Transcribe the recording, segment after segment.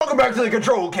Welcome back to the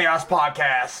Kontrolled Khaos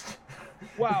podcast.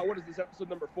 Wow, what is this, episode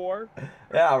number 4?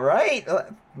 Yeah, right?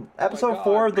 Episode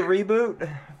 4 of the reboot.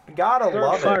 Gotta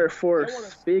love it. Fire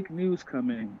Force, big news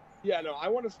coming. Yeah, no, I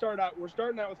want to start out. We're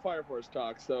starting out with Fire Force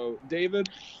talk. So, David,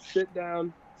 sit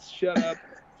down, shut up,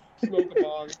 smoke a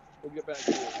bong. We'll get back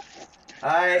to it.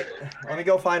 Alright, let me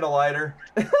go find a lighter.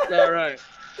 All right.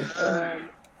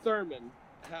 Thurman,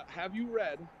 have you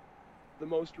read the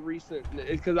most recent?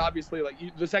 Because obviously, like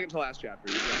the second to last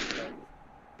chapter.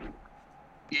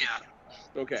 Yeah.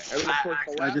 Okay. And of course,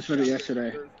 the last I just read it chapter, yesterday.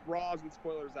 There's raws and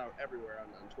spoilers out everywhere on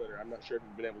Twitter. I'm not sure if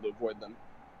you've been able to avoid them.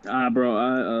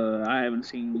 Bro, I haven't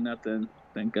seen nothing.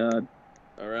 Thank God.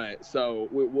 All right, so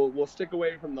we'll stick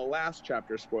away from the last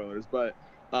chapter spoilers, but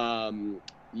Inca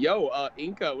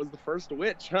was the first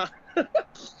witch, huh?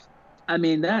 I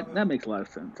mean that makes a lot of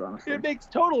sense, honestly. It makes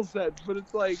total sense, but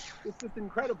it's just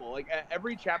incredible. Like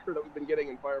every chapter that we've been getting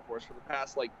in Fire Force for the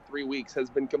past 3 weeks has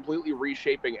been completely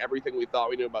reshaping everything we thought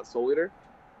we knew about Soul Eater.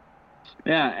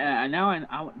 Yeah, and now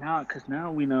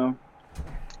we know,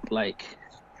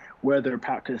 where their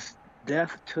power, because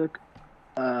Death took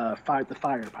the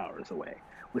fire powers away,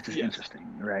 which is interesting,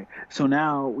 right? So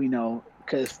now we know,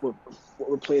 because what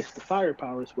replaced the fire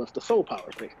powers was the soul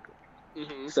powers, basically.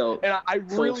 Mm-hmm. So, and I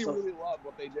really love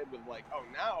what they did with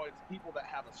now it's people that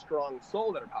have a strong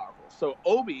soul that are powerful. So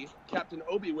Captain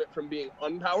Obi went from being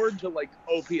unpowered to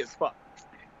OP as fuck.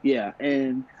 Yeah,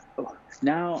 and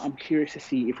now I'm curious to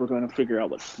see if we're going to figure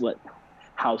out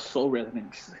how soul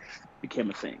resonance became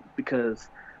a thing, because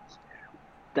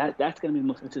that's going to be the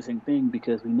most interesting thing,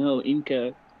 because we know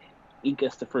Inca's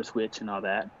the first witch and all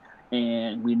that,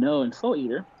 and we know in Soul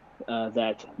Eater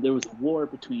that there was a war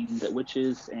between the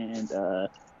witches and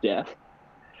Death.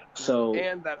 So,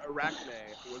 and that Arachne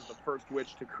was the first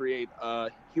witch to create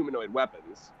humanoid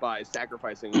weapons by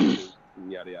sacrificing witches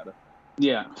and yada yada.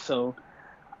 Yeah. So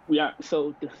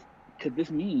could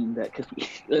this mean that? Because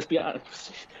let's be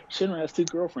honest, Shinra has 2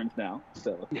 girlfriends now.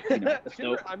 So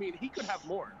Shinra, I mean, he could have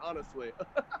more, honestly.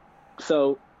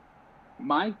 So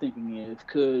my thinking is,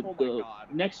 could the God.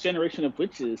 next generation of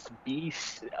witches be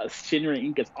Shinra and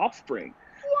Inca's offspring?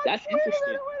 What? That's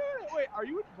interesting. Wait, are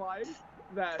you implying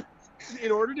that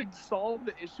in order to solve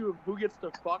the issue of who gets to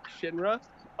fuck Shinra,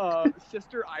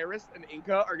 Sister Iris and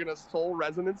Inca are gonna soul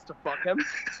resonance to fuck him?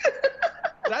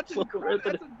 That's the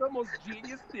most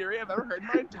genius theory I've ever heard in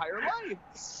my entire life.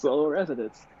 Soul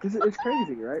resonance. Because it's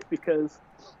crazy, right? Because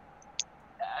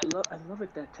I love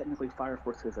it that technically Fire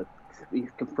Force is a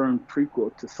confirmed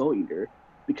prequel to Soul Eater,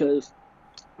 because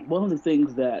one of the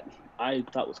things that I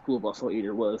thought was cool about Soul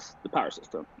Eater was the power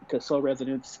system, because Soul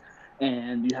Resonance,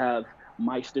 and you have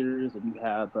Meisters, and you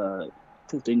have 2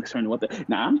 things turning what the.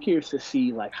 Now I'm curious to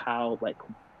see how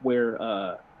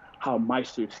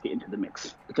Meisters get into the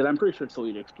mix, because I'm pretty sure Soul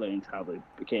Eater explains how they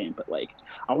became, but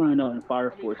I want to know in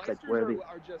Fire Force where they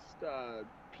are just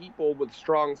people with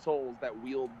strong souls that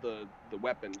wield the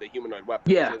weapon, the humanoid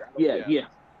weapon.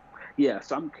 Yeah.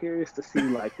 So I'm curious to see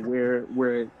where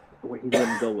he's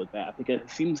gonna go with that, because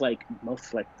it seems like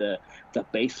most the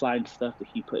baseline stuff that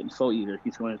he put in Soul Eater,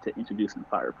 he's going to introduce in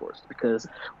Fire Force, because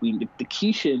the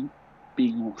Kishin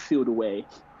being sealed away,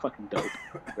 fucking dope,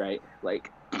 right?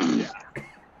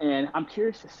 And I'm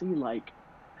curious to see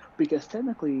because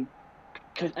technically,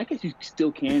 because I guess you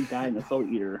still can die in Soul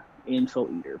Eater,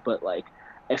 but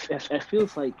it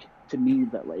feels to me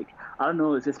that I don't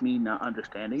know, is this me not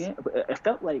understanding it, but it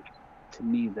felt to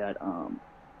me that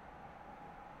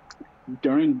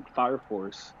during Fire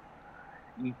Force,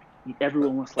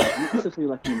 everyone was not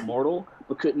necessarily immortal,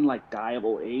 but couldn't die of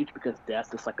old age, because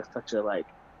death is such a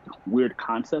weird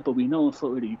concept. But we know in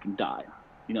Soul Eater you can die.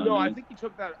 You know? No, what I I mean? think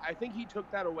he took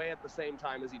that away at the same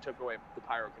time as he took away the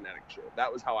pyrokinetic shit.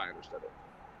 That was how I understood it.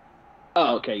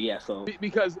 Oh, okay, yeah. So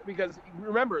because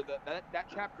remember that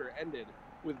chapter ended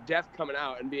with Death coming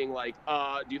out and being like,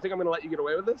 do you think I'm going to let you get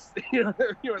away with this? you know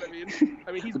what I mean?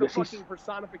 I mean, he's the fucking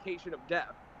personification of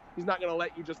death. He's not going to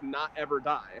let you just not ever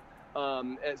die.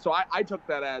 And so I took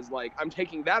that as I'm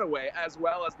taking that away, as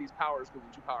well as these powers because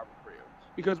they're too powerful for you.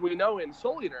 Because we know in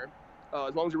Soul Eater,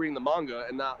 as long as you're reading the manga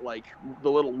and not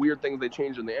the little weird things they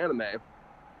changed in the anime,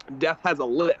 Death has a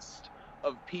list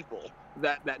of people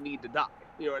that need to die.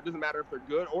 It doesn't matter if they're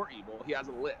good or evil. He has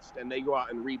a list, and they go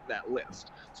out and read that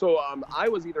list. So I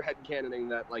was either headcanoning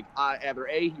that either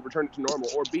A, he returned it to normal,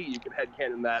 or B, you could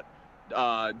headcanon that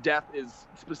Death is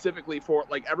specifically for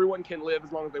everyone can live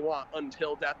as long as they want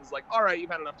until Death is all right, you've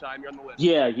had enough time, you're on the list.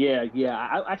 Yeah.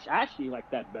 I actually like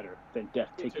that better than Death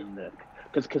taking the,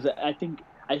 because I think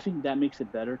that makes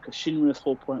it better, because Shinra's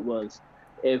whole point was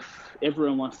if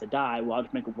everyone wants to die, well, I'll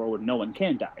just make a world where no one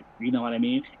can die. You know what I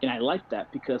mean? And I like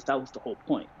that because that was the whole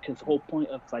point. Because the whole point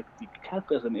of like the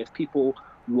cataclysm is people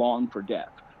long for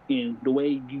death. And the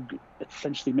way you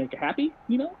essentially make it happy,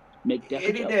 make death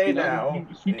Any a joke. day now.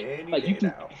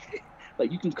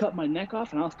 You can cut my neck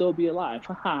off and I'll still be alive.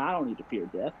 Haha, I don't need to fear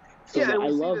death. So yeah, and I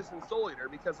we love see this in Soul Eater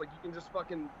because like you can just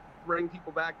fucking bring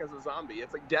people back as a zombie.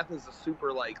 It's like death is a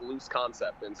super like loose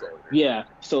concept in Soul Eater. Yeah,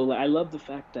 so like, I love the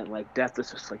fact that like death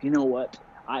is just like, you know what?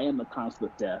 I am the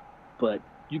constant of death, but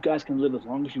you guys can live as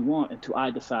long as you want until I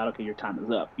decide, okay, your time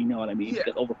is up. You know what I mean? Yeah.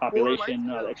 Because overpopulation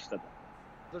and all that extra stuff.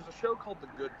 There's a show called The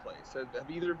Good Place. Have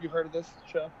either of you heard of this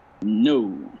show?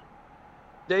 No.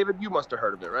 David, you must have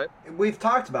heard of it, right? We've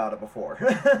talked about it before.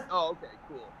 Oh, okay,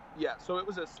 cool. Yeah, so it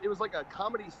was like a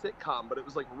comedy sitcom, but it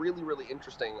was like really, really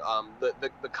interesting.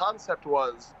 The concept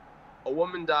was a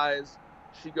woman dies,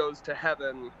 she goes to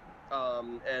heaven,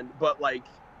 but like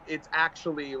it's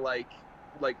actually like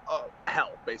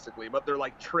hell basically, but they're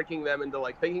like tricking them into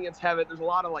like thinking it's heaven. There's a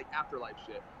lot of like afterlife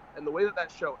shit, and the way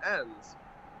that show ends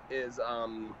is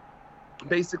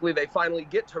basically they finally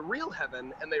get to real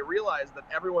heaven and they realize that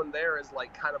everyone there is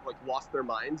like kind of like lost their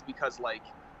minds because like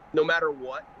no matter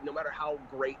what, no matter how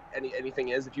great anything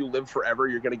is, if you live forever,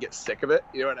 you're going to get sick of it.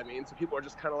 You know what I mean? So people are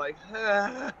just kind of like,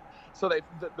 ah. So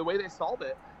the way they solve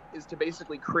it is to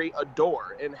basically create a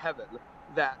door in heaven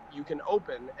that you can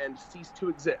open and cease to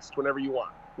exist whenever you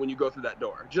want when you go through that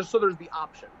door, just so there's the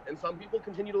option. And some people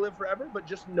continue to live forever, but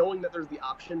just knowing that there's the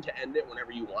option to end it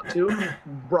whenever you want to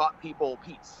brought people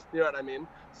peace. You know what I mean?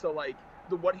 So like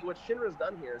what Shinra's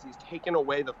done here is he's taken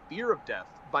away the fear of death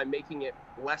by making it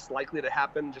less likely to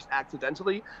happen just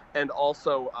accidentally, and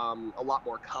also a lot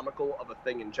more comical of a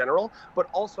thing in general, but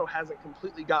also hasn't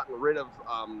completely gotten rid of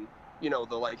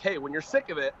the like, hey, when you're sick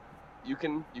of it, you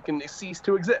can cease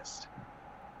to exist.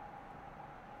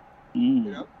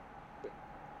 You know?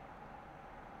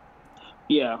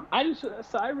 Yeah, I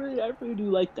really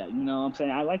do like that. You know what I'm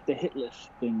saying? I like the hit list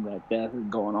thing that is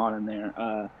going on in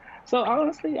there. So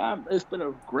honestly, it's been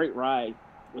a great ride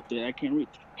with it. I can't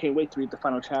wait to read the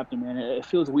final chapter, man. It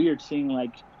feels weird seeing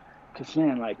because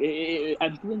man,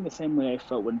 I'm feeling the same way I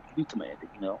felt when Utama ended.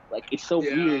 Like it's so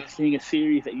weird seeing a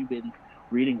series that you've been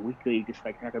reading weekly, just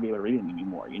like you're not gonna be able to read it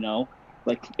anymore.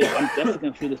 Like I'm definitely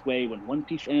gonna feel this way when One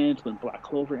Piece ends, when Black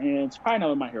Clover ends, probably not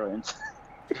when My Hero ends.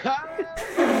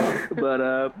 But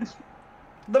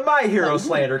the My Hero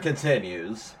slander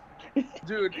continues.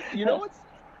 Dude, you know what's,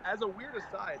 as a weird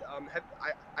aside,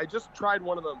 I just tried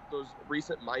one of those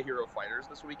recent My Hero fighters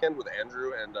this weekend with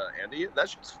Andrew and Andy. That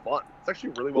shit's fun. It's actually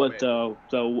really well made.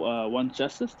 What, One's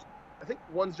Justice? I think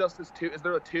One's Justice 2. Is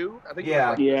there a 2? I think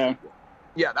yeah.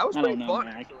 Yeah, that was pretty fun,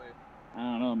 man. actually. I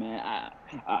don't know, man.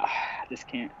 I just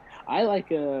can't. I like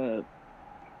The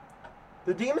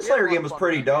Demon Slayer game was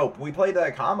pretty dope. We played that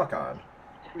at Comic-Con.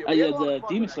 The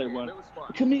Demon Slayer one.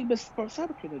 To me, but for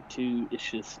CyberConnect 2, it's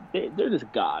just they're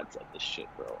just gods at this shit,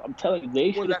 bro. I'm telling you,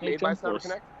 they should have made Jump Force.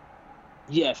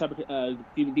 Yeah,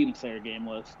 Demon Slayer game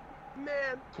was.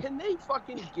 Man, can they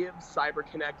fucking give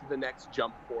CyberConnect the next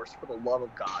Jump Force for the love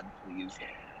of God, please?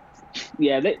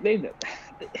 Yeah, they know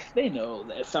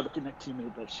that if CyberConnect 2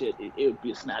 made that shit, it would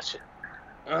be a smash hit.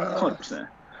 100%.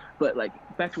 But like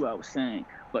back to what I was saying,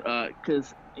 but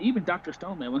because even Dr.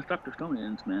 Stone, man, once Dr. Stone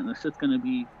ends, man, it's just gonna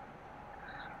be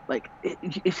like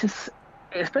it's just,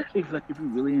 especially if you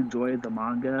really enjoy the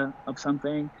manga of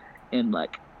something, and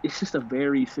like it's just a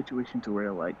very situation to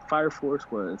where like Fire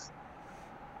Force was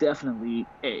definitely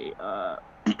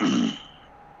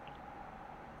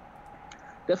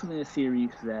definitely a series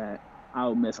that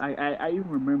I'll miss. I even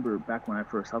remember back when I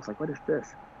was like, what is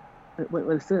this? What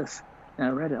is this? And I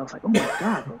read it, I was like, oh my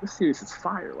god, bro, this series is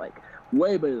fire. Like,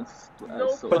 way better than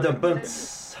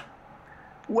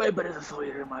way better than Soul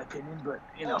Eater in my opinion, but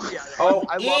I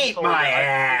eat love my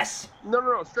ass.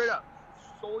 No, straight up.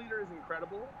 Soul Eater is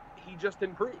incredible. He just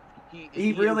improved.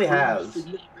 He really has.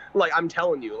 Like, I'm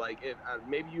telling you, like,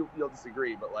 maybe you'll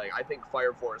disagree, but like, I think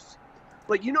Fire Force,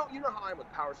 like, you know how I am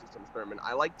with power systems, Thurman.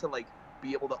 I like to like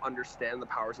be able to understand the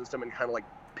power system and kind of like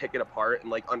pick it apart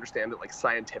and like understand it like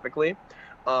scientifically.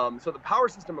 So the power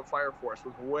system of Fire Force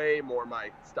was way more my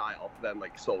style than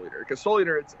like Soul Eater, because Soul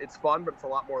Eater it's fun, but it's a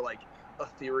lot more like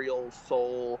ethereal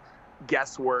soul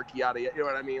guesswork, yada yada. You know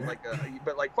what I mean? Like,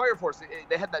 but like Fire Force,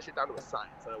 they had that shit down to a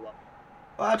science, and I love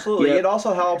it. Well, absolutely. Yeah. It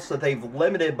also helps that they've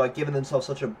limited by giving themselves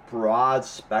such a broad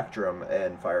spectrum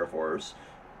in Fire Force,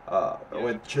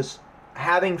 with just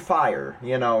having fire,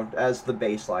 as the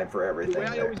baseline for everything. The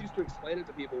way I always used to explain it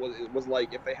to people was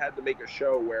like if they had to make a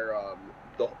show where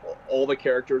all the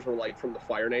characters were like from the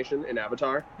Fire Nation in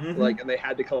Avatar, like, and they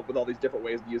had to come up with all these different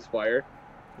ways to use fire.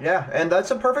 Yeah, and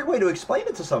that's a perfect way to explain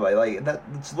it to somebody. Like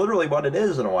that's literally what it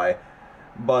is in a way.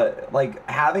 But like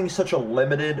having such a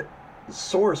limited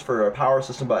source for a power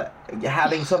system, but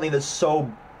having something that's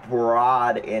so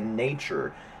broad in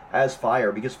nature as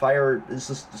fire, because fire is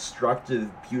this destructive,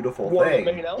 beautiful One thing. of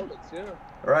the main elements, yeah.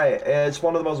 Right, and it's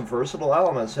one of the most versatile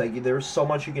elements. Like there's so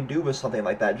much you can do with something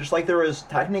like that. Just like there is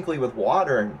technically with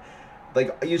water, and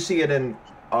like you see it in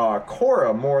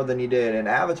Korra more than you did in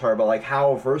Avatar, but like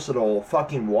how versatile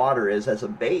fucking water is as a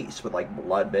base with like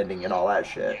blood bending and all that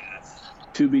shit. Yes.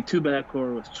 Too bad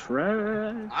Korra was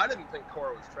trash. I didn't think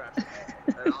Korra was trash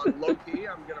at all. And on low key,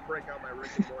 I'm gonna break out my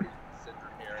Rick and Morty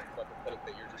syndrome here and fucking think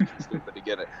that you're just too stupid to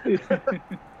get it.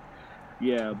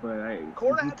 Yeah, but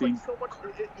Korra you had think, like so much.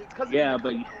 It's because yeah,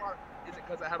 but is it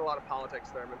because it had a lot of politics,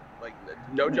 Thurman? Like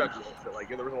no judgment, but like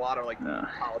there was a lot of like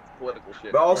political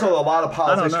shit. But also a lot of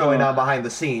politics know. going on behind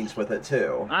the scenes with it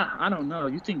too. I don't know.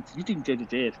 You think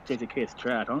JJK is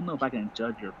trash? I don't know if I can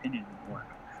judge your opinion anymore.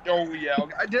 Oh yeah.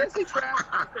 Okay. Did I say trash?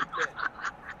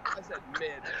 I said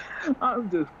mid. I'm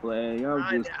just playing. I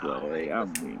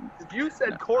mean, if you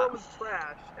said Korra was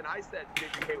trash and I said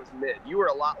JJK was mid, you were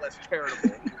a lot less charitable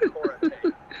than Korra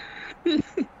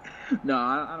take. No,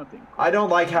 I don't think. I don't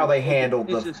like how they handled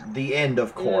just, the end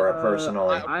of Korra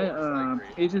personally.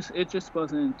 It just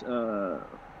wasn't.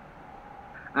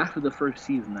 After the first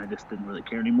season, I just didn't really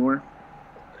care anymore.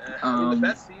 I mean, the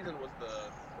best season was the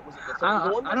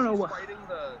one where I don't know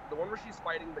the one where she's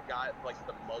fighting the guy, like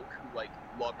the monk who like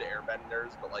loved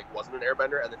airbenders but like wasn't an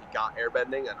airbender, and then he got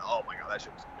airbending, and oh my god, that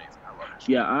shit was amazing. I love it.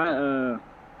 Yeah,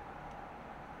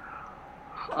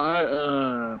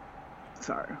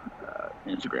 sorry,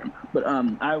 Instagram. But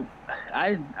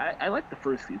I like the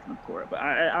first season of Korra, but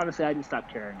I honestly I just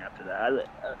stopped caring after that.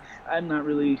 I'm not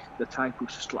really the type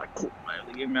who's just like,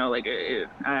 you know, like I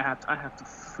have to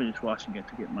finish watching it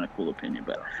to get my full opinion.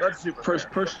 But that's super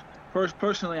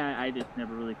personally, I just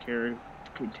never really cared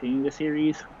to continue the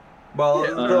series. Well,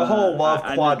 the whole love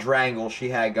quadrangle she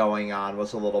had going on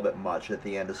was a little bit much at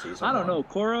the end of season. I don't know,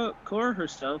 Korra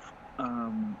herself.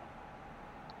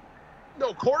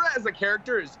 No, Korra as a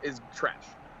character is trash.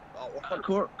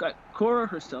 Korra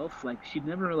herself, like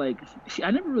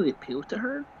I never really appealed to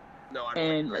her. No,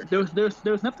 and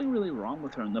there's nothing really wrong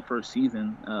with her in the first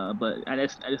season, but I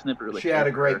just never really. She had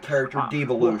a great character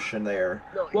devolution there.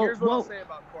 No, here's what I'll say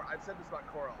about Korra. I've said this about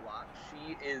Korra a lot.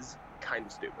 She is kind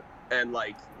of stupid, and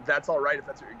like that's all right if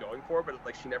that's what you're going for. But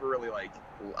like she never really like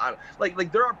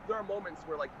there are moments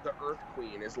where like the Earth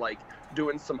Queen is like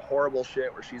doing some horrible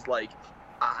shit where she's like.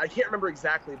 I can't remember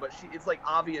exactly, but it's like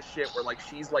obvious shit where like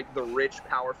she's like the rich,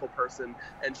 powerful person,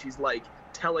 and she's like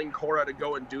telling Korra to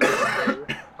go and do this thing,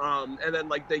 and then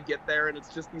like they get there and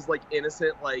it's just these like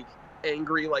innocent, like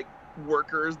angry like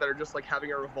workers that are just like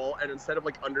having a revolt, and instead of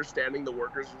like understanding the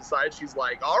workers inside, she's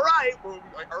like, "All right, well,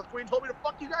 Earth Queen told me to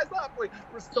fuck you guys up." Like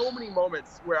there's so many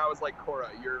moments where I was like, Korra,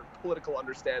 your political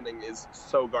understanding is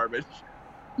so garbage.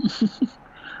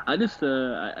 I just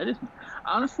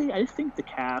honestly think the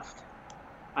cast.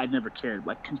 I never cared.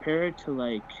 Like compared to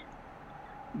like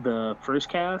the first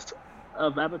cast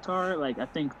of Avatar, like I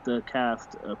think the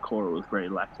cast of Korra was very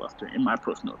lackluster in my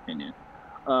personal opinion.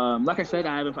 Like I said,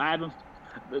 I haven't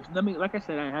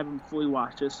fully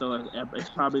watched it, so it's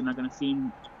probably not going to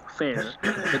seem fair.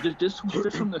 But just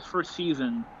from the first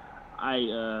season,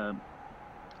 I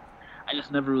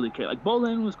just never really cared. Like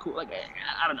Bolin was cool. Like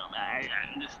I don't know, man.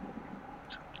 I just.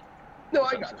 No,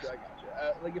 I got you.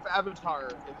 Like if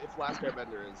Avatar, if Last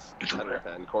Airbender is 10 out of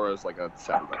 10, Korra is like a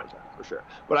 7 out of 10 for sure.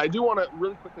 But I do want to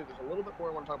really quickly. There's a little bit more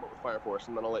I want to talk about with Fire Force,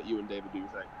 and then I'll let you and David do your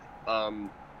thing.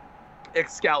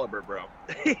 Excalibur, bro,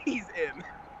 he's in.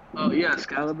 Oh yeah,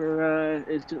 Excalibur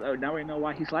is. Now we know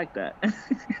why he's like that.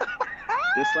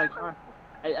 Just like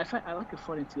I like it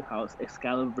funny too how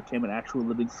Excalibur became an actual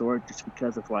living sword just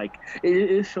because of like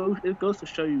it goes to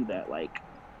show you that like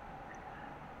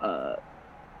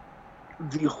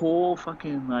the whole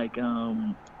fucking like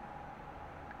the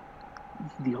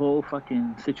whole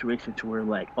fucking situation to where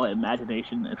like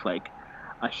imagination is like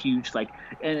a huge like,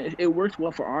 and it works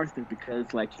well for Arthur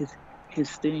because like his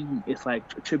thing is like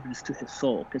attributes to his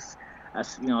soul because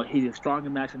as you know he has a strong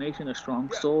imagination, a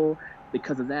strong soul.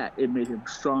 Because of that, it made him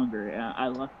stronger. And I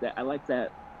like that. I like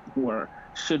that where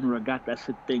Shinra got that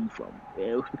thing from.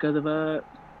 It was because of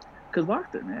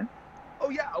Arthur, man. Oh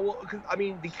yeah, well, because I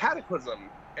mean, the Cataclysm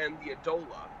and the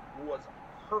Adola was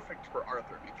perfect for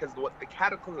Arthur because what the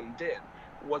Cataclysm did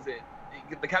was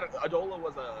Adola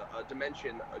was a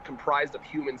dimension comprised of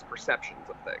humans' perceptions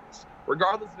of things,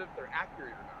 regardless of if they're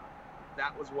accurate or not.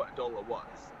 That was what Adola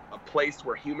was, a place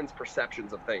where humans'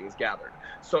 perceptions of things gathered.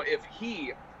 So if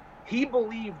he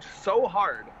believed so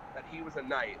hard that he was a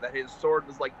knight, that his sword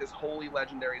was like this holy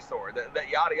legendary sword, that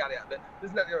yada yada yada, that this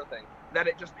and that the other thing, that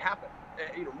it just happened.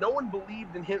 No one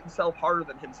believed in himself harder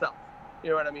than himself. You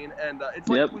know what I mean? And it's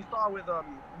like we saw with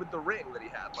the ring that he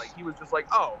had. Like he was just like,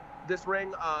 oh, this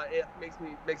ring, it makes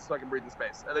it so I can breathe in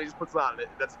space, and then he just puts it on,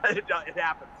 and it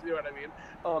happens. You know what I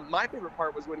mean? My favorite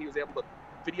part was when he was able to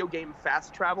video game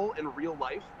fast travel in real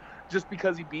life, just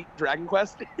because he beat Dragon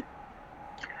Quest.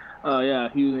 Oh yeah,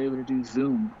 he was able to do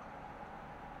Zoom.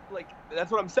 Like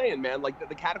that's what I'm saying, man. Like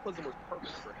the Cataclysm was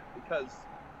perfect for him because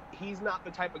he's not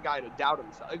the type of guy to doubt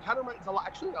himself. It kind of reminds a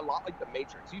lot like the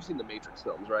Matrix. You've seen the Matrix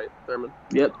films, right, Thurman?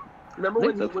 Yep. Remember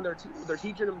when they're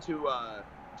teaching him to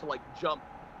like jump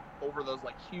over those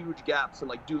like huge gaps and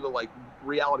like do the like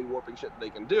reality warping shit that they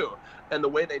can do, and the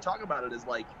way they talk about it is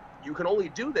like you can only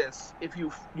do this if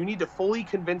you need to fully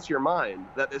convince your mind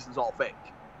that this is all fake,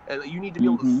 and you need to be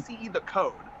able to see the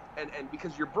code. And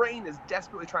because your brain is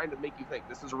desperately trying to make you think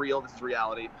this is real, this is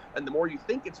reality, and the more you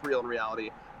think it's real in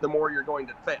reality, the more you're going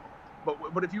to fail.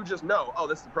 But if you just know, oh,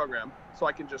 this is the program, so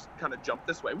I can just kind of jump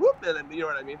this way, whoop, and then you know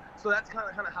what I mean. So that's kind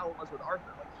of how it was with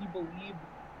Arthur. Like he believed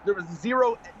there was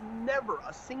never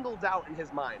a single doubt in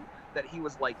his mind that he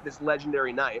was like this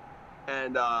legendary knight.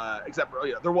 And except for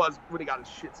there was when he got his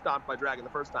shit stomped by Dragon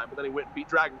the first time, but then he went and beat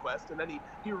Dragon Quest, and then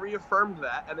he reaffirmed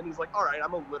that, and then he's like, all right,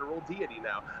 I'm a literal deity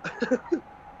now.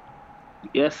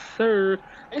 Yes, sir.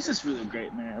 It's just really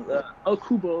great, man.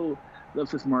 Okubo loves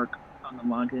his mark on the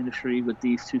manga industry with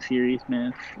these two series,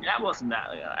 man. That wasn't that.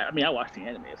 I mean, I watched the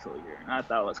anime affiliate, and I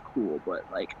thought it was cool, but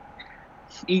like,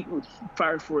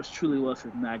 Fire Force truly was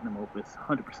his magnum opus,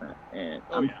 100%. And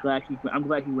I'm glad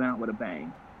he went out with a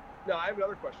bang. Now, I have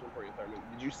another question for you, Thurman.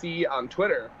 Did you see on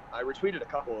Twitter? I retweeted a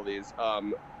couple of these.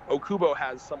 Okubo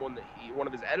has one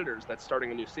of his editors that's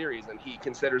starting a new series, and he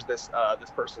considers this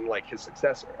person like his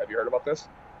successor. Have you heard about this?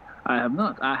 I have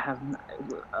not.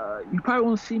 You probably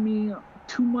won't see me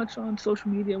too much on social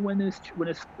media when it's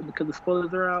because the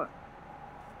spoilers are out.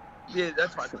 Yeah,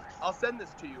 that's fine. I'll send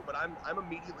this to you, but I'm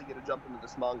immediately going to jump into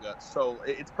this manga, so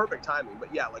it's perfect timing.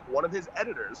 But yeah, like one of his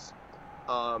editors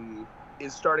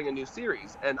is starting a new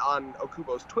series, and on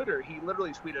Okubo's Twitter, he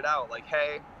literally tweeted out like,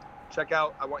 "Hey,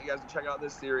 I want you guys to check out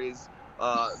this series.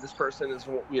 This person is,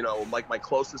 like my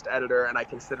closest editor, and I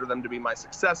consider them to be my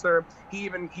successor." He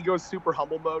goes super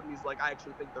humble mode, and he's like, "I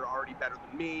actually think they're already better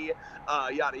than me."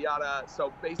 Yada yada.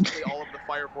 So basically, all of the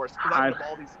Fire Force, because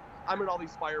I'm in all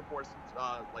these Fire Force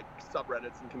like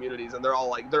subreddits and communities, and they're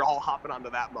all hopping onto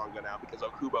that manga now because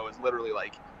Okubo is literally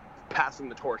like passing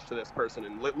the torch to this person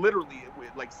and literally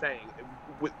like saying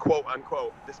with quote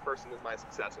unquote, "This person is my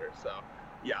successor." So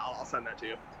yeah, I'll send that to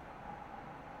you.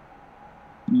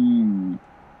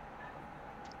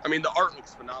 I mean, the art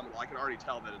looks phenomenal. I can already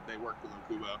tell that they worked with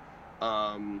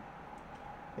Okubo.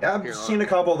 Yeah, I've seen a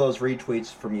couple of those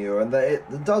retweets from you, and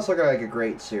it does look like a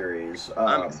great series.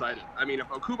 I'm excited. I mean, if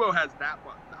Okubo has that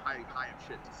much high of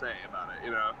shit to say about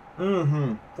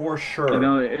it, for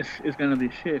sure. It's gonna be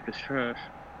shit if it's trash.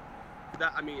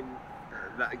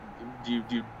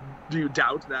 Do you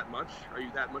doubt that much? Are you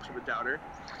that much of a doubter?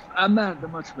 I'm not that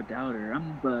much of a doubter.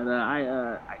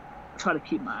 I try to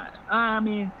keep I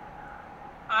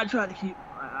try to keep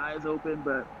my eyes open,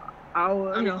 but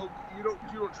you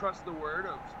don't trust the word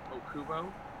of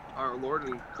Okubo, our Lord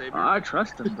and Savior? I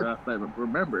trust him, bro. But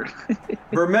remember,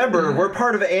 we're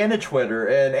part of Anna-Twitter,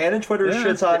 and Anna-Twitter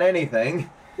shits on anything.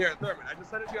 Here, Thurman, I just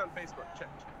sent it to you on Facebook.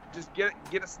 Just get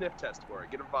a sniff test for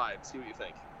it. Get a vibe. See what you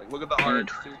think. Like, look at the art.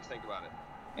 See what you think about it.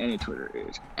 Anna-Twitter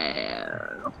is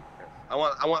ass. I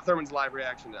want Thurman's live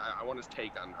reaction. I want his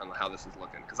take on how this is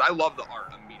looking, because I love the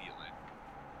art immediately.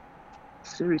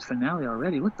 Series finale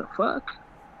already? What the fuck?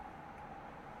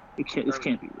 This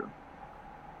can't be real.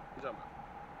 What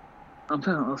are you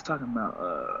talking about? I was talking about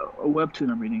a webtoon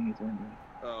I'm reading is ending.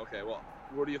 Oh, okay. Well,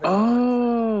 what do you think?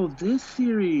 Oh, this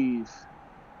series.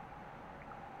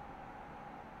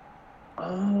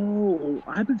 Oh,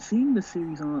 I've been seeing this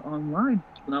series online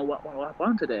when I walk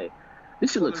on today.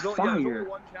 This shit looks fire. There's only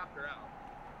one chapter out.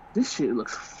 This shit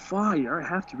looks fire. I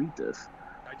have to read this.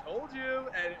 I told you.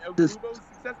 And Okubo's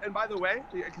success. And by the way,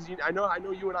 because I know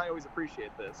you and I always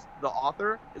appreciate this. The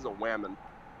author is a whammon.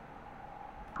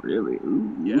 Really?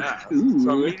 Ooh. Yeah. Ooh.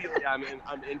 So immediately, I'm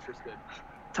interested.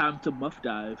 Time to muff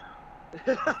dive.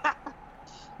 No,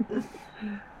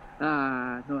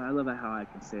 I love how I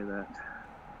can say that.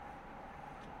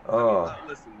 Oh.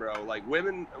 Listen, bro. Like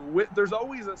women, there's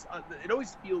always it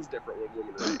always feels different when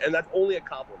women write, and that's only a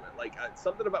compliment. Like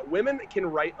something about women can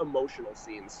write emotional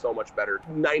scenes so much better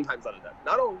 9 times out of 10.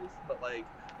 Not always, but like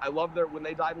I love when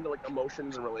they dive into like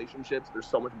emotions and relationships. They're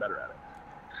so much better at it.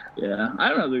 Yeah, I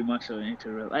don't really much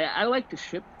into it. I like to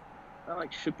ship I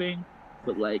like shipping,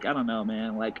 but like I don't know,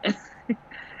 man. Like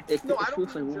it No, I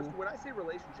don't feels mean like just when I say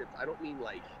relationships, I don't mean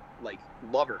like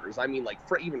lovers. I mean like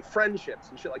even friendships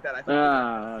and shit like that. I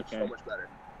think okay. so much better.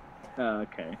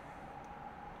 Okay.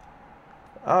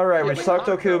 All right, Yeah, we but sucked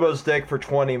Hanako- Okubo's dick for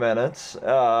 20 minutes.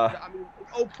 I mean,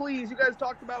 oh please, you guys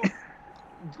talked about.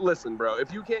 Listen, bro,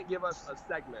 if you can't give us a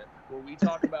segment where we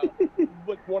talk about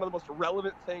like one of the most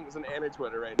relevant things in Anna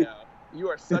Twitter right now, you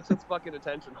are such a fucking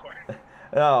attention whore.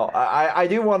 No, I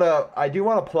do want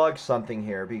to plug something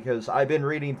here because I've been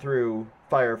reading through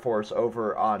Fire Force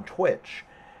over on Twitch.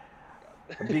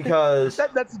 Because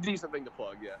that's a decent thing to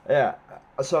plug, yeah. Yeah.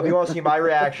 So if you want to see my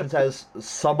reactions as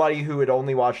somebody who had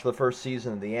only watched the first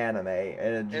season of the anime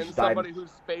and somebody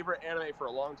whose favorite anime for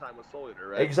a long time was Soul Eater,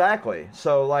 right? Exactly.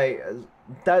 So like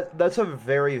that's a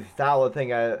very valid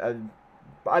thing.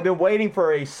 I've been waiting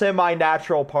for a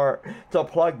semi-natural part to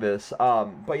plug this.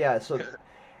 But yeah, so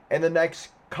in the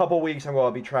next couple weeks I'm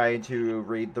going to be trying to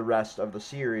read the rest of the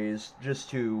series just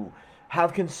to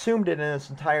have consumed it in its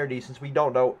entirety, since we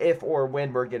don't know if or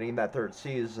when we're getting that third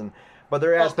season. But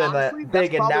there has been honestly, that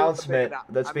big announcement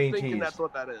that's being teased. I'm thinking that's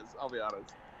what that is, I'll be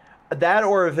honest. That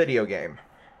or a video game.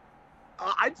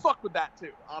 I'd fuck with that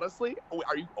too, honestly. Oh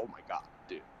my god,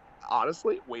 dude.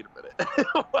 Honestly, wait a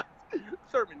minute.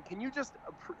 Thurman, can you just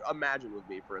imagine with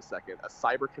me for a second a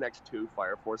CyberConnect 2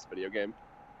 Fire Force video game?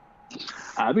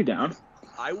 I'd be down.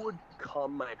 I would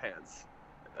cum my pants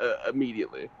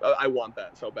immediately. I want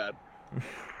that so bad.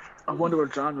 I wonder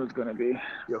what genre it's gonna be.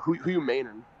 Yo, who you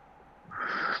maining?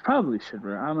 Probably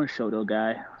Shinra. I'm a Shoto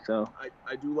guy, so.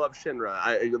 I do love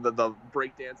Shinra. The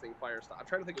breakdancing fire style. I'm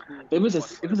trying to think of who. It was a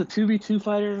 2v2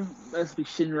 fighter. Let's be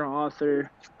Shinra author.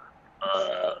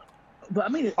 But I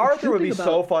mean, Arthur would be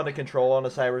so fun to control on a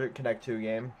CyberConnect 2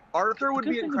 game. Arthur would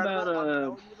be incredible. I'm telling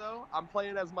you though, I'm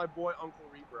playing as my boy Uncle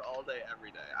Reaper all day,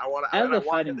 every day. As a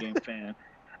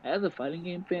fighting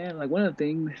game fan, like one of the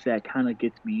things that kind of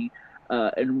gets me,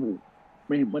 and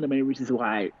one of the main reasons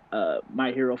why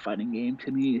My Hero fighting game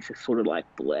to me is just sort of like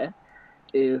bleh,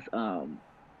 is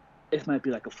it might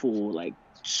be like a full like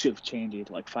shift change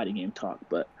into like fighting game talk,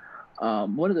 but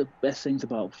one of the best things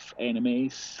about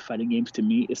animes, fighting games to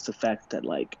me, is the fact that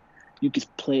like you could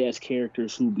play as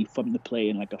characters who would be fun to play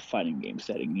in like a fighting game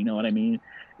setting. You know what I mean?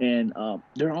 And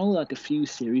there are only like a few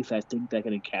series I think that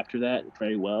can capture that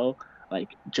very well,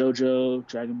 like JoJo,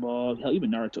 Dragon Ball, hell,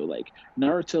 even Naruto. Like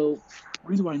Naruto, the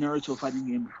reason why Naruto fighting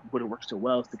game would work so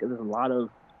well is because there's a lot of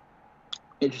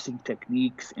interesting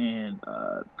techniques and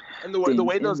the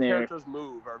way those characters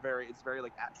move are very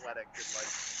like athletic and like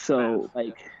so fast,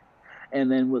 like. Yeah. And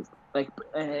then with like,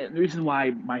 and the reason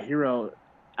why My Hero,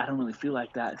 I don't really feel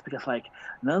like that is because like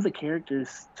none of the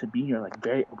characters to me are like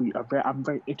I'm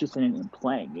very interested in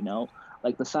playing. You know,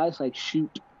 like besides like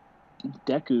Shoot,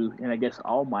 Deku, and I guess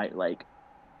All Might, like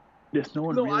there's no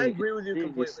one. No, really I agree with you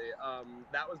completely.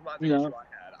 That was my issue I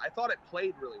had. I thought it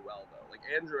played really well though. Like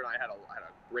Andrew and I had a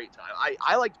great time.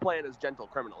 I liked playing as Gentle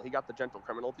Criminal. He got the Gentle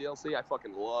Criminal DLC. I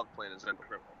fucking loved playing as Gentle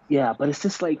Criminal. Yeah, but it's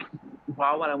just like,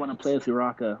 why would I want to play as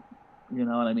Uraka? You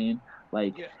know what I mean?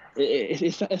 Like, yeah.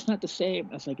 It's not the same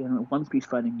as like in a One Piece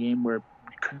fighting game where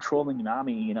controlling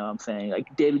Nami, you know what I'm saying?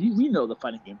 Like, David, you know the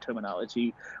fighting game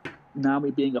terminology.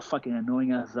 Nami being a fucking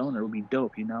annoying ass zoner would be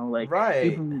dope, you know? Like,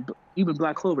 right. Even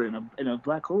Black Clover in a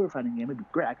Black Clover fighting game, it'd be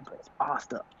great. I can play as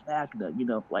Asta, Magna, you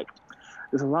know, like,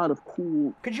 there's a lot of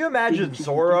cool. Could you imagine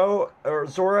Zora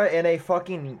in a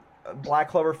fucking Black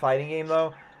Clover fighting game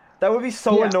though? That would be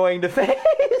so annoying to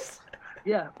face.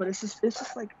 Yeah, but it's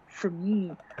just like, for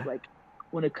me, like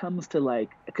when it comes to like,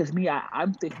 because me,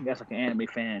 I'm thinking as like an anime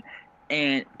fan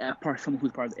and someone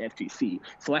who's part of the FGC,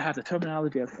 so I have the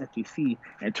terminology of FGC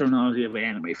and terminology of an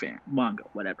anime fan, manga,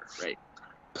 whatever, right?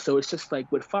 So it's just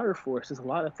like with Fire Force, there's a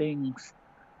lot of things.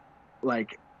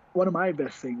 Like one of my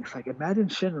best things, like imagine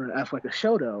Shinra as like a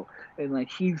Shoto, and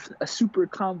like he's a super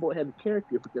combo heavy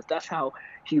character because that's how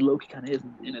he low-key kind of is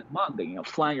in his manga, you know,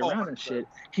 flying around and shit.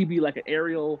 He'd be like an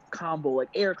aerial combo, like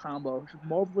air combo,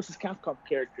 Marvel vs. Capcom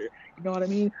character. You know what I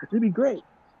mean? It'd be great.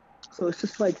 So it's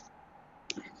just like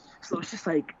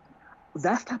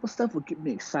that type of stuff would get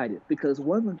me excited because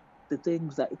one of the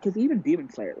things that, because even Demon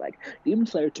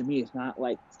Slayer to me is not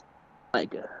like a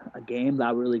game that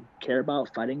I really care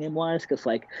about fighting game wise, because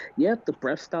like the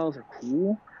breath styles are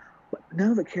cool, but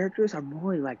none of the characters I'm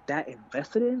really like that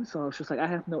invested in, so it's just like I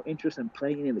have no interest in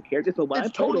playing any of the characters.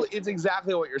 But it's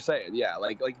exactly what you're saying. Yeah,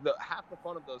 like the half the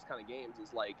fun of those kind of games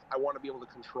is like I want to be able to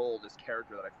control this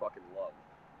character that I fucking love.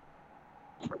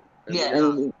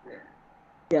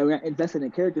 We're invested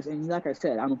in characters, and like I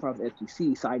said, I'm a part of the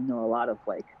FGC, so I know a lot of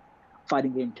like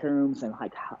fighting game terms and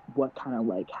like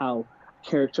how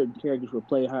certain characters would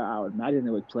play, how I would imagine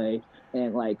they would play,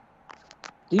 and like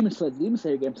Demon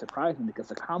Slayer game surprised me because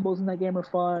the combos in that game are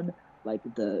fun. Like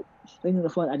the things are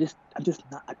fun. I'm just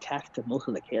not attached to most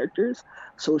of the characters,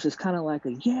 so it's just kind of like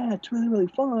it's really really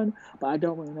fun, but I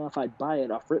don't really know if I'd buy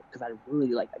it off rip because I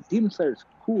really like Demon Slayer is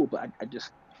cool, but I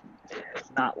just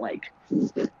it's not like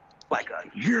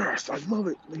yes, I love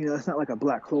it. It's not like a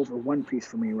Black Clover One Piece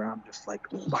for me where I'm just like,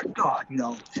 oh my god,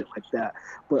 shit like that.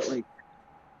 But like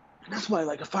that's why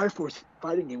like a Fire Force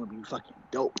fighting game would be fucking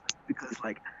dope because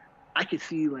like I could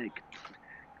see like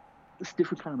this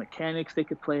different kind of mechanics they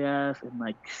could play as, and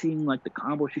like seeing like the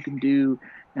combos you can do,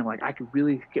 and like I could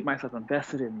really get myself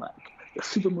invested in like the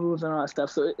super moves and all that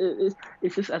stuff. So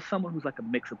it's just as someone who's like a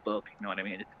mix of both, you know what I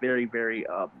mean? It's very very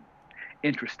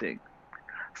interesting.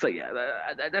 So yeah,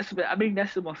 that's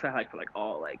the most I like for like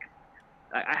all like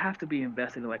I have to be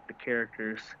invested in like the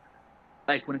characters,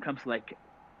 like when it comes to like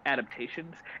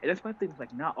adaptations, and that's my thing. Is,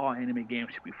 like not all anime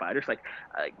games should be fighters. Like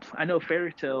I know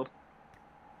Fairy Tail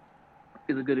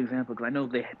is a good example because I know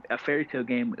a Fairy Tail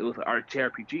game, it was an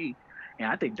JRPG,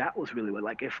 and I think that was really what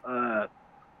like if there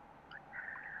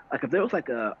was like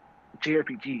a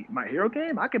JRPG My Hero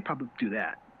game, I could probably do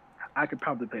that. I could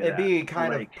probably play It'd that. be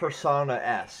kind like, of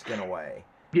Persona-esque in a way.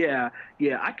 Yeah,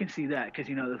 I can see that because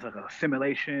there's like a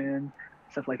simulation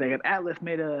stuff like that. If Atlas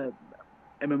made a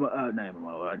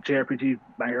JRPG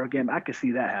My Hero game, I could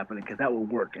see that happening because that would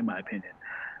work in my opinion.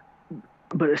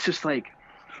 But it's just like,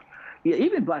 yeah,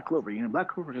 even Black Clover. Black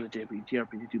Clover is a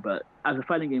JRPG too. But as a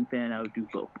fighting game fan, I would do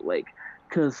both. Like,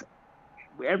 because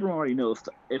everyone already knows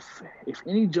if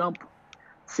any Jump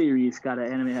series got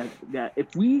an anime that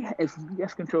if we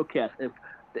as Control Cast, if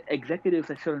the executives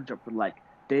at Shonen Jump were like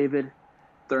David,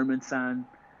 Thurman-san,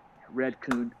 Red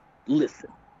Coon, listen,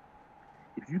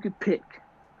 if you could pick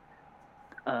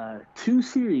 2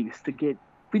 series to get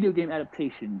video game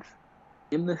adaptations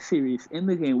in the series, in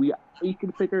the game, we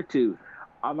can pick our 2.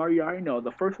 I already know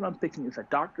the first one I'm thinking is a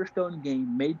Dr. Stone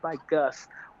game made by Gus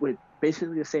with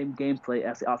basically the same gameplay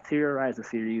as the Altair Ryza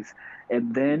series,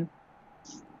 and then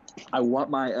I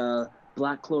want my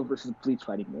Black Clover versus Bleach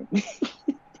fighting game.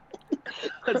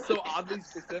 That's so oddly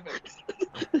specific.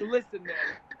 Listen, man,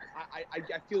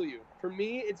 I feel you. For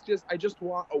me, it's just I just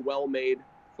want a well-made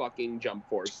fucking Jump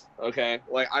Force. Okay,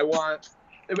 like I want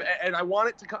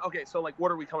it to come. Okay, so like,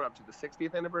 what are we coming up to? The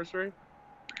 60th anniversary?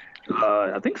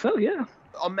 I think so. Yeah.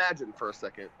 Imagine for a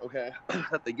second, okay,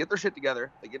 that they get their shit together.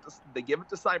 They give it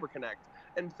to CyberConnect,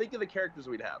 and think of the characters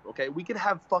we'd have. Okay, we could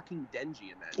have fucking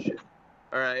Denji in that shit.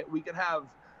 All right, we could have.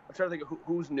 I'm trying to think of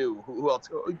who's new. Who else?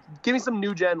 Give me some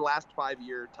new gen, last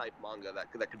 5-year type manga that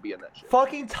could be in that shit.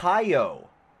 Fucking Taiyo,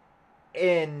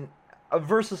 in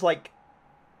versus like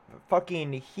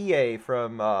fucking Hiei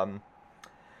from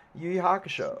Yu Yu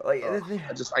Hakusho. Like,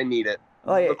 I need it.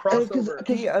 Like the crossover.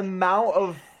 The amount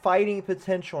of fighting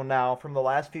potential now from the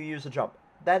last few years of Jump,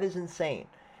 that is insane.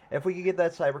 If we could get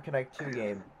that CyberConnect 2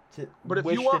 game but if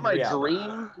you want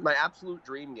my absolute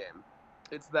dream game,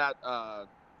 it's that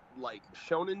like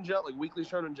Shonen Jump, like Weekly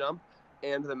Shonen Jump,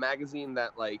 and the magazine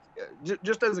that like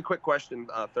just as a quick question,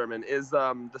 Thurman, is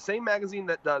the same magazine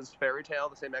that does Fairy Tail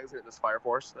the same magazine that does Fire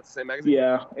Force? That's the same magazine.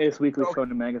 Yeah, it's Weekly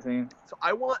Shonen magazine. So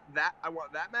I want that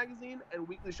magazine and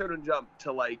Weekly Shonen Jump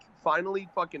to like finally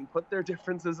fucking put their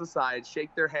differences aside,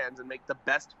 shake their hands, and make the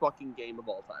best fucking game of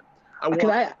all time. I want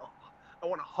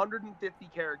 150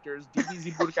 characters,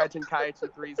 DBZ Budokai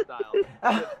Tenkaichi 3 style,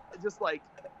 just like.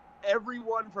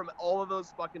 Everyone from all of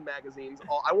those fucking magazines.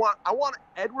 I want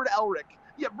Edward Elric.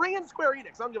 Yeah, bring in Square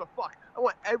Enix. I don't give a fuck. I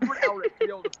want Edward Elric to be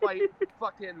able to fight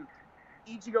fucking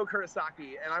Ichigo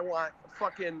Kurosaki, and I want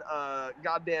fucking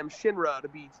goddamn Shinra to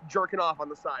be jerking off on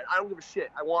the side. I don't give a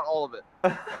shit. I want all of it.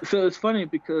 So it's funny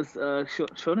because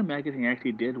Shonen Magazine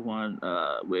actually did one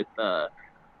with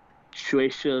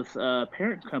Shueisha's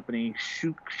parent company,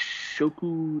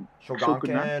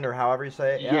 Shogakukan, or however you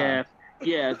say it. Yeah.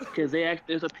 Yeah, because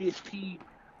there's a PSP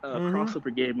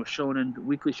crossover game with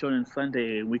Weekly Shonen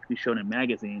Sunday and Weekly Shonen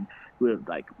Magazine with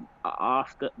like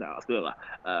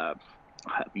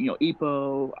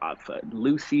Ippo,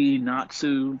 Lucy,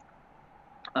 Natsu,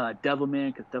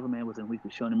 Devilman, because Devilman was in Weekly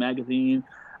Shonen Magazine,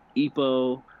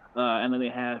 Ippo, and then they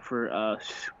had for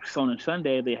Shonen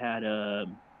Sunday they had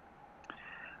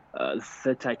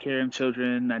Setai Karen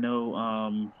children. I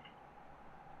know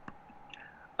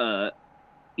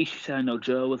Ishita no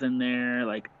Joe was in there,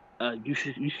 like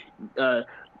Yushito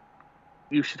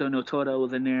no Tora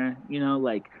was in there,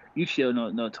 like Yushio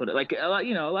no Tora, like a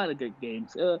lot of good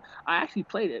games. I actually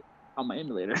played it on my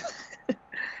emulator.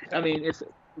 I mean, it's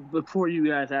before you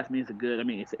guys asked me, it's a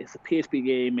PSP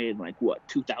game made in like what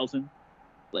 2000,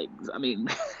 like I mean,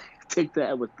 take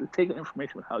that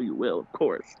information with how you will, of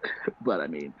course. But I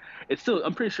mean, it's still.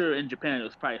 I'm pretty sure in Japan it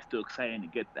was probably still exciting to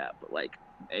get that, but like,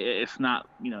 it's not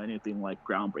anything like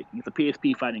groundbreaking. It's a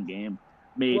PSP fighting game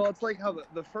made. Well, it's like how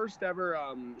the first ever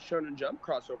Shonen Jump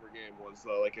crossover game was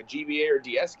like a GBA or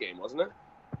DS game, wasn't it?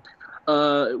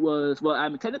 It was. Well, I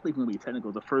mean, technically, when we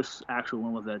technical, the first actual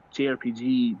one was a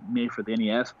JRPG made for the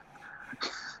NES.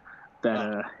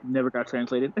 That never got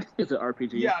translated. It's an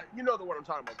RPG. Yeah, you know the one I'm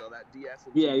talking about though. That DS.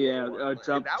 And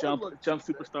Jump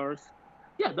Superstars.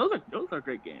 Yeah, those are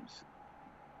great games.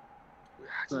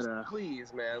 Just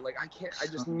please, man. Like I can't. I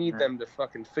just need them to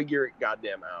fucking figure it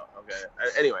goddamn out. Okay.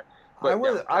 Anyway, I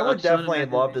would definitely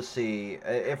love to see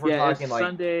if we're talking like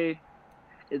Sunday.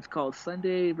 It's called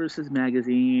Sunday versus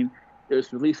Magazine. It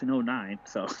was released in 2009,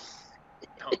 so.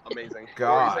 Oh, amazing.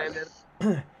 God.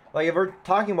 Like, if we're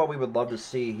talking what we would love to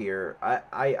see here,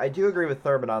 I do agree with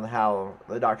Thurman on how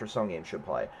the Dr. Stone game should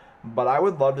play. But I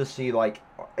would love to see, like,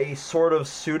 a sort of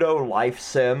pseudo-life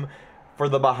sim for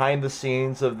the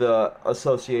behind-the-scenes of the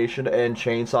Association and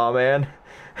Chainsaw Man.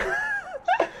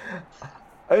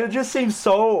 It just seems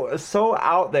so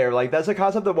out there. Like, that's a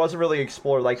concept that wasn't really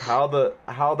explored, like, how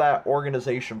that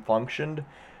organization functioned.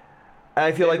 And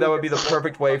I feel like that would be the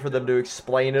perfect way for them to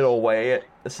explain it away,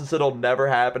 since it'll never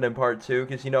happen in part 2.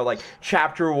 Because, like,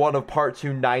 chapter 1 of part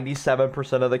 2,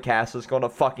 97% of the cast is going to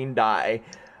fucking die.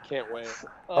 Can't wait.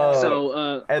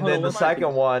 And then the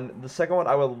second one,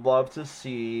 I would love to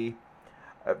see...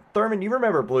 Thurman, you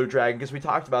remember Blue Dragon, because we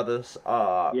talked about this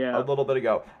a little bit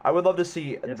ago. I would love to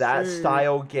see that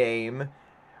style game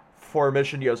for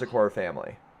Mission Yozakura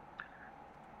Family.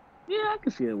 Yeah, I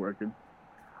can see it working.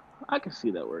 I can see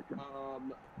that working.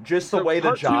 Just the way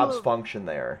the jobs function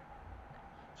there.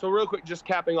 So real quick, just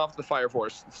capping off the Fire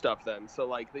Force stuff then. So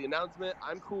like the announcement,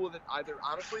 I'm cool with it either.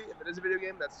 Honestly, if it is a video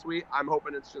game, that's sweet. I'm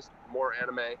hoping it's just more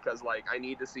anime because like I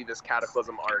need to see this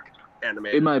Cataclysm arc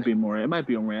animated. It might be more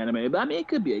anime, but I mean it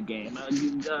could be a game.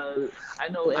 I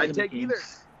know. I'd take either.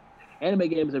 Anime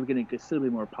games are getting considerably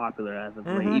more popular as of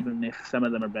late, even if some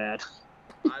of them are bad.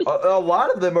 A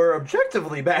lot of them are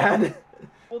objectively bad.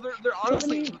 Well, they're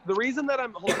honestly the reason that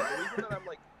I'm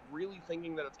like really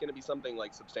thinking that it's going to be something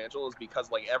like substantial is because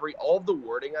like all of the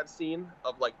wording I've seen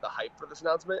of like the hype for this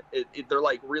announcement, they're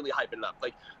like really hyping it up.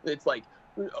 Like it's like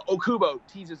Okubo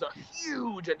teases a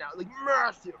huge like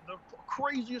massive, the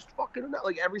craziest fucking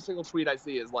like every single tweet I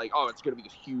see is like, oh, it's going to be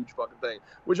this huge fucking thing.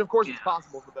 Which of course it's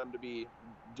possible for them to be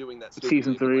doing that.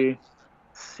 Season 3. Like,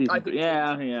 season 3.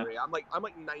 Yeah. I'm like 95% sure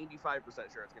it's going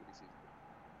to be season 3.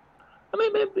 I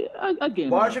mean, maybe a game.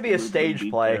 Well, it should be a stage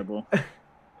play. I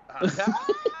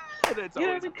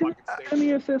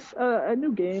mean, if it's a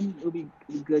new game, it would be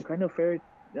good. I know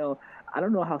I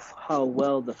don't know how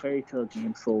well the Fairy Tail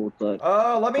game sold, but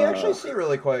let me actually see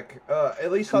really quick.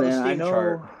 At least on the Steam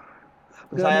chart,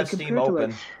 because I have Steam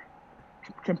open.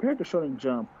 Compared to Shonen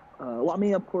Jump, well, I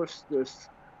mean, of course, there's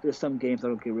some games that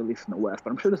don't get released in the West,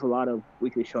 but I'm sure there's a lot of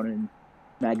weekly Shonen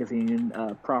magazine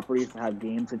properties that have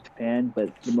games in Japan,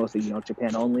 but they're mostly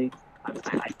Japan only.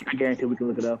 I guarantee we can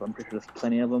look it up. I'm pretty sure there's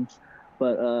plenty of them.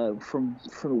 But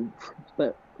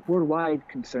but worldwide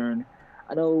concern,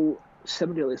 I know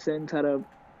Seven Deadly Sins had a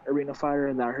arena fighter,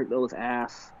 and I heard that was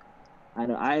ass. I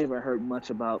haven't heard much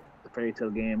about the Fairy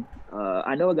Tail game.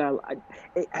 I know I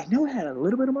know it had a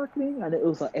little bit of marketing. I know it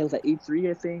was at E3,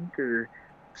 I think, or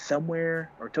somewhere,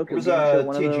 or Tokyo. It was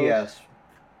Game Show, TGS.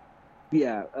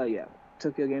 Yeah,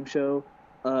 Tokyo Game Show.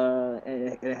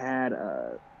 And it had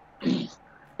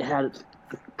it had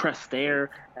the press there.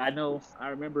 I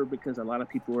remember because a lot of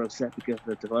people were upset because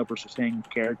the developers were saying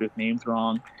characters' names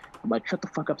wrong. I'm like, shut the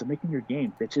fuck up! They're making your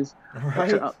game, bitches.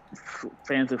 Right. Anime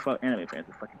fans are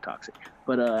fucking toxic.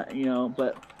 But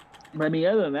but I mean,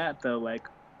 other than that though, like,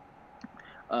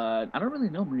 I don't really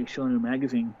know many Shonen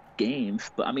magazine games.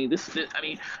 But I mean,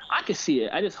 I can see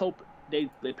it. I just hope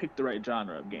they pick the right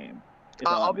genre of game.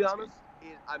 I'll be honest.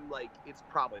 I'm like, it's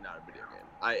probably not a video game.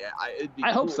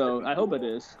 I hope so. I hope it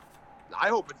is. I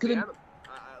hope it's the anime.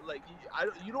 Like,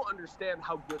 you don't understand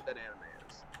how good that anime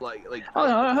is. Like. Oh,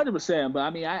 100%. But I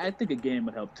mean, I think a game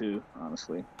would help too.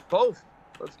 Honestly. Both.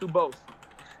 Let's do both.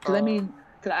 Because I mean,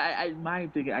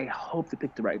 I hope to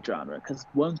pick the right genre. Because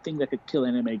one thing that could kill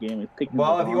an anime game is picking.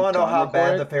 Well, if you want to know how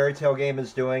bad the Fairy Tail game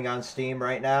is doing on Steam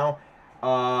right now,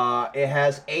 it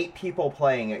has 8 people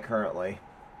playing it currently.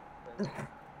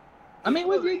 I mean,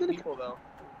 what year did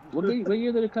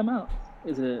it come out?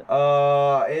 Is it?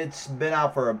 It's been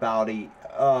out for about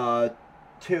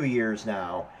 2 years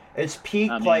now. Its peak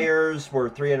players were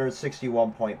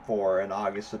 361.4 in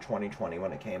August of 2020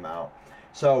 when it came out.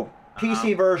 So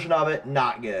PC version of it,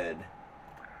 not good.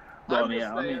 I'm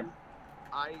just saying,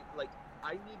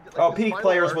 I need to, Oh, this peak final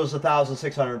players arc- was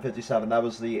 1,657. That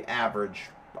was the average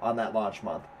on that launch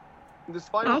month. This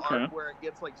final Okay. arc where it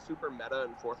gets like super meta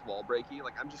and fourth wall breaky.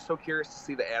 Like I'm just so curious to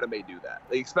see the anime do that.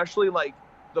 Like, especially like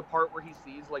the part where he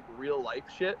sees like real life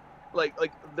shit. Like are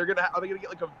they gonna get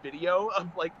like a video of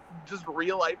like just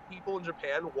real life people in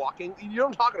Japan walking? You know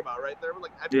what I'm talking about, right? They're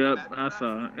like, Yep, I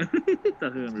saw it.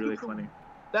 That's really funny.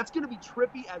 That's gonna be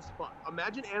trippy as fuck.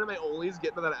 Imagine anime only is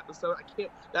getting to that episode. I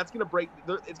can't. That's gonna break.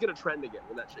 It's gonna trend again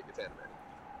when that shit gets animated.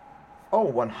 Oh,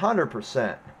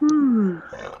 100%.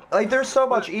 Like, there's so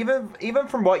much, even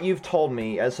from what you've told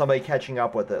me as somebody catching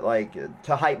up with it, like,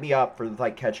 to hype me up for,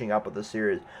 like, catching up with the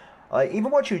series, even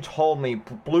what you told me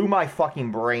blew my fucking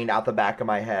brain out the back of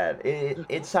my head.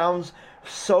 It sounds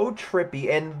so trippy,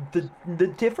 and the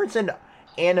difference in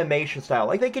animation style,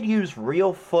 like, they could use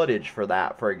real footage for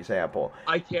that, for example.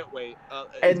 I can't wait.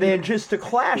 And then just to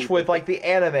clash with, like, the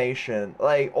animation,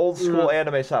 like, old school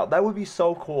anime style, that would be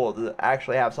so cool to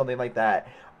actually have something like that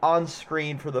on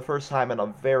screen for the first time in a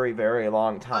very, very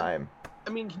long time. I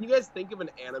mean, can you guys think of an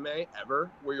anime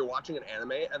ever where you're watching an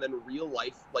anime and then real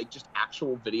life, like, just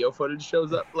actual video footage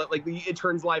shows up? Like it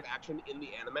turns live action in the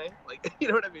anime? Like, you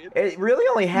know what I mean? It really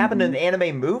only happened in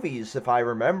anime movies, if I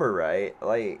remember right.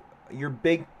 Like, your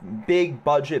big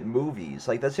budget movies.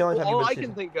 Like, that's the only time All you've I seen.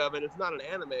 can think of, and it's not an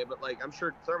anime, but like I'm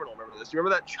sure Thurman will remember this. You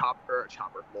remember that Chopper?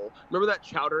 Remember that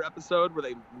Chowder episode where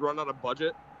they run on a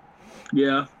budget?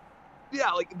 Yeah.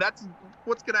 Yeah, like that's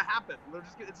what's gonna happen.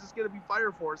 It's just gonna be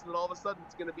Fire Force, and then all of a sudden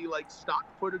it's gonna be like stock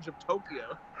footage of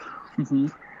Tokyo. Mm-hmm.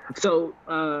 So,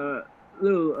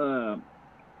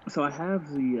 so I have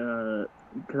the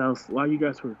because while you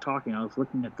guys were talking, I was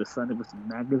looking at the Sunday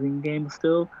magazine game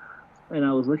still, and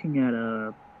I was looking at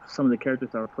some of the characters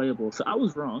that were playable. So I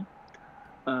was wrong.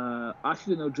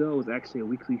 Ashita no Joe was actually a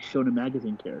weekly Shonen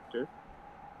magazine character.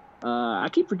 I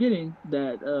keep forgetting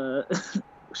that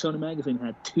Shonen magazine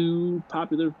had 2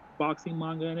 popular boxing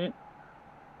manga in it,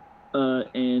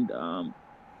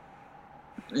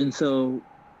 and so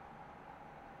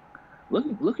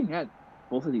looking at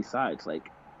both of these sides, like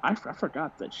I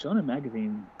forgot that Shonen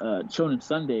magazine, Shonen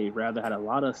Sunday rather, had a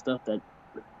lot of stuff that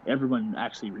everyone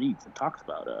actually reads and talks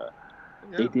about.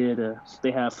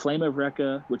 They have Flame of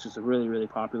Rekka, which is a really, really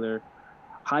popular.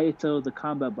 Hayato, the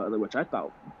Combat Butler, which I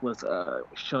thought was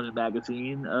Shonen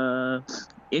magazine.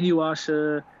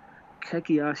 Inuyasha,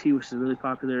 Kekiashi, which is really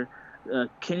popular.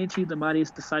 Kenichi, the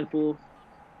Mightiest Disciple.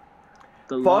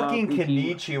 Fucking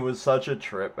Kenichi was such a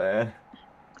trip, man.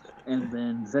 And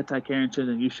then Zettai Karanchin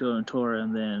and Yusho and Tora,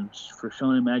 and then for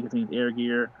Shonen magazine, Air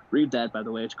Gear. Read that, by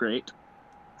the way, it's great.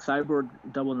 Cyborg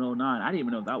 009, I didn't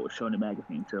even know that was Shonen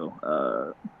magazine until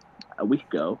a week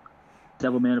ago.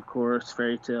 Devilman, of course,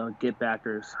 Fairy Tail, Get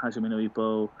Backers, Hajime no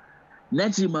Ippo,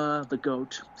 Nejima, the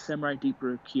Goat, Samurai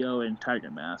Deeper, Kyo, and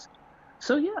Tiger Mask.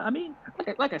 So yeah, I mean,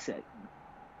 like I said,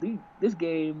 this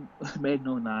game made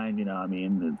no 9. You know, I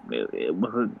mean, it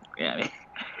wasn't. Yeah, I mean,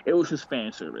 it was just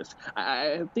fan service.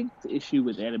 I think the issue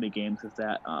with anime games is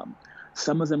that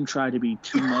some of them try to be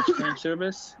too much fan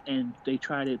service, and they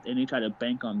try to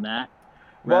bank on that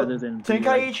rather than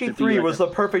Tenkaichi 3 was the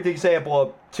perfect example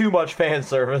of too much fan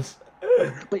service.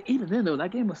 But even then, though,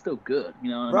 that game was still good, you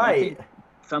know. Right.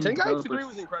 Tenkaichi 3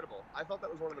 was incredible. I thought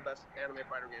that was one of the best anime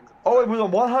fighter games. Oh, it was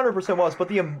 100% was, but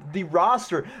the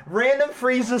roster, Random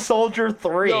Frieza Soldier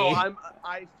 3. No,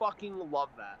 I fucking love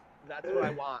that. That's what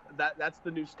I want. That's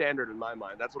the new standard in my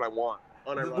mind. That's what I want.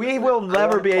 We will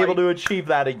never be able to achieve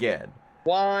that again.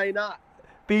 Why not?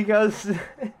 Because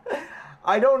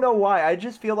I don't know why. I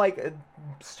just feel like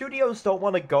studios don't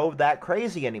want to go that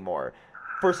crazy anymore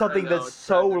for something that's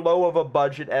so low of a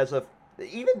budget as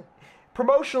even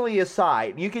promotionally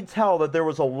aside, you could tell that there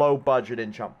was a low budget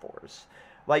in Jump Force.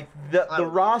 Like, the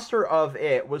roster of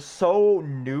it was so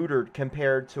neutered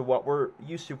compared to what we're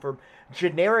used to from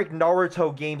generic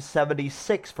Naruto Game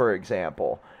 76, for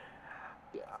example.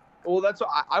 Yeah. Well, that's what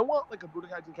I want, like a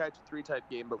Budokai Tenkaichi 3 type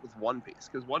game, but with One Piece.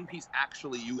 Because One Piece,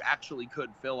 you actually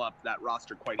could fill up that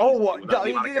roster quite easily. Oh,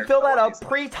 you can fill that up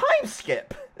pre-time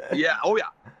skip. Yeah, oh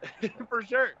yeah. For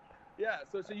sure. Yeah,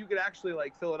 so you could actually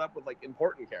like fill it up with like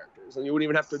important characters, and you wouldn't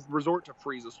even have to resort to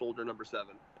Frieza Soldier number 7.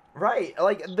 Right,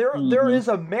 like there is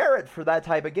a merit for that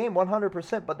type of game,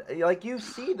 100%. But like you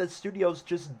see, the studios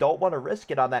just don't want to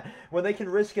risk it on that when they can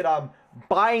risk it on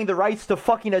buying the rights to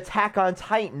fucking Attack on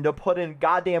Titan to put in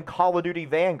goddamn Call of Duty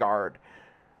Vanguard.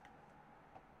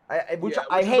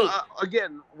 I hate.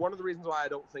 Again, one of the reasons why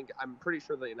I'm pretty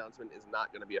sure the announcement is not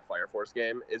going to be a Fire Force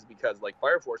game is because like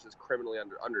Fire Force is criminally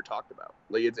under talked about.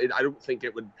 Like I don't think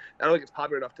it's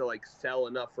popular enough to like sell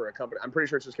enough for a company. I'm pretty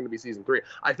sure it's just going to be season 3.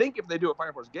 I think if they do a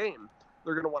Fire Force game,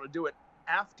 they're going to want to do it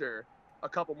after a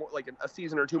couple more, like a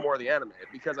season or two more of the anime,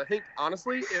 because I think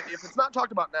honestly, if it's not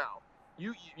talked about now,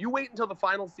 you wait until the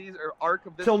final season or arc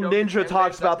of this till show Ninja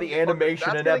talks about the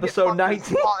animation in episode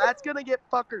 19. That's gonna get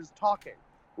fuckers talking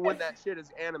when that shit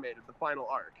is animated, the final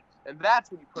arc, and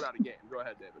that's when you put out a game. Go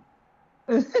ahead, David.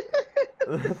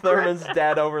 Thurman's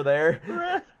dad over there.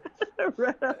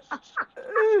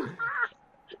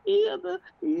 Yeah,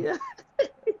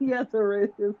 the raise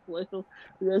his flail.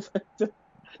 I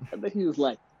think he was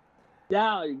like,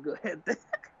 "Now you go ahead."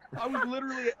 I was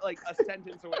literally like a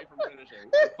sentence away from finishing.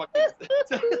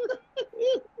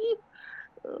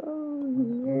 Oh,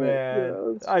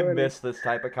 man, yeah, I miss this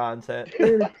type of content.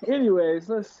 Anyways,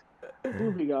 let's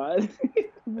moving on.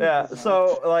 Yeah,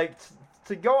 so like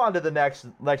to go on to the next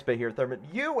bit here, Thurman,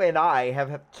 you and I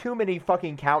have too many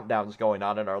fucking countdowns going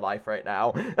on in our life right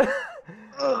now.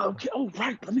 Okay. Oh,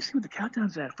 right. Let me see what the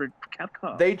countdown's at for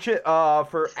Capcom. They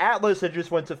for Atlas, it just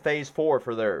went to phase 4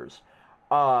 for theirs.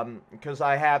 Because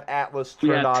I have Atlas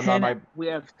turned on my. We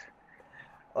have.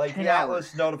 Like the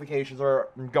Atlas notifications are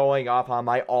going off on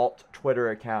my alt Twitter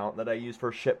account that I use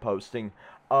for shit posting.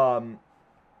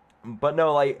 But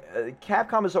no, like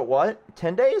Capcom is at what?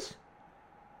 10 days?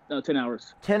 No, 10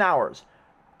 hours. 10 hours.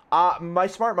 My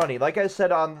smart money, like I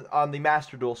said on the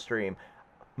Master Duel stream,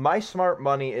 my smart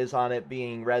money is on it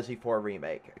being Resi 4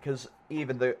 remake, because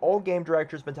even the old game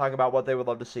director's been talking about what they would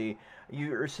love to see.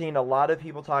 You're seeing a lot of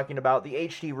people talking about the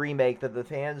HD remake that the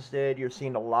fans did. You're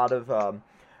seeing a lot of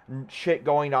shit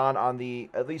going on the,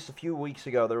 at least a few weeks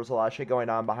ago, there was a lot of shit going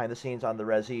on behind the scenes on the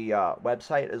Resi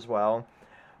website as well.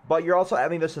 But you're also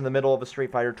having this in the middle of a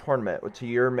Street Fighter tournament, to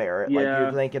your merit. Yeah, like,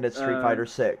 you're thinking it's Street Fighter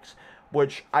 6.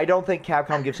 Which I don't think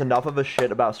Capcom gives enough of a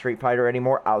shit about Street Fighter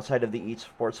anymore outside of the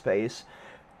esports space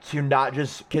to not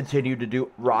just continue to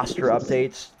do roster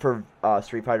updates for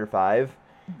Street Fighter 5.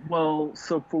 Well,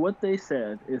 so for what they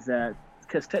said is that,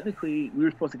 because technically we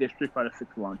were supposed to get Street Fighter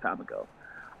 6 a long time ago.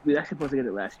 We were actually supposed to get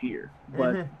it last year.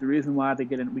 But the reason why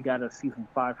we got a Season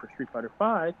 5 for Street Fighter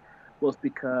 5 was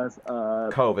because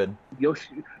COVID.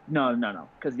 No.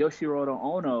 Because Yoshihiro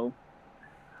Ono,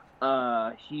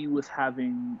 he was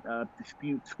having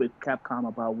disputes with Capcom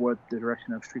about what the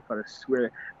direction of Street Fighter,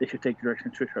 where they should take the direction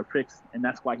of Street Fighter 6, and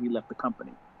that's why he left the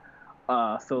company.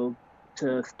 So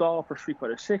to stall for Street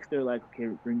Fighter 6, they're like, okay,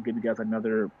 we're going to give you guys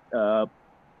another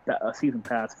season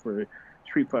pass for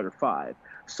Street Fighter 5.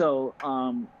 So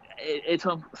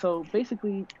so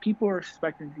basically, people are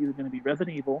expecting it's either going to be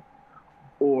Resident Evil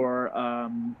or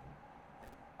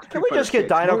can we just get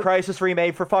Dino Crisis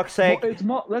remade for fuck's sake?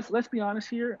 Let's be honest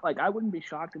here. Like, I wouldn't be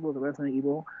shocked if it was a Resident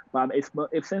Evil.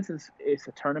 Since it's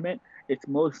a tournament, it's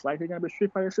most likely going to be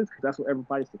Street Fighter 6 because that's what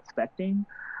everybody's expecting.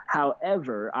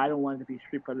 However, I don't want it to be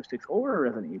Street Fighter 6 or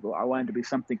Resident Evil. I want it to be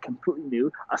something completely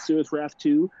new. A Serious Wrath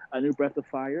 2, a new Breath of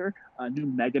Fire, a new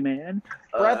Mega Man.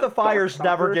 Breath of Fire's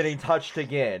never getting touched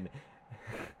again.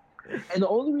 And the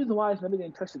only reason why it's never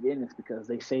getting touched again is because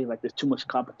they say like there's too much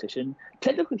competition.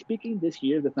 Technically speaking, this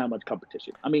year there's not much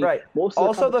competition. I mean, right.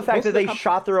 Also, the fact that they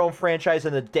shot their own franchise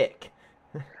in the dick.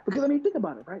 Because I mean, think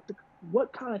about it, right?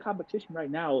 What kind of competition right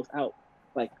now is out?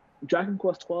 Like Dragon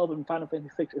Quest 12 and Final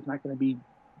Fantasy 6 is not going to be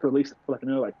released for like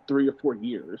another 3 or 4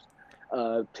 years.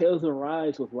 Tales of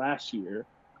Rise was last year.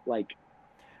 Like,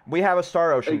 we have a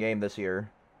Star Ocean game this year.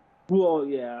 Well,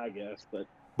 yeah, I guess,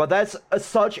 but that's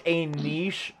such a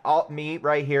niche meat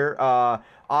right here,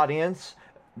 audience.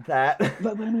 But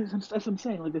I mean, that's what I'm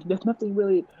saying. Like, there's nothing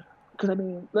really. Because I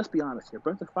mean, let's be honest here.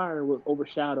 Breath of Fire was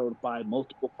overshadowed by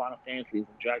multiple Final Fantasies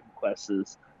and Dragon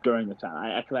Quests during the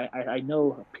time. I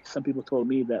know some people told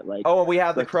me that like. Oh, we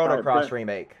have the Chrono Cross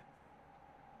remake.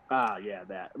 Yeah,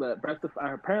 that. But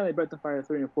apparently Breath of Fire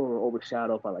 3 and 4 were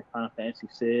overshadowed by like Final Fantasy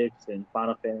 6 and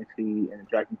Final Fantasy and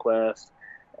Dragon Quest.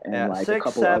 And like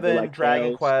 6, 7,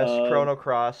 Dragon Quest, Chrono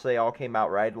Cross, they all came out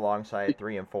right alongside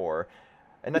 3 and 4.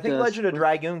 And I think Legend of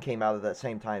Dragoon came out at that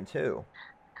same time too.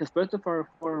 Because Breath of Fire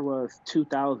 4 was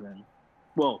 2000.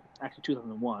 Well, actually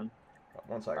 2001.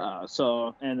 1 second.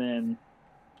 And then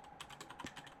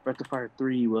Breath of Fire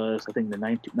 3 was, I think,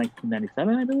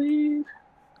 1997, I believe.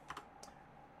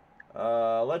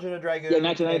 Legend of Dragoon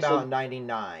came out in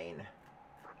 99.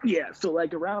 Yeah, so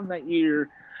like around that year,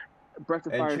 Breath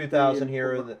of Fire. And 2000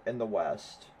 here in the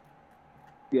West.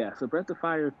 Yeah, so Breath of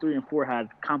Fire 3 and 4 had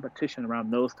competition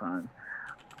around those times.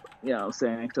 You know what I'm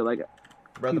saying? So like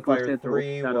Breath of Fire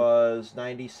 3 was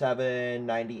 97,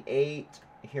 98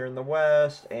 here in the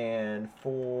West, and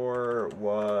 4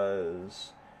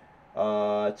 was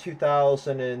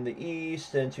 2000 in the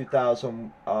East and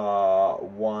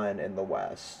 2001 in the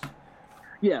West.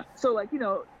 Yeah, so like, you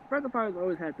know, Breath of Fire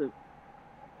always had to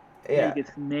Yeah. make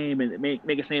its name and make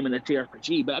its name in the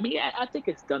JRPG. But I mean, I think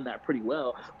it's done that pretty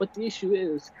well. But the issue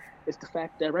is the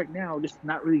fact that right now there's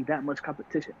not really that much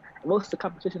competition. And most of the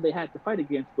competition they had to fight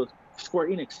against was Square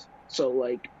Enix. So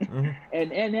like, Mm-hmm.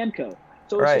 and Namco.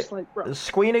 So it's Right. just like, bro.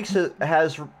 Squeenix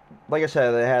has, like I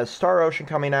said, it has Star Ocean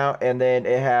coming out, and then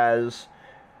it has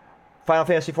Final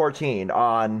Fantasy XIV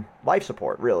on life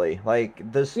support, really.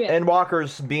 Like, this Yeah.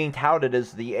 Endwalker's being touted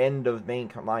as the end of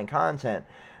mainline content.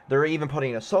 They're even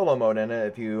putting a solo mode in it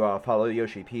if you follow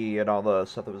Yoshi P and all the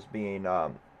stuff that was being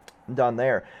done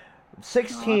there.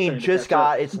 16 just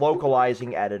got its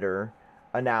localizing editor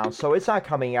announced, so it's not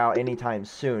coming out anytime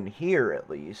soon here, at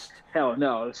least. Hell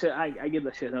no. Shit, I give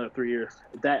that shit another 3 years.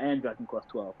 That and Dragon Quest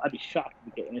 12. I'd be shocked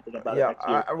if we get anything about it next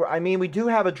year. I mean, we do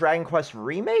have a Dragon Quest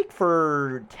remake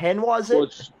for 10, was it? Well,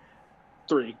 it's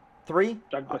 3. 3?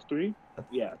 Dragon Quest 3?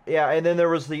 Yeah. Yeah, and then there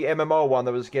was the MMO one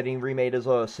that was getting remade as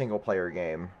a single-player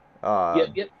game.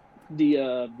 Yep.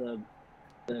 It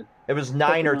was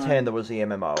 9 Pokemon, or 10 that was the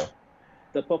MMO.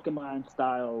 The Pokemon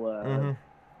style.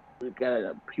 We've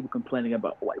got people complaining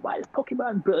about why does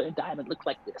Pokemon Brilliant Diamond look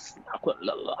like this?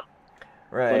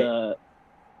 Right.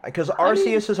 Because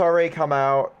Arceus has already come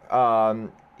out.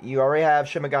 You already have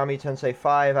Shin Megami Tensei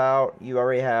 5 out. You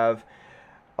already have,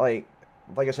 like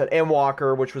I said,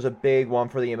 Endwalker, which was a big one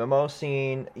for the MMO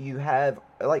scene. You have,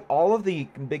 like, all of the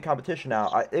big competition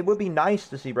out. It would be nice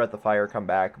to see Breath of Fire come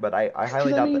back, but I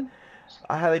highly doubt that.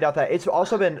 I highly doubt that. It's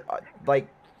also been,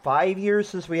 5 years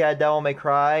since we had Devil May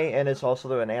Cry, and it's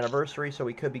also an anniversary, so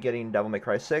we could be getting Devil May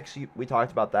Cry 6. We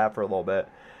talked about that for a little bit.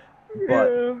 But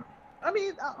yeah. I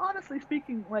mean, honestly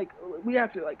speaking, like, we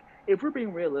have to, like, if we're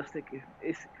being realistic,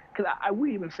 it's because I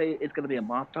wouldn't even say it's going to be a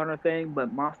Monster Hunter thing,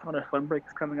 but Monster Hunter Sunbreak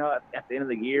is coming out at the end of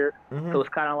the year, so it's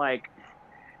kind of like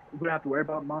we don't have to worry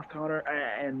about Monster Hunter.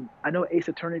 And I know Ace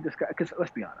Attorney because let's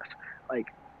be honest,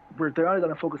 like, they're only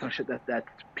going to focus on shit that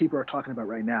people are talking about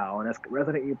right now, and that's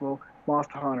Resident Evil,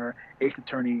 Monster Hunter, Ace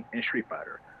Attorney, and Street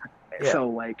Fighter. Yeah. So,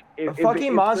 like,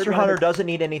 fucking Monster Hunter doesn't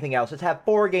need anything else. It's had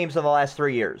 4 games in the last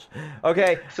 3 years.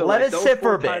 Okay, so let it sit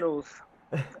for a bit.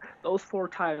 Those 4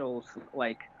 titles,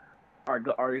 like, are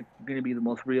going to be the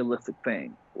most realistic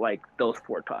thing. Like, those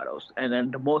 4 titles, and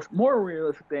then the more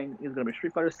realistic thing is going to be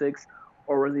Street Fighter 6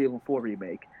 or Resident Evil 4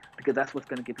 remake, because that's what's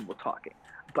going to get people talking.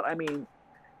 But I mean,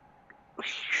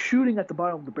 shooting at the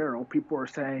bottom of the barrel, people are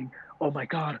saying, "Oh my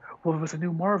God, what was a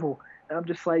new Marvel?" And I'm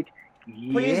just like,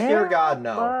 "Yeah, please, dear God,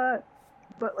 no."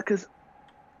 But because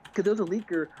there was a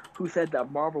leaker who said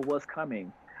that Marvel was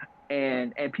coming,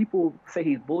 and people say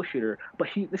he's bullshitter, but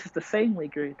this is the same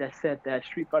leaker that said that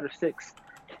Street Fighter 6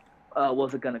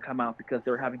 wasn't going to come out because they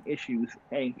were having issues,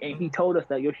 and he told us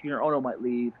that Yoshihiro Ono might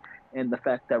leave, and the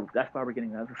fact that that's why we're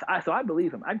getting that. So I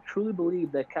believe him. I truly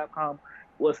believe that Capcom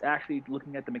was actually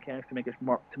looking at the mechanics to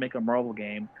make a Marvel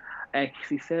game, and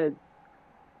he said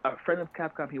a friend of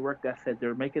Capcom he worked at said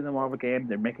they're making the Marvel game,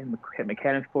 they're making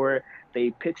mechanics for it.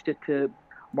 They pitched it to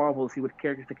Marvel to see what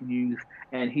characters they can use,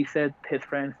 and he said his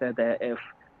friend said that if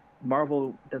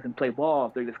Marvel doesn't play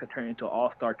ball, they're just gonna turn it into an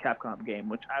all-star Capcom game,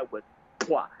 which I would.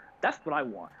 That's what I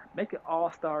want. Make an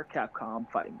all-star Capcom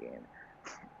fighting game.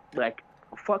 Like,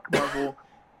 fuck Marvel.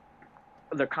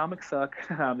 Their comics suck.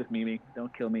 I'm just memeing.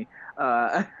 Don't kill me.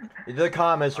 The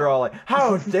comments are all like,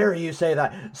 "How dare you say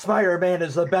that? Spider-Man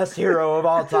is the best hero of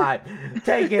all time.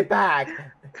 Take it back."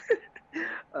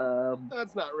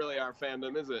 That's not really our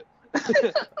fandom, is it?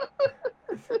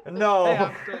 No. Hey,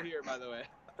 I'm still here, by the way.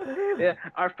 Yeah,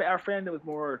 our fandom was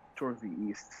more towards the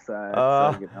east side.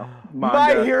 So, you know,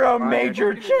 My Hero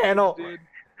Major channel.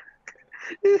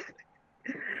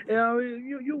 You know,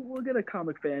 we'll get a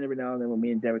comic fan every now and then when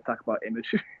me and David talk about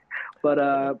Image, but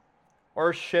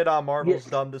or shit on Marvel's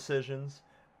dumb decisions.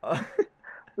 So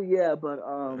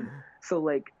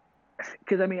like,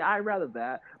 because I mean, I'd rather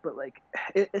that, but like,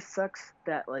 it sucks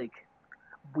that like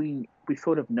we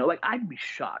sort of know. Like, I'd be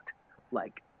shocked,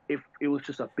 like, if it was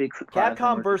just a big surprise.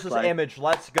 Capcom versus Image,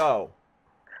 let's go.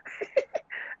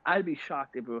 I'd be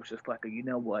shocked if it was just like, you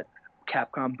know what,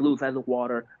 Capcom blew us out of the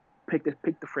water. Pick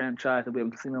the franchise that we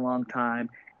haven't seen in a long time.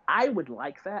 I would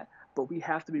like that, but we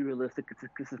have to be realistic.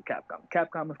 This is Capcom.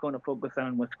 Capcom is going to focus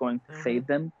on what's going to save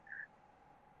them.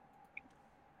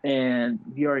 And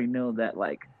you already know that,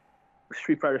 like,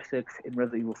 Street Fighter 6 and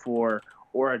Resident Evil 4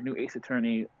 or a new Ace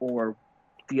Attorney or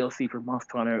DLC for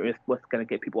Monster Hunter is what's going to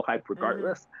get people hyped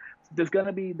regardless. So there's going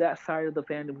to be that side of the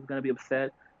fandom who's going to be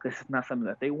upset because it's not something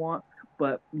that they want.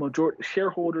 But majority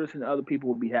shareholders and other people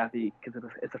will be happy because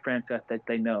it's a franchise that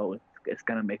they know it's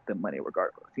going to make them money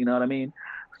regardless. You know what I mean?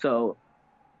 So,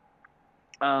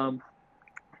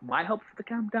 my hopes to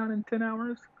come down in 10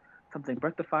 hours, something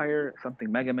Breath of Fire,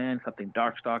 something Mega Man, something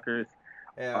Darkstalkers,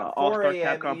 Yeah, 4 All-Star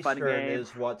a.m. Capcom fighting Eastern game.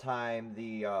 is what time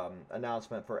the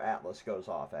announcement for Atlas goes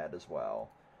off at as well.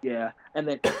 Yeah, and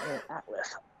then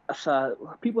Atlas.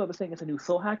 So people have been saying it's a new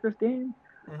Soul Hackers game.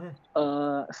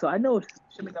 So I know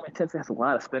Shin Megami Tensei has a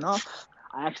lot of spin-offs.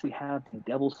 I actually have the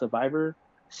Devil Survivor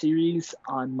series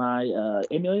on my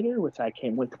emulator, which I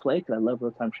can't wait to play because I love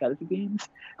real-time strategy games.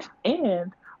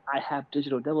 And I have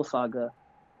Digital Devil Saga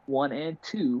 1 and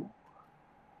 2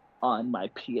 on my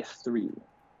PS3.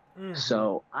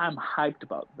 So I'm hyped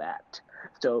about that.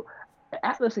 So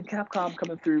Atlas and Capcom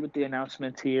coming through with the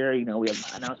announcements here. You know, we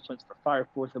have announcements for Fire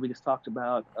Force that we just talked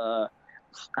about.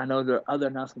 I know there are other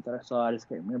announcements that I saw. I just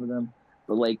can't remember them.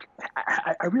 But, like,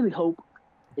 I really hope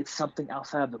it's something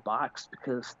outside of the box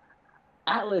because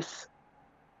Atlas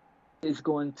is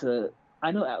going to...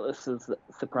 I know Atlas's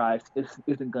surprise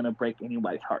isn't going to break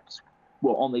anybody's hearts.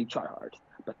 Well, only try hard.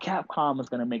 But Capcom is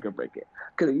going to make or break it.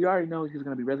 Because you already know he's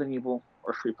going to be Resident Evil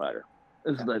or Street Fighter.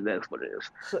 That's what it is.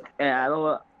 So, and I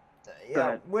don't...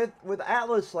 Yeah, with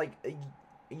Atlas, like,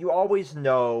 you always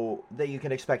know that you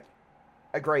can expect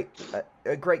a great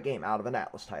game out of an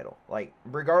Atlas title. Like,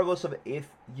 regardless of if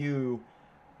you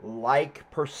like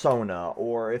Persona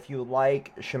or if you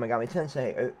like Shin Megami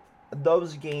Tensei,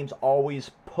 those games always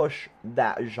push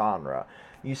that genre.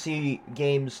 You see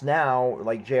games now,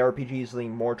 like JRPGs,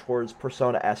 lean more towards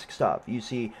Persona-esque stuff. You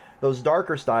see those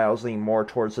darker styles lean more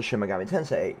towards the Shin Megami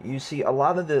Tensei. You see a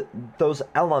lot of those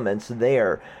elements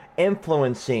there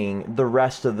influencing the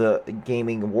rest of the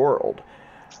gaming world.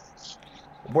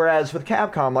 Whereas with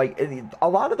Capcom, like, a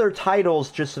lot of their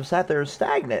titles just have sat there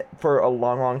stagnant for a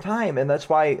long, long time, and that's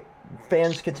why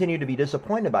fans continue to be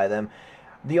disappointed by them.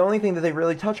 The only thing that they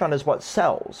really touch on is what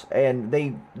sells, and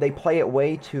they play it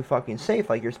way too fucking safe,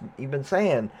 like you've been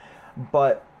saying.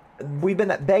 But we've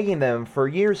been begging them for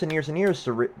years and years and years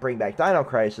to bring back Dino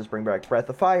Crisis, bring back Breath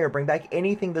of Fire, bring back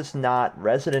anything that's not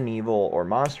Resident Evil or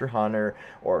Monster Hunter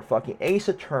or fucking Ace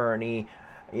Attorney,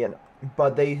 you know.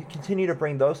 But they continue to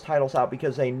bring those titles out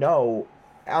because they know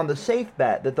on the safe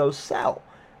bet that those sell.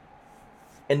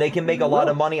 And they can make a lot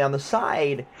of money on the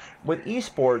side with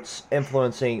esports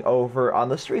influencing over on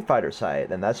the Street Fighter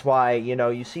side. And that's why, you know,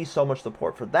 you see so much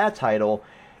support for that title,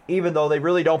 even though they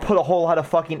really don't put a whole lot of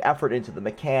fucking effort into the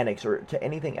mechanics or to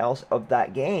anything else of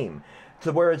that game.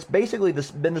 To where it's basically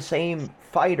been the same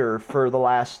fighter for the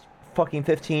last fucking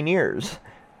 15 years.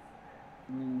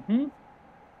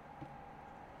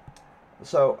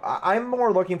 So I'm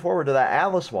more looking forward to that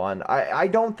Atlas one. I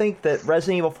don't think that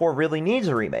Resident Evil 4 really needs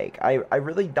a remake. I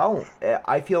really don't.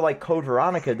 I feel like Code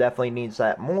Veronica definitely needs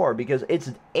that more because it's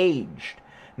aged.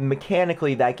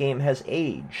 Mechanically, that game has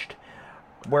aged.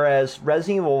 Whereas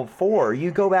Resident Evil 4, you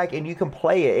go back and you can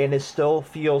play it and it still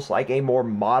feels like a more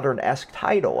modern-esque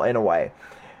title in a way.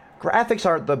 Graphics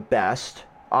aren't the best,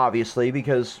 obviously,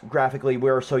 because graphically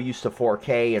we're so used to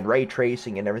 4K and ray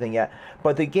tracing and everything yet,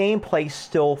 but the gameplay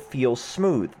still feels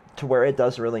smooth to where it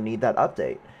doesn't really need that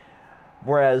update.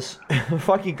 Whereas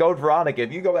fucking Code Veronica,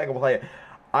 if you go back and play it,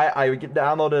 I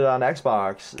downloaded it on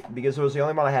Xbox because it was the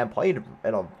only one I hadn't played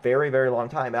in a very, very long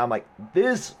time, and I'm like,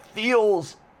 this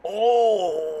feels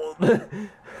old.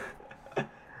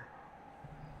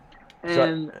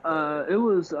 And it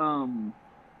was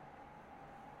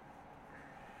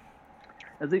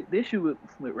the issue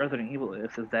with Resident Evil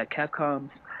is that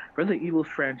Capcom's Resident Evil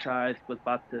franchise was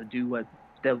about to do what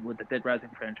the Dead Rising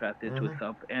franchise did to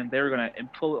itself, and they were going to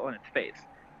implode on its face.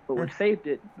 But what saved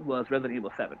it was Resident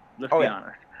Evil 7. Let's be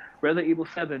honest. Resident Evil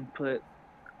 7 put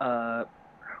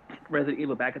Resident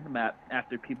Evil back at the map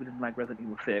after people didn't like Resident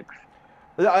Evil 6.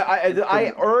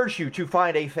 I urge you to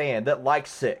find a fan that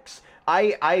likes 6.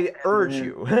 I urge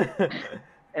you.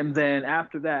 And then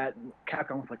after that,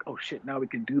 Capcom was like, oh shit, now we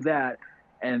can do that.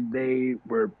 And they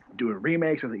were doing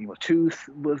remakes. Resident Evil 2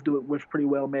 was pretty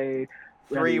well made.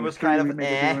 3 was kind of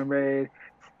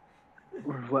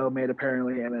was well made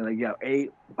apparently, and then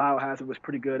 8 Biohazard was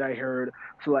pretty good, I heard.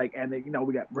 So and then,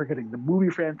 we're getting the movie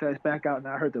franchise back out, and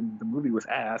I heard the movie was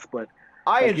ass, but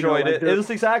I enjoyed it. It was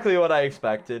exactly what I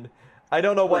expected. I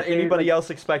don't know what anybody else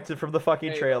expected from the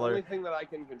fucking trailer. The only thing that I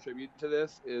can contribute to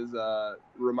this is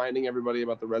reminding everybody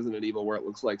about the Resident Evil where it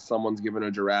looks like someone's giving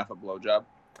a giraffe a blowjob.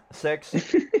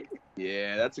 6.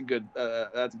 Yeah, that's a good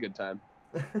time.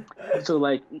 So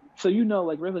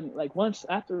Resident, once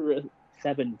after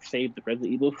 7 saved the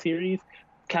Resident Evil series,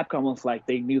 Capcom was like,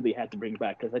 they knew they had to bring it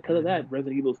back because of that,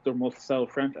 Resident Evil's their most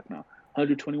sold franchise now,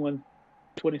 27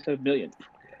 million.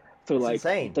 So it's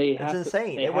insane. It's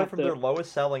insane. It went from their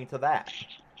lowest selling to that.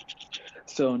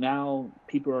 So now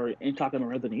people are talking about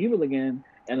Resident Evil again,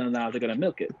 and then now they're gonna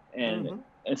milk it. And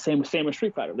same with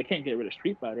Street Fighter. They can't get rid of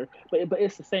Street Fighter, but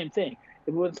it's the same thing.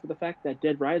 it wasn't for the fact that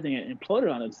Dead Rising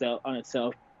imploded on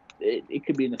itself, it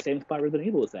could be in the same spot Resident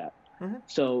Evil is at. Mm-hmm.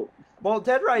 So, well,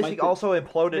 Dead Rising also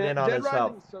imploded in on Dead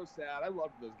itself. Rising's so sad. I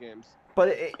loved those games.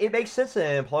 But it makes sense that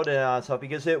it imploded in on itself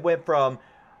because it went from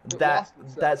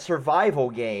that survival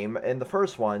game in the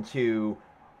first one to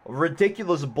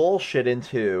ridiculous bullshit in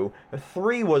 2.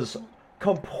 3 was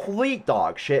complete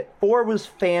dog shit. 4 was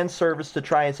fan service to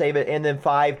try and save it, and then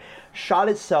 5 shot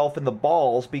itself in the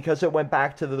balls because it went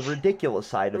back to the ridiculous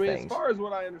side of things. As far as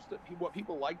what I understood, what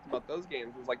people liked about those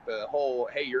games was like the whole,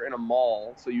 hey, you're in a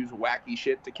mall, so use wacky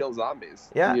shit to kill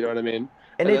zombies. Yeah. You know what I mean?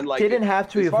 And it then, didn't have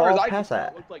to evolve past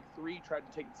that. It looked like 3 tried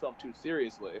to take itself too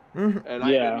seriously. Mm-hmm. And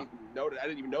I didn't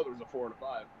even know there was a 4 and a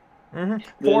 5.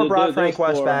 Mm-hmm. 4 brought Frank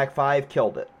West back, 5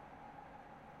 killed it.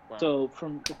 Wow. So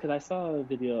because I saw a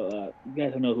video, you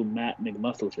guys don't know who Matt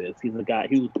McMuscles is. He's a guy.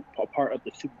 He was a part of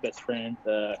the Super Best Friends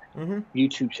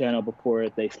YouTube channel before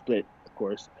they split, of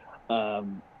course.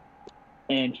 And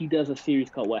he does a series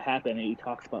called What Happened, and he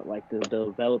talks about like the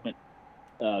development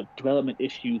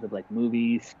issues of like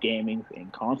movies, gaming, and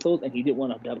consoles. And he did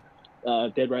one of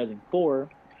Dead Rising 4,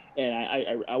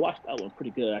 and I watched that one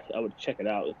pretty good. I would check it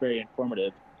out. It's very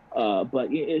informative.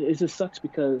 But it just sucks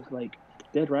because like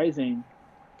Dead Rising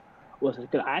was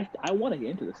because I want to get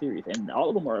into the series, and all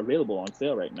of them are available on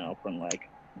sale right now. From like,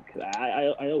 cause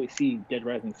I always see Dead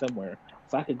Rising somewhere,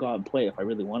 so I could go out and play if I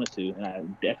really wanted to, and I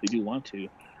definitely do want to.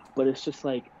 But it's just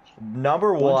like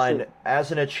number one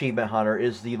as an achievement hunter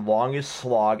is the longest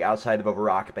slog outside of a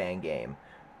Rock Band game.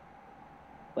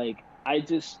 Like it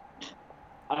just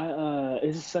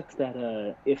sucks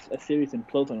that if a series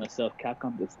implodes on itself,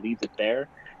 Capcom just leaves it there.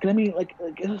 Cause I mean, like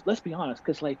let's be honest,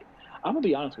 cause like I'm gonna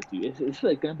be honest with you, it's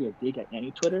like gonna be a dig at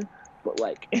any Twitter, but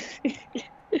like,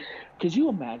 could you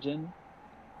imagine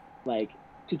what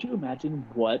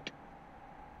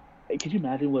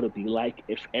it'd be like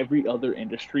if every other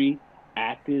industry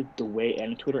acted the way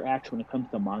any Twitter acts when it comes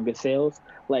to manga sales?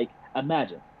 Like,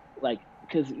 imagine, like,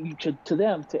 because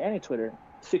to any Twitter,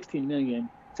 16 million,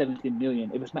 17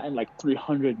 million, if it's not in like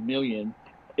 300 million,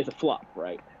 it's a flop,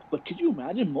 right? But could you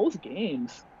imagine most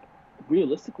games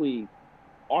realistically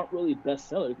aren't really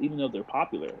bestsellers, even though they're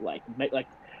popular. Like Mega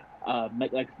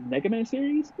Man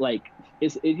series, like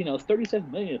it's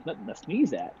 37 million is nothing to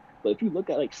sneeze at. But if you look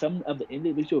at like some of the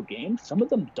individual games, some of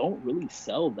them don't really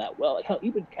sell that well. Like hell,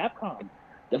 even Capcom,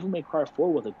 Devil May Cry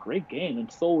 4 was a great game and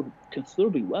sold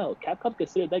considerably well. Capcom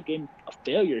considered that game a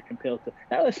failure compared to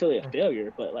not necessarily a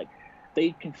failure, but like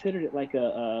they considered it like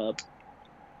wow,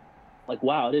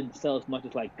 it didn't sell as much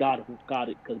as like God of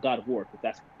War, because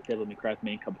that's Devil May Cry's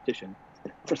main competition.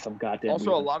 For some goddamn reason.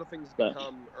 A lot of things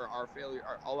are failure.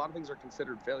 A lot of things are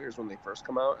considered failures when they first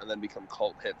come out, and then become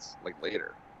cult hits like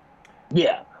later.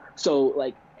 Yeah. So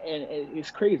like, and it's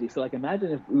crazy. So like,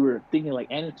 imagine if we were thinking like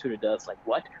Twitter does. Like,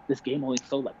 what? This game only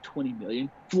sold like 20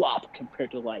 million, flop compared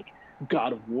to like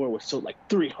God of War, which sold like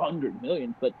 300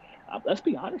 million. But let's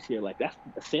be honest here. Like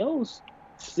sales.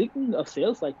 Speaking of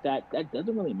sales like that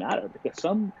doesn't really matter because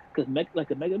like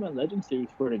the Mega Man Legends series,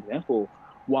 for an example,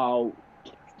 while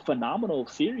phenomenal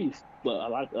series, but a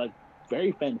lot of like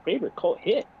very fan favorite cult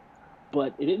hit,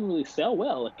 but it didn't really sell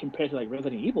well compared to like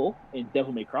Resident Evil and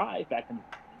Devil May Cry back in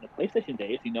the PlayStation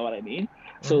days. You know what I mean?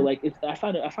 Mm-hmm. So like I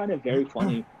find it very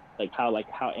funny like how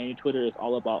Twitter is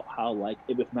all about how like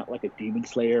if it's not like a Demon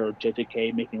Slayer or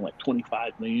JJK making like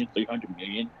 25 million, 300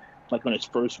 million, like on its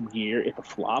first year, it's a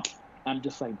flop. I'm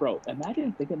just like, bro,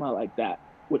 imagine thinking about it like that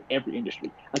with every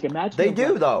industry. Like imagine they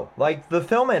do though. Like the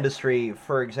film industry,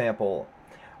 for example,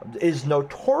 is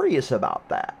notorious about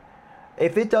that.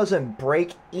 If it doesn't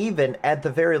break even, at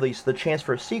the very least, the chance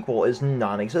for a sequel is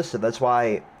non-existent. That's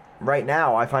why, right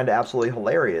now, I find it absolutely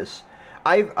hilarious.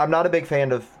 I'm not a big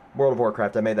fan of World of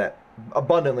Warcraft. I made that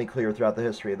abundantly clear throughout the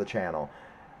history of the channel.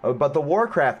 But the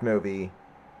Warcraft movie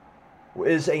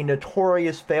is a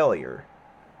notorious failure.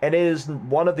 And it is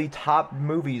one of the top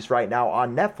movies right now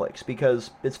on Netflix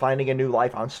because it's finding a new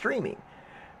life on streaming.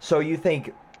 So you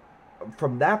think,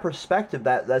 from that perspective,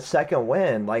 that second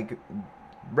win, like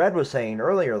Red was saying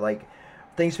earlier, like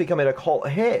things becoming a cult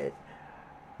hit,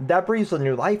 that breathes a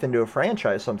new life into a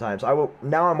franchise sometimes.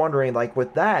 Now I'm wondering, like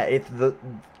with that,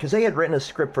 because they had written a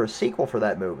script for a sequel for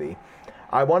that movie.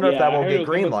 I wonder if that will get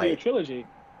green light. Trilogy.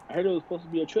 I heard it was supposed to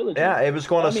be a trilogy. Yeah, it was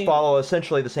going to follow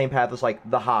essentially the same path as like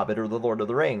The Hobbit or The Lord of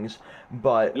the Rings,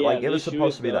 but like it was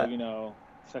supposed to be that.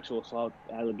 Sexual assault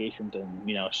allegations and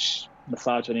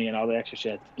misogyny and all the extra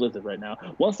shit at Blizzard right now.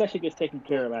 Once that shit gets taken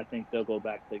care of, I think they'll go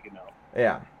back to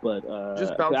Yeah. But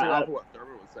just bouncing off of what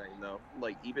Thurman was saying though,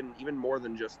 like even more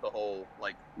than just the whole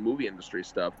like movie industry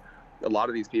stuff. A lot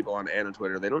of these people on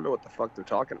Twitter, they don't know what the fuck they're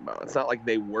talking about. It's not like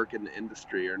they work in the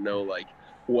industry or know like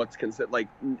what's considered like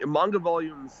manga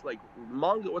volumes. Like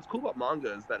manga, what's cool about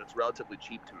manga is that it's relatively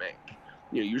cheap to make.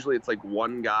 Usually it's like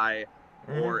one guy,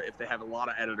 or if they have a lot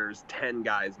of editors, 10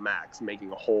 guys max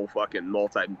making a whole fucking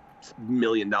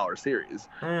multi-million-dollar series.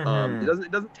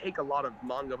 It doesn't take a lot of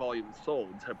manga volumes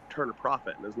sold to turn a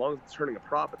profit, and as long as it's turning a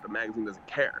profit, the magazine doesn't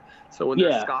care. So when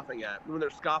they're scoffing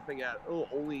at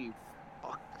only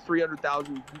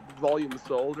 300,000 volumes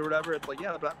sold or whatever, it's like,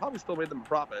 yeah, but that probably still made them a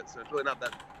profit. So it's really not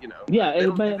that, Yeah, at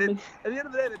the end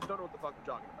of the day, they just don't know what the fuck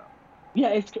they're talking about. Yeah,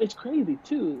 it's crazy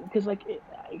too, because like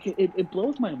it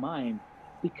blows my mind,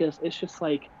 because it's just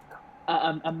like,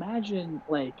 imagine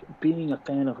like being a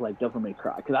fan of like Devil May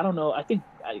Cry, because I don't know, I think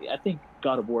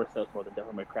God of War sells more than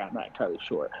Devil May Cry. I'm not entirely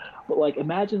sure, but like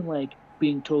imagine like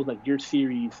being told like your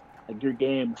series, like your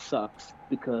game sucks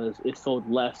because it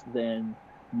sold less than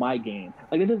my game.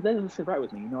 Like that doesn't sit right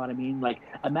with me. You know what I mean? Like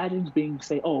imagine being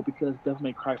say, oh, because Devil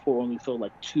May Cry 4 only sold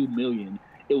like 2 million,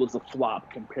 it was a flop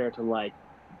compared to like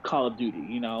Call of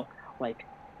Duty. Like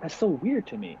that's so weird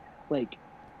to me. Like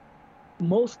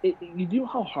you know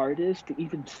how hard it is to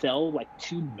even sell like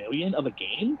 2 million of a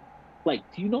game? Like,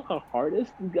 do you know how hard it is?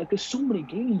 Like, there's so many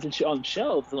games on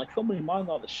shelves, and like so many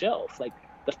manga on the shelves. Like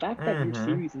the fact that your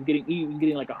series is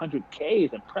getting like 100K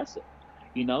is impressive.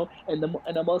 And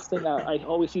the most thing I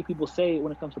always see people say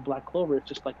when it comes to Black Clover, it's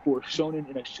just like for shonen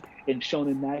in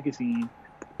Shonen magazine,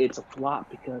 it's a flop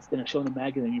because in a Shonen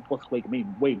magazine you're supposed to make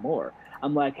way more.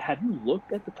 I'm like, have you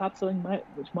looked at the top selling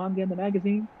manga in the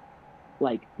magazine?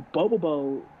 Like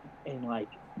Bobobo and like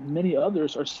many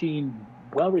others are seen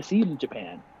well received in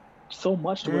Japan, so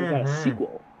much to where it got a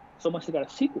sequel. So much they got a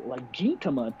sequel. Like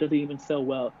Gintama doesn't even sell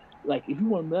well. Like if you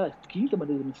want to know, Gintama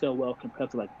doesn't even sell well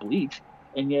compared to like Bleach,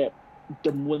 and yet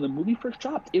when the movie first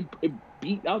dropped, it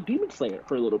beat out Demon Slayer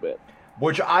for a little bit.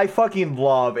 Which I fucking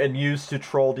love and used to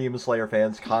troll Demon Slayer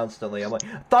fans constantly. I'm like,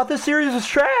 thought this series was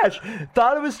trash!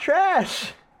 Thought it was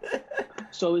trash!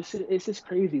 So it's just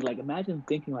crazy. Like imagine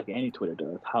thinking like any Twitter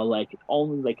does, how like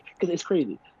only like, because it's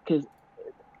crazy, because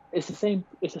it's the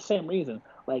same reason.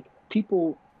 Like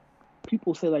people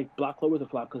say like Black Clover's a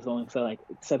flop because they only sell like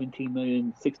 17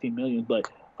 million, 16 million, but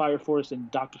Fire Force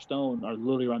and Dr. Stone are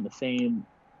literally around the same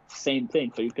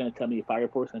thing. So you're gonna tell me Fire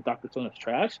Force and Dr. Stone is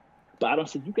trash? But I don't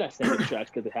see you guys saying it's trash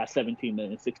because it has 17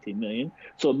 million, 16 million.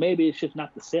 So maybe it's just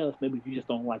not the sales. Maybe you just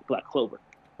don't like Black Clover.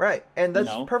 Right, and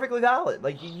that's perfectly valid.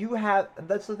 Like,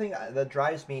 that's the thing that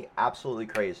drives me absolutely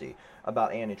crazy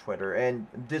about anti-Twitter and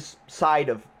this side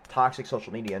of toxic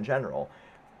social media in general,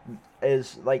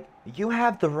 is, like, you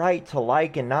have the right to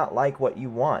like and not like what you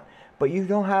want, but you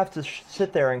don't have to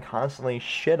sit there and constantly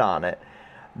shit on it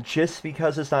just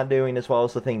because it's not doing as well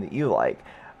as the thing that you like.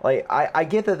 Like, I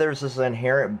get that there's this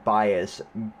inherent bias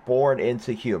born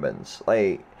into humans.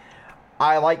 Like,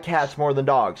 I like cats more than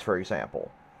dogs, for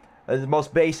example. The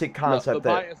most basic concept.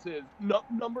 No, the bias is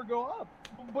number go up,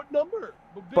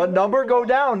 but number go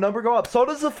down, number go up. So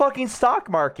does the fucking stock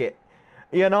market.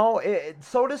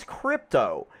 So does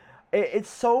crypto. It's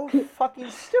so fucking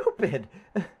stupid.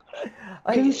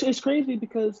 It's crazy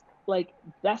because like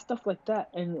that stuff like that,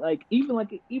 and like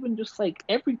even just like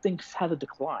everything has a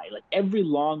decline. Like every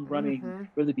long running,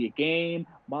 whether it be a game,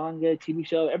 manga, TV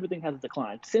show, everything has a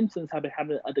decline. Simpsons have been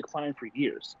having a decline for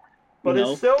years. But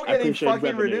it's still getting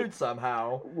fucking renewed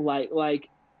somehow. Like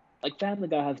Family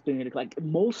Guy has been like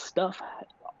most stuff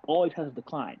always has a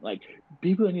decline. Like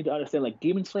people need to understand, like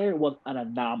Demon Slayer was an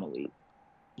anomaly.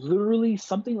 Literally,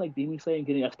 something like Demon Slayer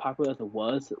getting as popular as it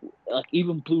was, like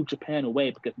even blew Japan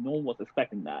away because no one was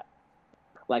expecting that.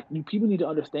 Like people need to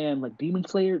understand, like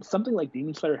something like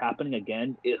Demon Slayer happening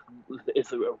again is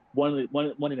one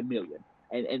in a million,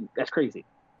 and that's crazy.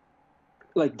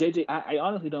 Like I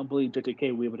honestly don't believe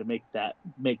JJK will be able to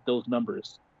make those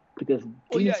numbers, because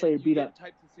Demon Slayer beat up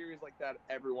types of series like that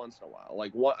every once in a while.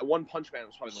 Like One Punch Man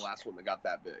was probably the last one that got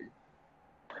that big.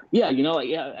 Yeah,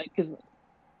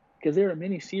 because there are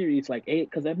many series like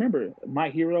because I remember My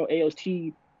Hero,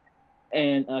 AOT,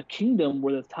 and Kingdom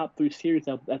were the top 3 series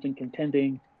that have been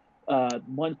contending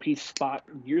One Piece spot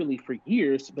yearly for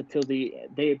years, until they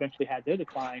eventually had their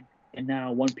decline, and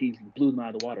now One Piece blew them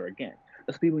out of the water again.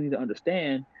 What people need to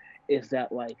understand is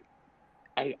that, like,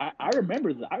 I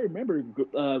remember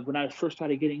when I first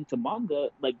started getting into manga,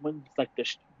 like when like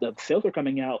the sales were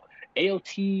coming out,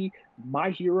 AOT,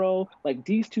 My Hero, like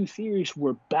these 2 series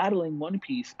were battling One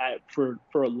Piece for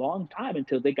a long time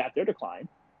until they got their decline.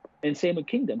 And same with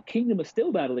Kingdom. Kingdom is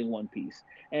still battling One Piece,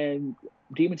 and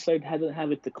Demon Slayer hasn't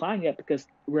had its decline yet because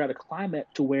we're at a climate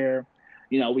to where,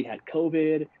 we had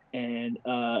COVID, and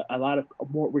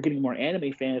we're getting more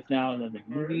anime fans now than the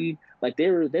movie. Like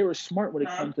they were smart when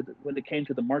it came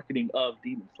to the marketing of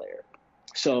Demon Slayer.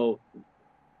 So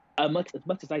as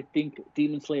much as I think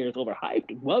Demon Slayer is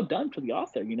overhyped, well done for the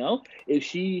author. If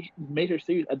she made her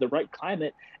series at the right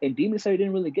climate, and Demon Slayer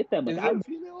didn't really get that much. Is it a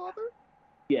female author?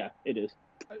 Yeah, it is.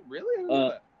 Really? I didn't know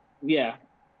that. Yeah,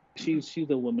 she's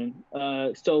a woman.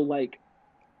 So like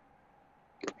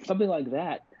something like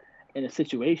that in a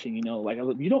situation, like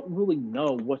you don't really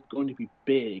know what's going to be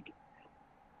big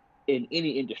in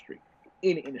any industry.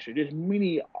 There's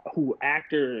many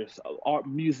actors, art,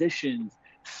 musicians,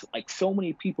 like so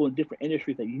many people in different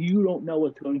industries that you don't know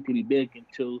what's going to be big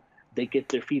until they get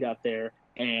their feet out there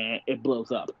and it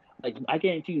blows up. Like I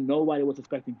guarantee you, nobody was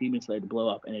expecting Demon Slayer to blow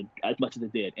up, and as much as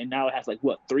it did, and now it has like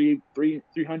what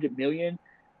 300 million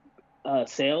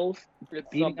sales,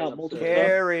 beating out multiple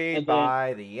carried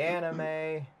by the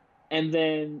anime. And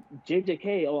then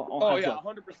JJK. Oh yeah,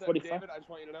 100%. David, I just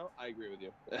want you to know, I agree with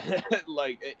you.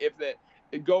 Like if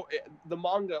the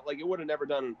manga, like it would have never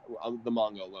done the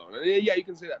manga alone. Yeah, you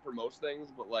can say that for most things,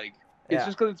 but like it's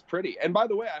just because it's pretty. And by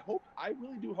the way, I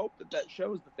really do hope that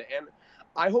shows that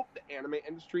I hope the anime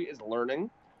industry is learning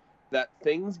that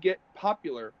things get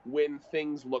popular when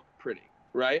things look pretty,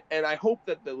 right? And I hope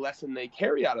that the lesson they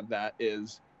carry out of that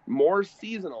is more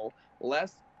seasonal,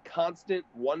 less constant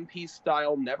One Piece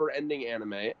style never-ending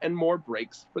anime, and more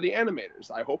breaks for the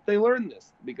animators. I hope they learn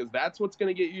this, because that's what's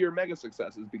going to get you your mega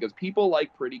successes, because people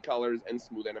like pretty colors and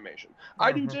smooth animation.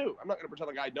 I do too. I'm not going to pretend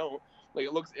like I don't. Like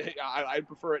I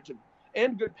prefer it to,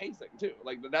 and good pacing too.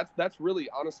 Like that's really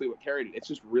honestly what carried it. It's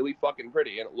just really fucking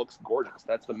pretty and it looks gorgeous.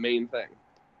 That's the main thing.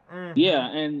 Yeah,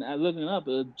 and looking up,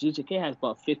 JJK has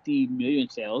about 50 million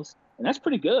sales, and that's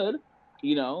pretty good.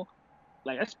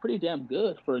 Like that's pretty damn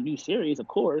good for a new series, of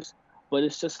course. But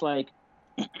it's just like,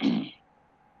 it's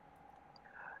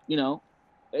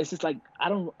just like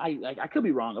I could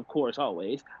be wrong, of course,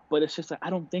 always. But it's just like I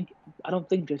don't think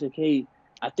JJK.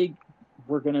 I think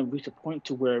we're gonna reach a point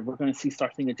to where we're gonna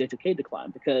start seeing a JJK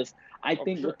decline, because I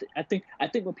think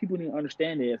what people need to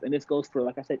understand is, and this goes for,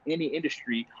 like I said, any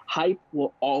industry, hype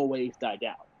will always die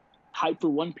down. Hype for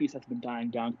One Piece has been dying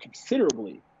down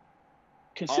considerably.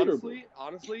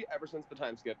 Honestly, ever since the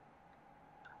time skip.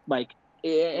 And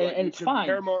it's fine.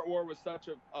 Paramount War was such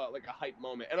a hype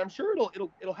moment, and I'm sure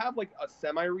it'll have like a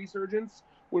semi resurgence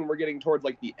when we're getting towards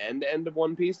like the end of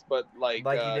One Piece, but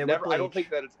never. I don't think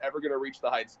that it's ever gonna reach the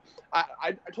heights.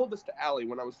 I told this to Allie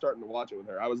when I was starting to watch it with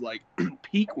her. I was like,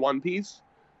 peak One Piece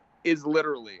is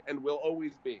literally and will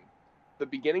always be the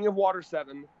beginning of Water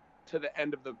 7 to the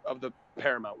end of the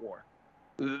Paramount War.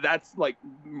 That's like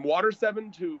Water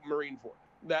 7 to Marineford.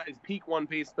 That is peak One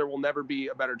Piece. There will never be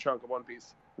a better chunk of One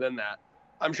Piece than that.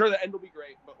 I'm sure the end will be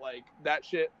great, but like that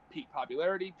shit, peak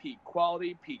popularity, peak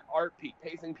quality, peak art, peak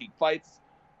pacing, peak fights.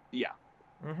 Yeah.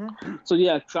 So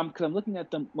yeah, because I'm looking at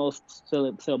the most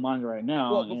sell manga right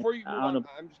now. Well, before you move on,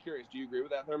 I'm just curious. Do you agree with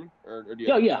that, Thurman? Or do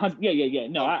you? Yeah.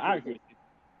 No, I agree.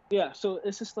 Yeah. So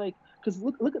it's just like, because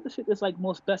look at the shit that's like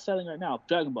most best selling right now.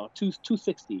 Dragon Ball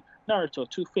 260, Naruto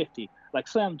 250, like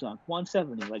Slam Dunk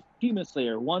 170, like Demon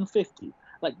Slayer 150.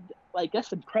 Like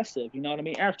that's impressive, you know what I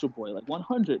mean? Astro Boy, like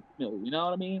 100 million, you know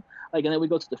what I mean? Like, and then we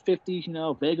go to the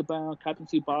 50s, Vagabond, Captain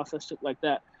Tsubasa, shit like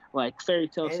that. Like Fairy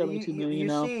Tail, 72 million,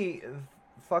 You see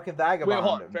fucking Vagabond. Wait,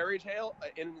 hold on. Fairy Tail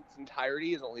in its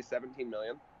entirety is only 17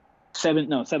 million?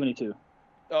 72.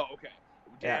 Oh, okay.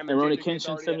 Damn, and Rurouni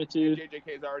Kenshin 72.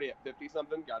 JJK's already at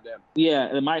 50-something? Goddamn. Yeah,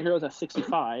 and My Hero's at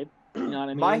 65. You know what I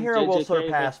mean? My Hero will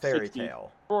surpass Fairy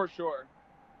Tail. For sure.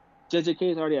 JJK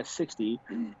is already at 60.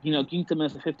 Gintama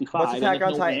is at 55. What's Attack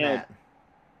on Titan at?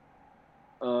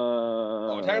 Attack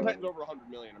on Titan's over 100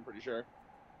 million, I'm pretty sure.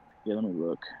 Yeah, let me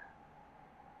look.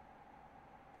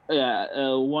 Yeah,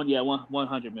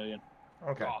 100 million.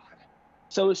 Okay. God.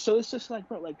 So it's just like,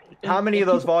 bro, like. How many of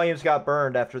those volumes got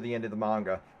burned after the end of the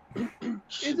manga?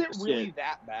 Is it really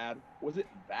that bad? Was it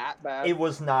that bad? It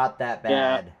was not that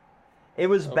bad. Yeah. It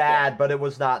was bad, but it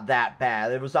was not that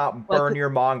bad. It was not burn your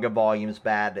manga volumes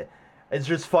bad. It's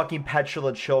just fucking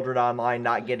petulant children online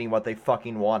not getting what they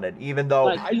fucking wanted. Even though...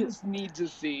 I just need to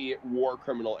see War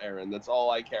Criminal Eren. That's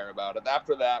all I care about. And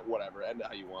after that, whatever. End it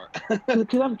how you want.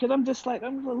 Because I'm just like,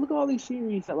 look at all these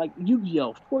series that, like,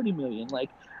 Yu-Gi-Oh! 40 million. Like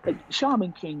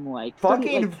Shaman King, like...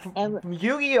 Fucking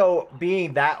Yu-Gi-Oh!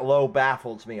 Being that low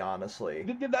baffles me, honestly.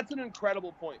 That's an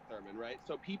incredible point, Thurman, right?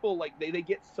 So people, like, they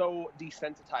get so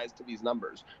desensitized to these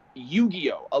numbers.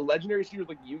 Yu-Gi-Oh! A legendary series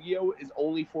like Yu-Gi-Oh! Is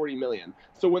only 40 million.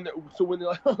 So when they're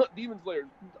like, Demon Slayer,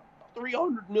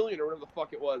 300 million or whatever the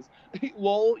fuck it was.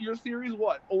 Lol, your series,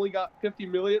 what? Only got 50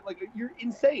 million? Like, you're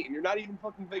insane. You're not even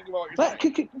fucking thinking about what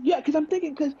you're saying. Yeah, because I'm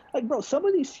thinking, like, bro, some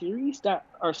of these series that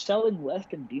are selling less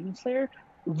than Demon Slayer,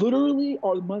 literally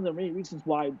are one of the main reasons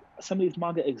why some of these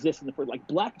manga exist in the first, like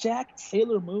Blackjack,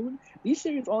 Sailor Moon. These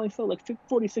series only sold like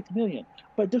 46 million,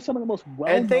 but they're some of the most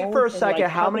And think for well-known a and like second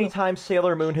how many times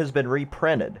Sailor Moon has been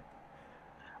reprinted.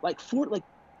 like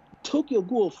Tokyo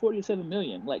Ghoul 47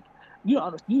 million, like you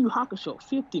know, Yu Yu Hakusho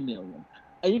 50 million,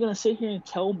 and you're gonna sit here and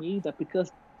tell me that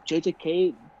because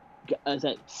JJK is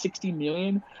at 60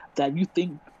 million that you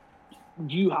think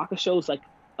Yu Yu Hakusho's like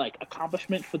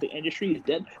accomplishment for the industry is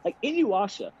dead? Like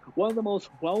Inuyasha, one of the most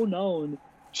well-known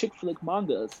chick flick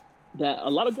mangas that a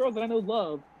lot of girls that I know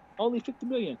love, only 50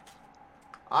 million.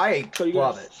 I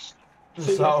love it.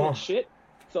 So you're saying shit?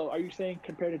 So are you saying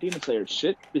compared to Demon Slayer,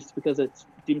 shit? Just because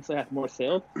Demon Slayer has more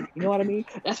sales? You know what I mean?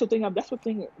 That's the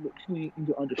thing we need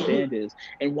to understand is,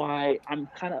 and why I'm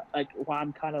kind of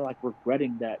like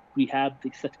regretting that we have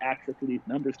such access to these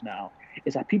numbers now,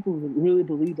 is that people really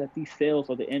believe that these sales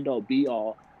are the end all be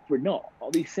all. For no,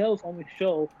 all these sales only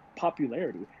show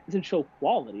popularity. It doesn't show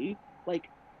quality. Like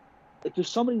there's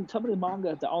some of the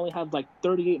mangas that only have like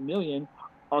 38 million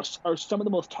are some of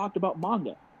the most talked about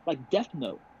manga. Like Death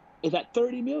Note is at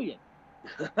 30 million.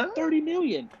 30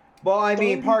 million. Well, I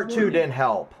mean, part 2 didn't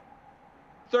help.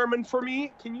 Thurman, for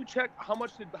me, can you check how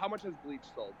much has Bleach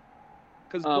sold?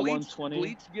 Because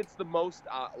Bleach gets the most,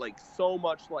 like so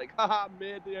much, like haha,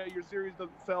 mid, your series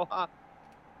doesn't sell, huh?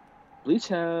 Bleach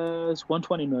has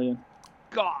 120 million.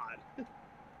 God.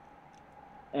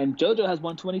 And JoJo has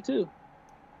 122.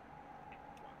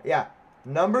 Yeah,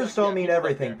 numbers don't mean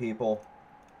everything, people.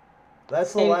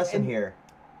 That's the lesson here.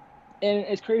 And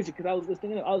it's crazy because I was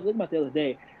looking about the other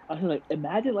day. I was like,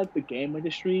 imagine like the game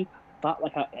industry thought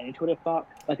like how any Twitter thought.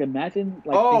 Like imagine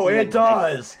like it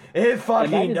does. It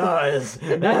fucking does.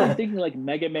 Imagine thinking like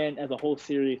Mega Man as a whole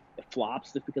series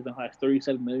flops just because it has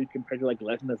 37 million compared to like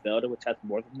Legend of Zelda, which has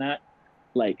more than that.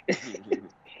 Like,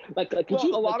 a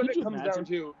lot of it comes down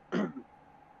to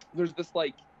there's this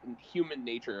like human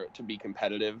nature to be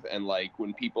competitive, and like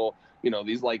when people,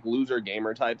 these like loser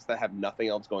gamer types that have nothing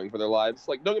else going for their lives,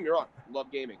 like don't get me wrong, love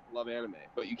gaming, love anime,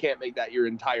 but you can't make that your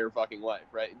entire fucking life,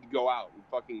 right? You go out and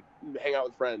fucking hang out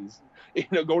with friends,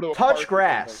 go to a touch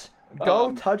grass.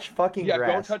 Go touch fucking grass.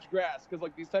 Yeah, go touch grass, because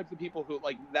like these types of people who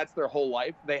like that's their whole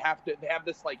life, they have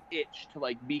this like itch to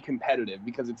like be competitive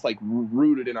because it's like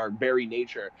rooted in our very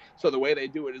nature. So the way they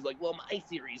do it is like, well, my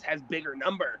series has bigger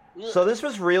number. So this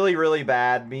was really, really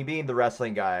bad. Me being the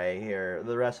wrestling guy here,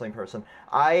 the wrestling person,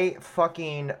 I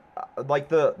fucking like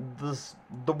the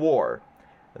war,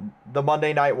 the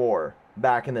Monday Night War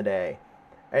back in the day,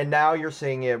 and now you're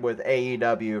seeing it with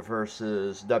AEW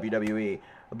versus WWE.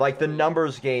 Like, the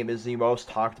numbers game is the most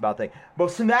talked about thing. But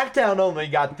SmackDown only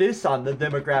got this on the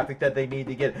demographic that they need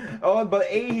to get. Oh, but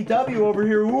AEW over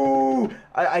here, woo!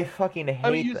 I fucking hate that.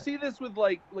 I mean, you see this with,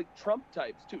 like Trump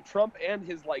types, too. Trump and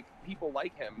his, like, people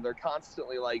like him, they're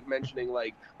constantly, like, mentioning,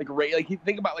 like you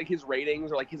think about, like, his ratings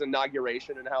or, like, his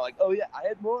inauguration and how, like, oh, yeah, I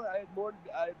had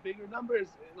bigger numbers.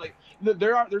 Like,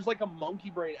 there's, like, a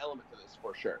monkey brain element to this,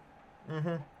 for sure.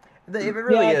 Mm-hmm. It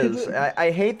really is.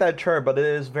 I hate that term, but it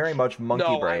is very much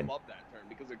monkey brain. I love that term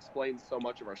because it explains so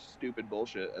much of our stupid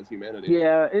bullshit as humanity.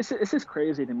 Yeah, it's just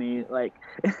crazy to me. Like,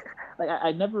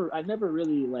 I never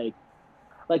really like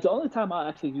the only time I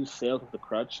actually use sales as a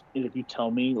crutch is if you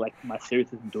tell me like my series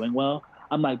isn't doing well.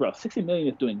 I'm like, bro, 60 million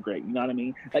is doing great. You know what I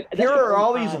mean? Like, here are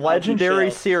all these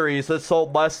legendary series that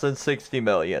sold less than 60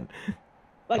 million.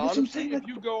 Like, honestly, if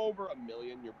you go over 1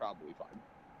 million, you're probably fine.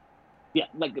 Yeah,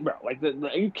 like bro,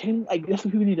 you can that's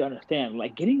what people need to understand.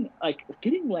 Like getting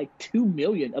 2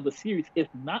 million of a series is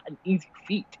not an easy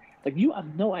feat. Like you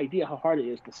have no idea how hard it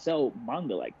is to sell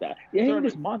manga like that. Yeah,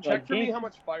 this manga. Check for me how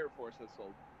much Fire Force has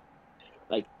sold.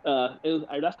 Like it was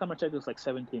last time I checked, it was like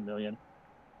 17 million.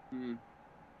 Hmm.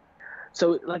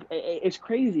 So like it's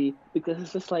crazy because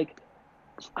it's just like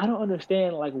I don't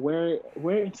understand like where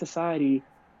in society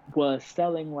was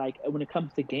selling like when it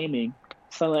comes to gaming.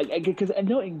 So like, because I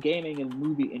know in gaming and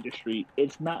movie industry,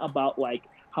 it's not about like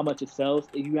how much it sells.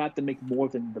 You have to make more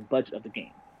than the budget of the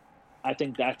game. I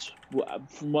think that's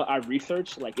from what I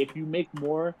researched. Like, if you make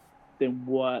more than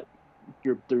what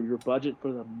your budget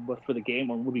for the game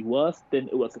or movie was, then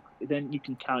you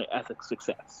can count it as a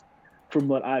success. From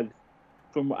what I've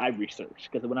researched,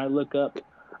 because when I look up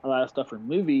a lot of stuff for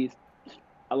movies,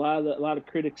 a lot of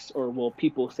critics or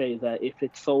people say that if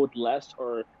it sold less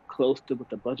or close to what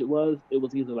the budget was, it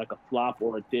was either like a flop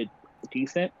or it did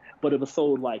decent. But if it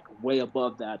sold like way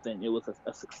above that, then it was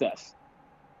a success.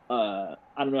 I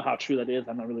don't know how true that is.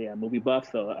 I'm not really a movie buff,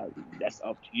 so that's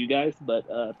up to you guys. But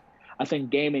I think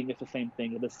gaming is the same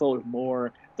thing. If it sold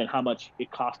more than how much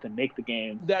it cost to make the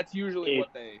game, that's usually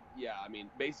what they. Yeah, I mean,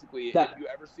 basically, if you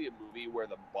ever see a movie where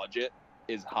the budget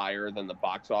is higher than the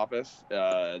box office,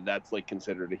 that's like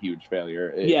considered a huge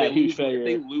failure. Huge failure. If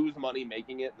they lose money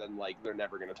making it, then like they're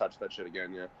never gonna touch that shit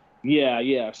again.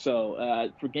 Yeah.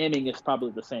 So for gaming, it's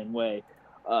probably the same way,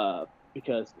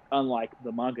 because unlike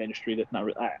the manga industry, that's not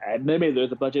really. Maybe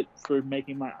there's a budget for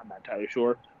making manga. I'm not entirely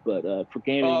sure, but for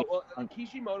gaming,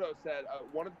 Kishimoto said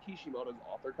one of Kishimoto's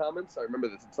author comments. I remember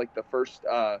this. It's like the first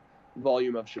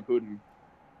volume of Shippuden.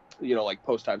 Like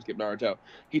post time skip Naruto.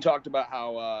 He talked about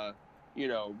how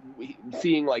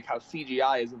seeing like how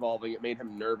CGI is evolving, it made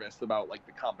him nervous about like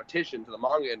the competition to the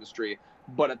manga industry.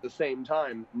 But at the same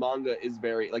time, manga is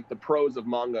very like the pros of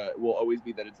manga will always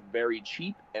be that it's very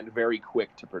cheap and very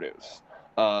quick to produce.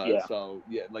 So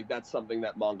like that's something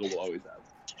that manga will always have.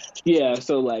 Yeah,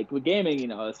 so like with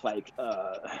gaming, it's like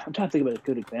I'm trying to think of a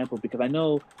good example because I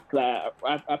know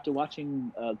after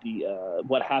watching the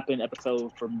What Happened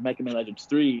episode for Mega Man Legends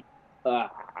 3, I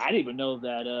didn't even know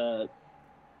that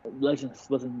Legends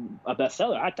wasn't a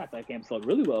bestseller. I thought that game sold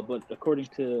really well, but according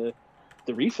to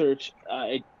the research,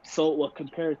 it sold well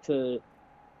compared to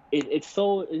it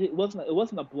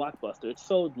wasn't a blockbuster. It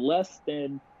sold less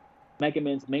than Mega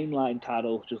Man's mainline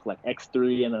title, which was like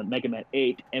X3 and Mega Man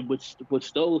 8, and which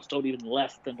those sold even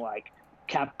less than like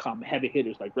Capcom heavy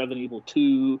hitters like Resident Evil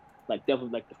 2, like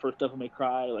the first Devil May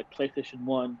Cry, like PlayStation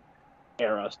 1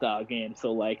 era style game.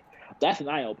 So like that's an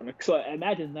eye opener. So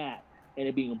imagine that and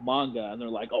it being a manga, and they're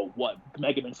like, oh, what? The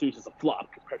Mega Man series is a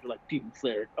flop compared to like Demon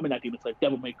Slayer. I mean, not Demon Slayer,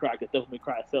 Devil May Cry, because Devil May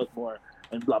Cry sells more,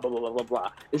 and blah blah blah blah blah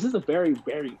blah. This is a very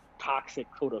very toxic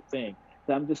sort of thing.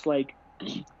 That I'm just like.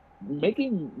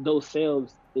 Making those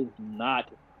sales is not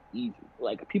easy.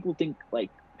 Like people think like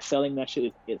selling that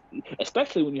shit is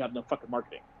especially when you have no fucking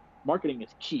marketing. Marketing is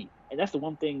key, and that's the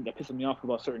one thing that pisses me off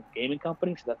about certain gaming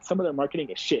companies. That some of their marketing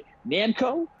is shit.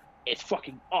 Namco is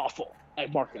fucking awful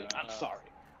at marketing.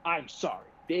 I'm sorry.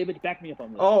 David, back me up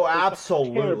on this. Oh, it's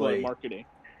absolutely. Terrible at marketing.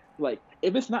 Like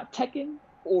if it's not Tekken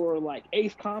or like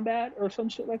Ace Combat or some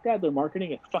shit like that, their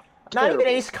marketing is fucking. Not terrible.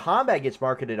 even Ace Combat gets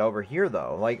marketed over here,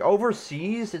 though. Like,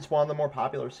 overseas, it's one of the more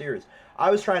popular series. I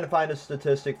was trying to find a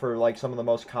statistic for, like, some of the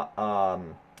most,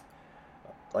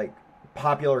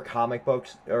 popular comic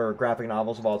books or graphic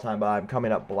novels of all time, but I'm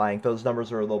coming up blank. Those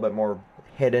numbers are a little bit more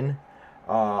hidden,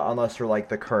 unless they're, like,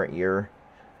 the current year.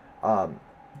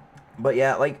 But,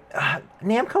 yeah, like,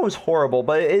 Namco is horrible,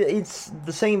 but it's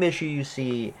the same issue you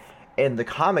see in the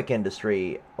comic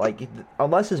industry. Like,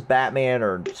 unless it's Batman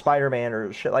or Spider-Man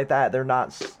or shit like that, they're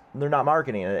not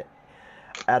marketing it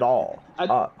at all.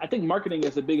 I think marketing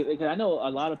is the biggest. Because I know a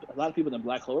lot of people in the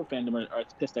Black Clover fandom are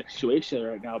pissed at Shueisha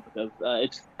right now because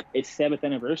it's 7th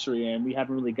anniversary and we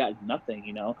haven't really gotten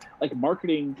nothing. Like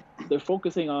marketing, they're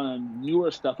focusing on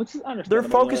newer stuff, which is understandable. They're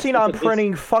focusing on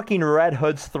printing fucking Red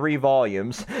Hood's 3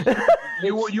 volumes.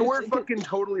 You were fucking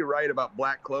totally right about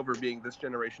Black Clover being this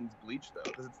generation's Bleach, though,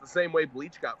 because it's the same way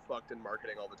Bleach got fucked in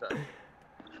marketing all the time.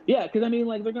 Yeah, because I mean,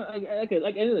 like they're gonna like at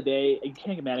the end of the day, you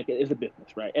can't get mad at it. It's a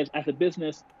business, right? As a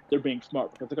business, they're being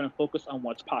smart because they're gonna focus on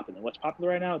what's popular. What's popular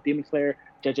right now? Demon Slayer,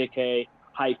 JJK,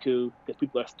 Haiku, because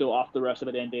people are still off the rest of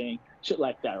it ending, shit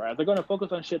like that, right? They're gonna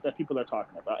focus on shit that people are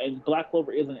talking about, and Black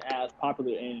Clover isn't as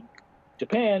popular in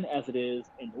Japan as it is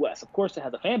in the West. Of course, it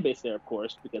has a fan base there, of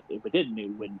course, because if it didn't,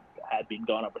 it had been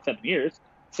going on for 7 years.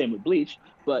 Same with Bleach,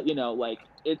 but like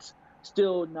it's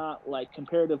still not like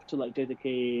comparative to like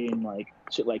JJK and like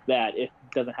shit like that. It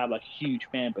doesn't have like huge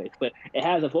fan base, but it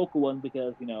has a vocal one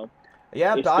because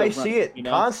yeah, I see it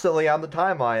constantly on the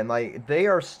timeline. Like they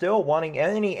are still wanting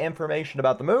any information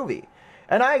about the movie,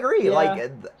 and I agree. Yeah.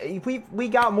 Like we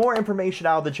got more information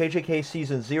out of the JJK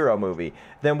Season 0 movie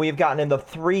than we've gotten in the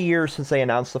 3 years since they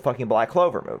announced the fucking Black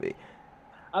Clover movie.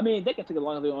 I mean, they can take as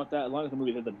long as they want that. As long as the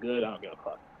movie isn't good, I don't give a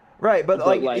fuck. Right, but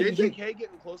like JJK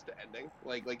getting close to ending,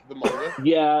 like the manga.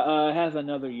 Yeah, it has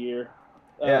another year.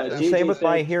 Yeah, same with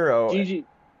My Hero. Gigi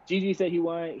said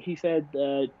he said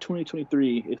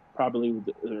 2023 is probably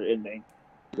their ending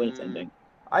when it's ending.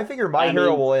 I figure My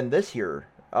Hero will end this year,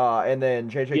 and then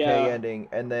JJK ending,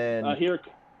 and then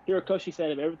Hirokoshi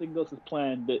said if everything goes as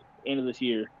planned, the end of this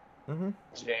year. Mm-hmm.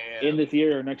 End this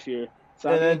year or next year. So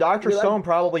and then Dr. Stone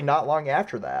probably not long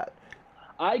after that.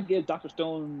 I give Dr.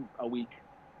 Stone a week.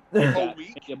 A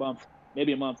week?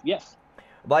 Maybe a month. Yes.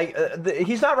 Like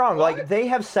he's not wrong. What? Like they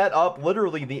have set up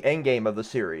literally the end game of the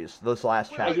series. This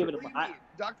last chapter.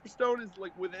 Dr. Stone is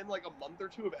like within like a month or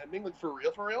two of ending. Like for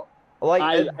real.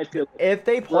 Like if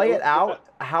they play it out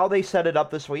how they set it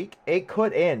up this week, it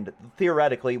could end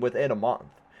theoretically within a month.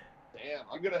 Damn,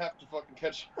 I'm gonna have to fucking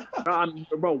catch.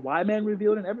 Bro, Y-Man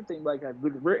revealed and everything like that.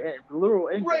 Literal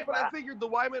ending. Right, but I figured the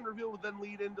Y-Man reveal would then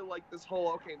lead into like this whole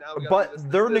okay now. We gotta But do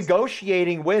this, they're this.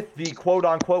 negotiating with the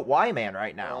quote-unquote Y-Man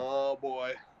right now. Oh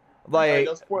boy. Like,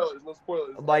 no spoilers, no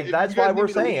spoilers. Like, If that's you guys why need we're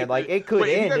me to leave, saying, like, it could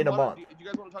wait, end in a month. Do you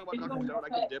guys want to talk about Dr. Stone? I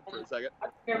can dip for a second.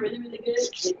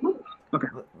 Okay.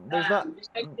 There's not.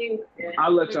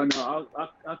 I'll let y'all know.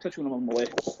 I'll touch you when I'm on my way.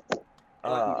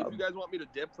 If you guys want me to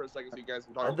dip for a second so you guys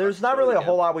can talk about There's Dr. not Stone really a again.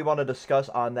 whole lot we want to discuss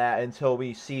on that until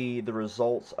we see the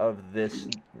results of this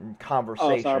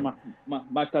conversation. Oh, sorry,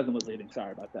 my cousin was leaving.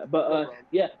 Sorry about that. But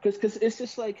yeah, because it's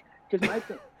just like because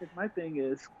my thing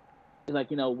is like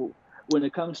when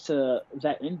it comes to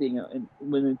that ending and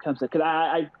when it comes to because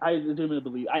I legitimately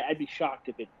believe I'd be shocked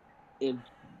if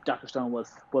Dr. Stone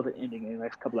was the ending in the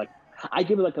next couple I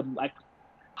give it like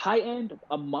high end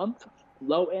a month,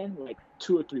 low end like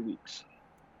 2 or 3 weeks.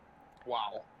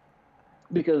 Wow.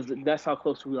 Because that's how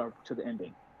close we are to the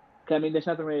ending. I mean, there's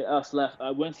nothing really else left.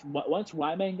 Once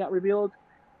Y-Man got revealed,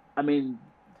 I mean,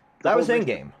 that was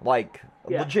Endgame, like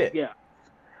legit. Yeah.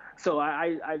 So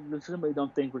I legitimately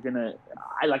don't think we're gonna.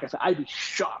 Like I said, I'd be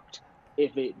shocked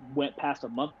if it went past a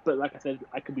month. But like I said,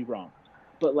 I could be wrong.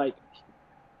 But like,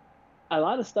 a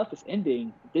lot of stuff is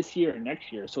ending this year and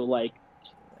next year. So like,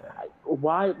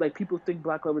 why? Like people think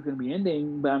Black Clover is gonna be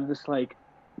ending, but I'm just like.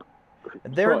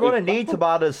 They're going to need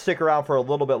Tabata to stick around for a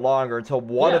little bit longer until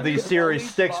one of these series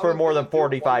sticks for more than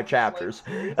 45 chapters.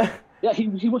 Yeah, he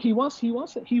wants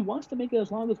to make it as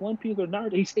long as One Piece or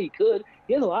Naruto. He said he could.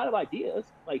 He has a lot of ideas.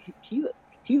 Like he's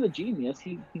a genius.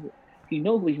 He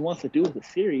knows what he wants to do with the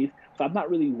series. So I'm not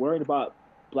really worried about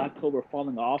Black Clover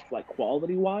falling off like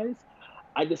quality wise.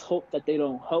 I just hope that they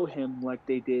don't hoe him like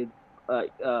they did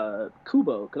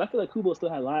Kubo, because I feel like Kubo still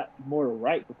had a lot more to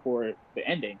write before the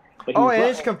ending. But and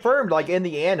it's confirmed, like in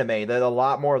the anime, that a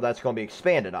lot more of that's going to be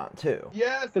expanded on too.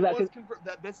 Yes, it was confirmed.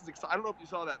 This is exciting. I don't know if you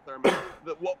saw that, Thurman.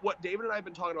 What David and I have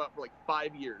been talking about for like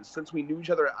 5 years since we knew each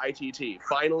other at ITT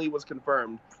finally was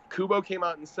confirmed. Kubo came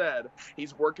out and said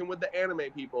he's working with the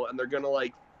anime people, and they're gonna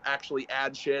like actually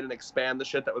add shit and expand the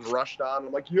shit that was rushed on.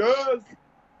 I'm like, yes.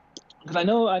 Because I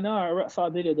know I saw a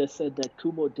video that said that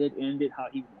Kubo did end it how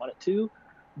he wanted to,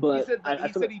 but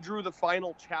he said he drew the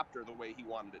final chapter the way he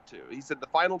wanted it to. He said the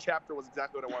final chapter was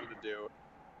exactly what I wanted to do.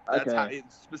 That's how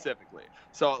specifically.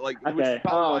 So like, which is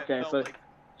probably why it felt like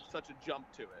such a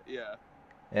jump to it. Yeah.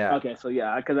 Yeah. Okay, so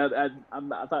yeah, because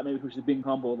I thought maybe he was just being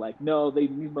humble. Like, no, these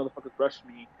motherfuckers rushed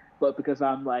me, but because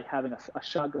I'm like having a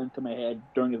shotgun to my head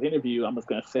during his interview, I'm just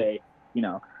gonna say,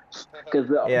 because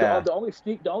the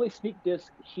only sneak diss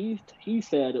he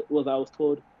said was I was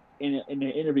told in an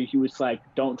interview he was like,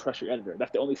 don't trust your editor.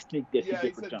 That's the only sneak diss he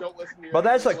did for Jump. Don't listen to your but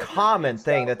that's a editor, common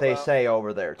thing that they say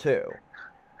over there too.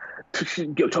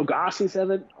 Togashi says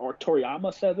it, or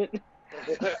Toriyama says it.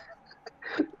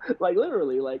 Like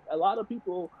literally, like a lot of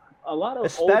people,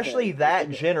 especially that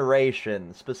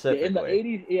generation specifically. In the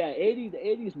 80s, the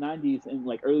 80s, 90s, and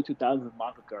like early 2000s,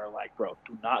 manga are like, bro,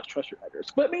 do not trust your editors.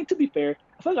 But I mean, to be fair,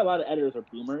 I feel like a lot of editors are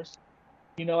boomers.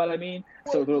 You know what I mean?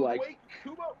 Well, so they're like,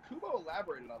 Kubo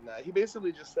elaborated on that. He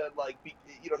basically just said like,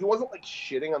 he wasn't like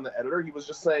shitting on the editor. He was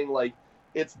just saying like,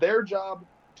 it's their job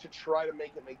to try to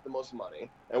make the most money,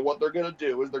 and what they're gonna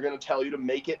do is they're gonna tell you to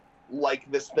make it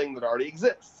like this thing that already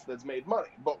exists that's made money.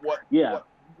 But what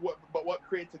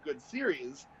creates a good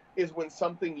series is when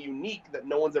something unique that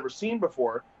no one's ever seen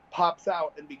before pops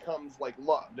out and becomes like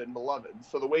loved and beloved.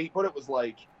 So the way he put it was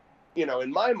like,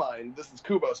 in my mind, this is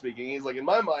Kubo speaking, he's like, in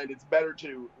my mind, it's better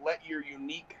to let your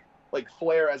unique like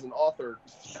flair as an author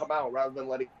come out rather than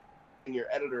letting your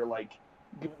editor like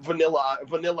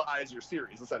vanilla-ize your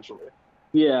series, essentially.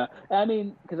 Yeah, I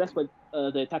mean, because that's what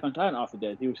the Attack on Titan author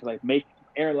did. He was like, make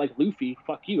Aaron like Luffy,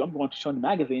 fuck you, I'm going to Shonen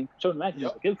Magazine. Shonen Magazine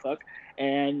doesn't give a fuck.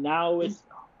 And now it's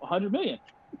 100 million.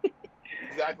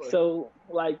 Exactly. So,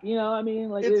 like, I mean,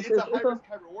 like... It's a high-risk,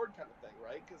 high-reward kind of thing,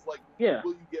 right? Because, like,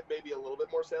 will you get maybe a little bit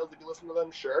more sales if you listen to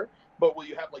them? Sure. But will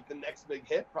you have, like, the next big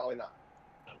hit? Probably not.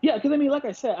 Yeah, because, I mean, like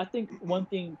I said, I think one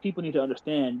thing people need to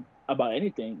understand about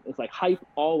anything is, like, hype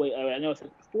always... I know I said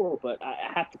it before, but I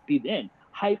have to feed in.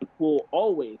 Hype will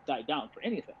always die down for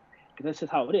anything. Because that's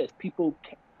just how it is. People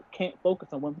can't focus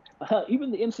on one. Hell,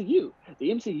 even the MCU. The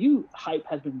MCU hype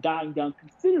has been dying down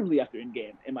considerably after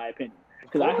Endgame, in my opinion.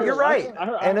 You're right,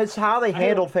 and it's how they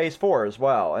handled Phase 4 as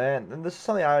well. And this is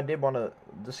something I did want to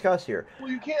discuss here. Well,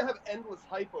 you can't have endless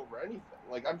hype over anything.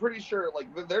 Like, I'm pretty sure, like,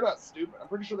 they're not stupid. I'm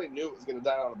pretty sure they knew it was going to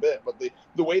die down a bit. But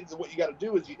the way what you got to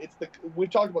do is we've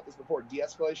talked about this before: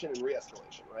 de-escalation and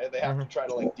re-escalation. Right? They have to try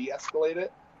to like de-escalate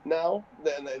it now.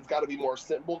 Then it's got to be more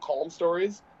simple, calm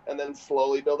stories, and then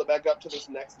slowly build it back up to this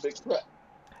next big threat.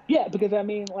 Yeah, because I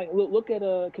mean, like, look at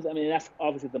because I mean that's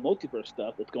obviously the multiverse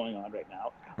stuff that's going on right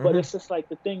now. But Mhm. it's just like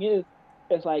the thing is,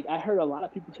 it's like I heard a lot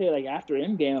of people say like after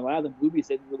Endgame, a lot of the movies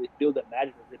didn't really feel the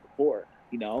magic they did before.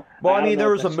 You know, Well, I I don't mean, know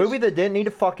there if was a that's movie just that didn't need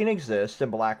to fucking exist in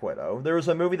Black Widow. There was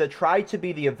a movie that tried to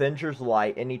be the Avengers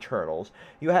Light in Eternals.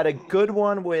 You had a good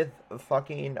one with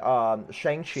fucking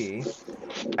Shang-Chi. And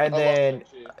I love then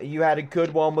Shang-Chi. you had a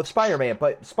good one with Spider-Man.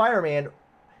 But Spider-Man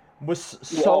was will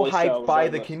so always hyped sell by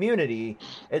the regardless. community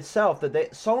itself that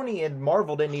Sony and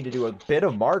Marvel didn't need to do a bit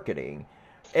of marketing.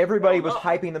 Everybody Oh was no.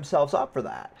 hyping themselves up for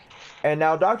that. And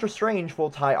now Doctor Strange will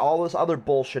tie all this other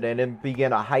bullshit in and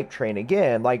begin a hype train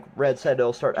again. Like Red said,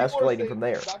 it'll start People are escalating saying from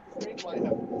there. Doctor Strange might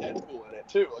have Deadpool in it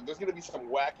too. Like, there's gonna be some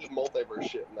wacky multiverse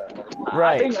shit in that motherfucker.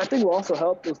 Right. I think what also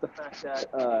helped was the fact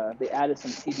that they added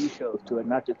some TV shows to it,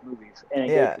 not just movies, and it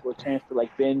gave Yeah. people a chance to like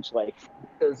binge, like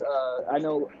because I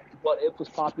know What If was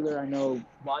popular, I know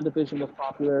WandaVision was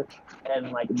popular,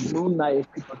 and like Moon Knight is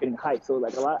people are getting hyped. So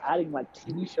like a lot adding like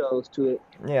TV shows to it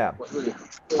Yeah. was really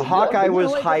Hawkeye good.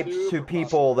 was Like, hyped to Super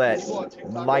people popular. that People on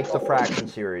TikTok like are the going Fraction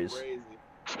series. crazy.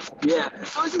 yeah,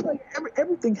 so it's just like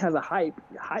everything has a hype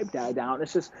died down.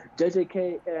 It's just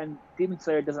JJK and Demon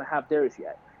Slayer doesn't have theirs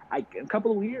yet. In a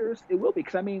couple of years it will be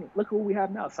because I mean look who we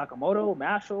have now: Sakamoto,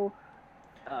 Mashal.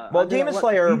 Well, Demon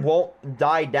Slayer won't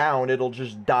die down, it'll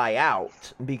just die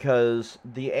out because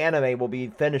the anime will be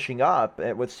finishing up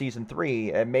with season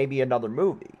 3 and maybe another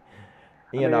movie.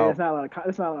 You know. It's not a lot of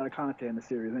it's not a lot of content in the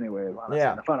series anyway. Honestly,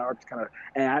 Yeah. the final arc is kind of,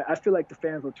 and I feel like the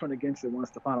fans will turn against it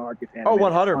once the final arc gets Oh,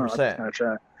 animated.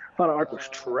 100%. Final arc was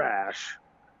trash.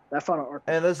 That final arc.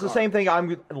 And it's the same thing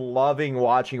I'm loving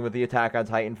watching with the Attack on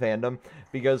Titan fandom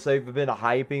because they've been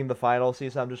hyping the final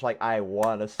season. I'm just like, I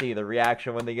want to see the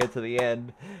reaction when they get to the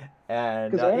end.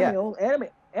 And Because yeah.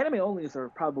 Anime onlys are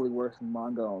probably worse than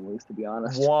manga onlys, to be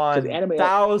honest.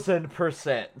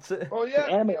 1000%. Oh yeah,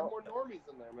 anime, we have more normies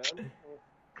in there, man.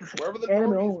 Wherever the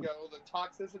anime normies only. go, the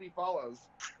toxicity follows.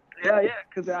 Yeah,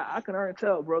 because I can already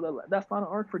tell, bro. That final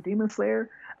arc for Demon Slayer,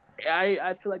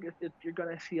 I feel like you're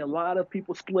gonna see a lot of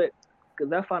people split because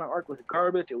that final arc was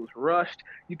garbage. It was rushed.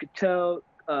 You could tell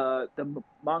the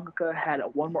mangaka had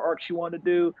one more arc she wanted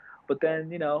to do, but then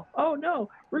oh no,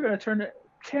 we're gonna turn it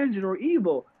tangent or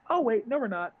evil. Oh wait, no, we're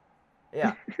not.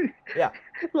 Yeah, yeah.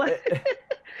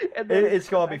 And then it's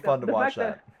gonna be fun to watch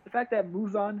that. The fact that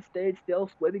Muzan stayed still,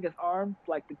 splitting his arms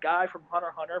like the guy from Hunter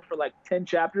x Hunter for like 10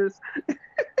 chapters.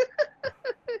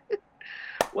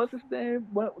 What's his name?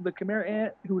 The Chimera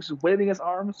Ant who was waving his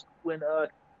arms when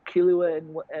Killua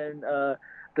and the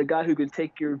guy who could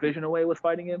take your vision away was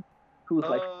fighting him, who was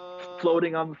like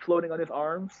floating on his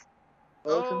arms.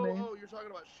 Oh, you're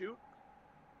talking about Shoot?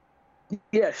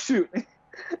 Yeah, Shoot.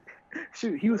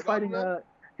 Shoot, he was fighting the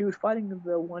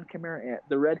one Chimera Ant,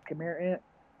 the red Chimera Ant.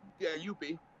 Yeah,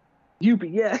 Yuppie,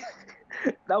 yeah.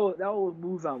 that was what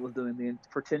Muzan was doing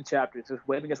for 10 chapters, just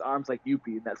waving his arms like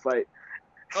Yuppie in that fight.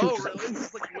 Oh, really?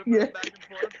 Just like whipping it back and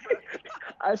forth?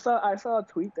 I saw a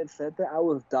tweet that said that. I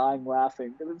was dying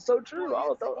laughing because it's so true.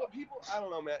 Well, I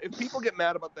don't know, man. If people get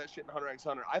mad about that shit in Hunter x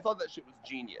Hunter, I thought that shit was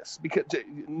genius because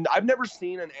I've never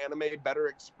seen an anime better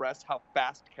express how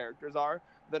fast characters are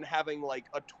than having like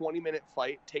a 20-minute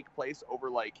fight take place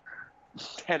over like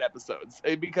 10 episodes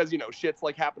because shit's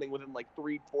like happening within like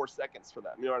 3-4 seconds for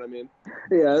them. You know what I mean?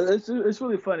 Yeah, it's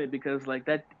really funny because like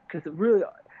that because it really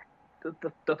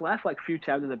the last like few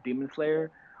chapters of Demon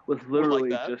Slayer was literally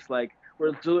just like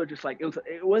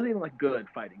it wasn't even like good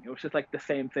fighting. It was just like the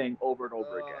same thing over and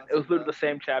over again. It was literally the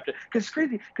same chapter. Because it's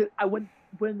crazy. Because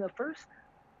when the first,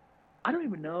 I don't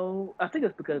even know. I think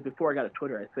it's because before I got a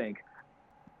Twitter, I think.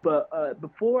 But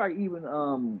before I didn't even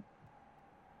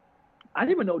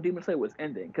know Demon Slayer was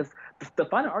ending because the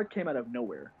final arc came out of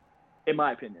nowhere, in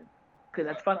my opinion. Because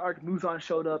that final arc, Muzan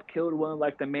showed up, killed one of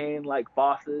like the main like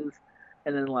bosses.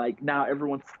 And then, like, now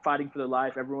everyone's fighting for their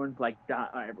life. Everyone's, like,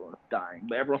 everyone's dying.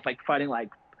 But everyone's, like, fighting,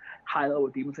 like, high-level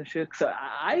demons and shit. So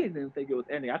I didn't think it was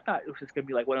ending. I thought it was just going to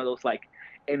be, like, one of those, like,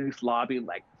 enemies lobby,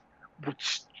 like,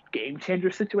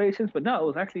 game-changer situations. But no, it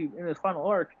was actually in this final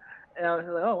arc. And I was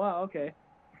like, oh, wow, okay.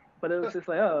 But it was just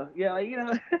like, oh, yeah, like,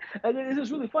 and it's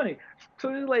just really funny.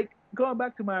 So it's like, going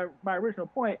back to my original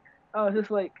point, I was just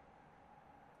like,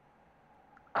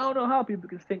 I don't know how people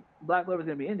can think Black Clover is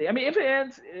gonna be ending. I mean, if it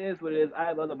ends, it is what it is.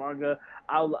 I love the manga.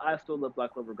 I still love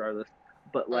Black Clover regardless.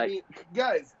 But like, I mean,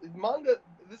 guys, manga.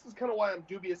 This is kind of why I'm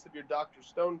dubious of your Dr.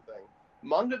 Stone thing.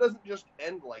 Manga doesn't just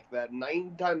end like that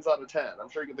 9 times out of 10. I'm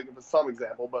sure you can think of some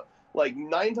example, but like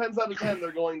 9 times out of 10,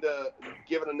 they're going to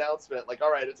give an announcement like,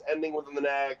 all right, it's ending within the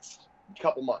next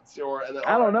couple months, and then,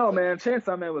 I don't know, man.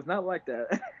 Chainsaw Man was not like that.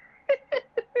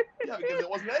 Yeah, because it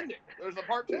wasn't ending. There's a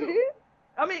part 2.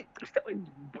 I mean,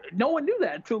 no one knew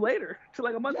that until later, until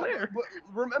like a month later. But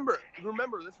remember,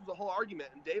 this was a whole argument,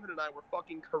 and David and I were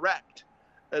fucking correct.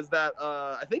 As that,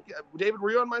 I think, David,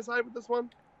 were you on my side with this one?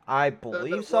 I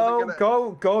believe so.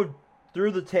 Go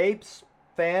through the tapes,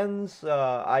 fans.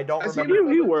 I don't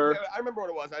remember. You were. I remember what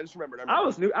it was. I just remembered. I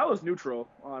was neutral,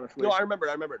 honestly. No, I remembered.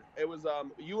 It was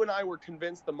you and I were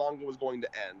convinced the manga was going to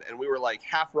end, and we were like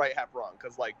half right, half wrong,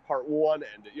 because like part 1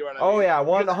 ended. You know what I mean? Oh yeah,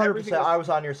 100%. I was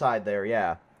on your side there.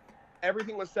 Yeah.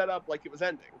 Everything was set up like it was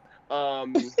ending.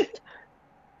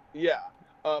 Yeah.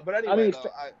 But anyway,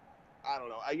 I don't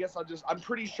know. I guess I'm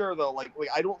pretty sure though. Like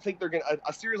I don't think they're gonna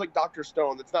a series like Dr.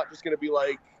 Stone. It's not just gonna be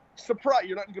like surprise.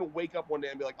 You're not gonna wake up one day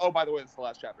and be like, oh, by the way, it's the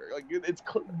last chapter. Like you're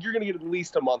gonna get at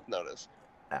least a month notice.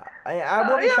 I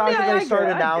won't be shocked if they start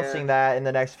announcing that in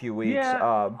the next few weeks. Yeah,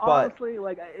 but honestly,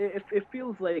 like it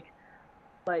feels like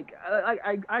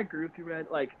I agree with you,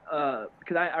 Red. Like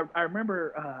because I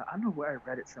remember I don't know where I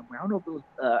read it somewhere. I don't know if it was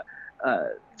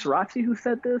Srirachi who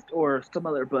said this or some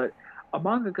other, but a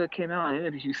mangaka came out in an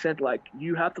interview. He said like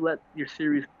you have to let your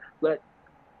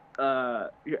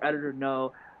editor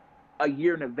know a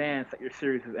year in advance that your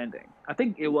series is ending. I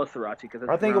think it was Srirachi because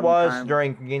I think it was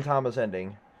during Gintama's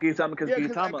ending. Because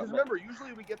remember,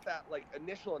 usually we get that like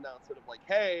initial announcement of like,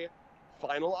 hey,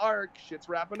 final arc, shit's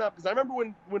wrapping up. Because I remember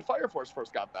when Fire Force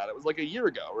first got that, it was like a year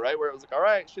ago, right? Where it was like, all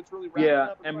right, shit's really wrapping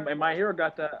up. Yeah, and My Hero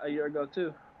got that a year ago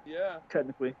too. Yeah,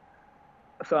 technically.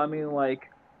 So I mean, like,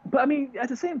 but I mean, at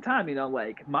the same time, you know,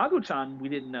 like Mago-chan, we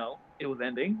didn't know it was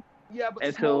ending. Yeah,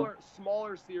 but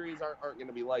smaller series aren't going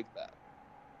to be like that.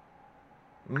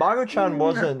 Mago-chan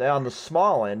wasn't on the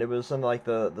small end; it was in like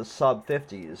the sub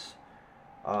 50s.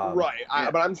 Right,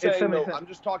 but I'm saying though, I'm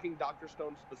just talking Dr.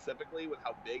 Stone specifically with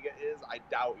how big it is. I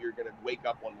doubt you're gonna wake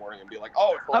up one morning and be like,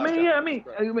 "Oh, it's the last chapter."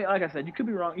 I mean, like I said, you could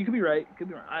be wrong, you could be right, you could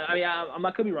be wrong. I'm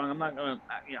not could be wrong. I'm not gonna,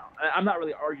 I'm not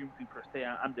really arguing with you per se.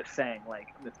 I'm just saying, like,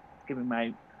 I'm just giving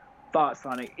my thoughts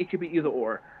on it. It could be either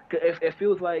or. It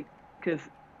feels like because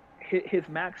his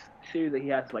max series that he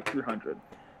has is like 300.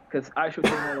 Because Aisho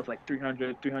Kingdom was like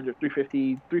 300,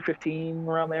 350, 315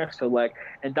 around there. So like,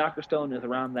 and Dr. Stone is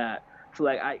around that. So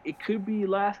like, it could be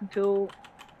last until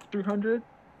 300,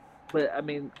 but I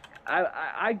mean,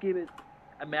 I give it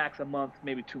a max a month,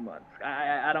 maybe 2 months.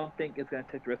 I don't think it's gonna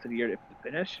take the rest of the year to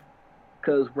finish,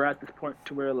 because we're at this point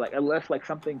to where like, unless like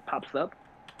something pops up,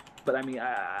 but I mean,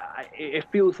 it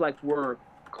feels like we're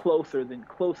closer than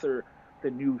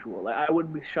usual. Like, I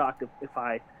wouldn't be shocked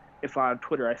if on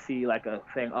Twitter I see like a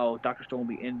saying, oh, Dr. Stone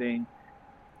will be ending.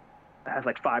 It has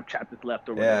like 5 chapters left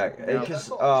or whatever. Yeah,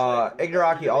 because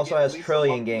Ignoraki also has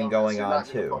Trillion Game going on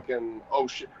too. Oh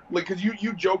shit! Like, cause you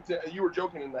were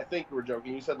joking, and I think you were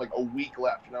joking. You said like a week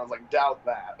left, and I was like, doubt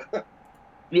that.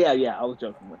 yeah, I was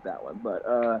joking with that one,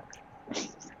 but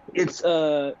it's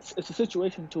a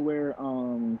situation to where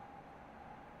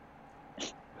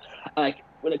like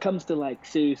when it comes to like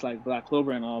series like Black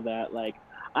Clover and all that, like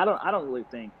I don't really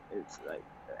think it's like.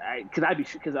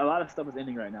 Because a lot of stuff is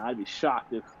ending right now. I'd be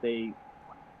shocked if they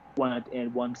want to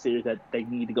end one series that they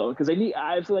need to go, because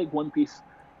I feel like One Piece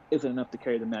isn't enough to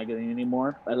carry the magazine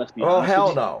anymore. Let's be honest. Oh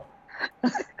hell no.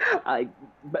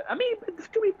 But I mean,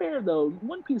 to be fair though,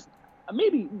 One Piece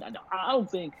maybe no. I don't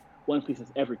think One Piece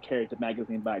has ever carried the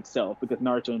magazine by itself, because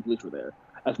Naruto and Bleach were there.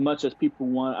 As much as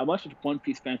One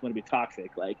Piece fans want to be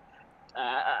toxic, like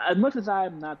as much as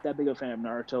I'm not that big of a fan of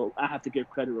Naruto, I have to give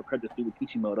credit where credit's due with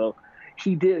Kishimoto.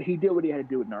 He did what he had to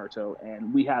do with Naruto,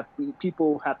 and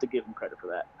people have to give him credit for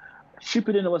that.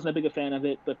 Shippuden wasn't a big a fan of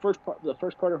it. The first part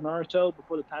of Naruto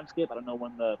before the time skip, I don't know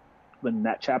when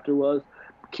that chapter was.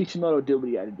 Kishimoto did what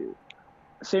he had to do.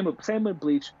 Same with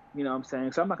Bleach, you know what I'm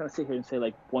saying? So I'm not gonna sit here and say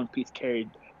like One Piece carried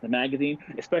the magazine,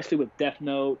 especially with Death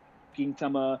Note,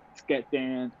 Gintama,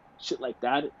 Sketband, shit like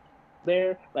that.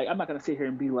 There, like I'm not gonna sit here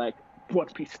and be like One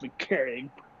Piece has been carrying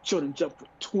Shonen Jump for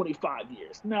 25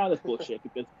 years. No, that's bullshit,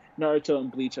 because Naruto and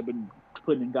Bleach have been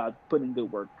putting in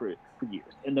good work for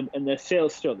years, and the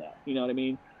sales show that. You know what I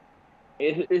mean?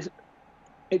 It's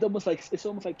almost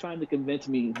like trying to convince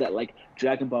me that like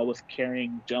Dragon Ball was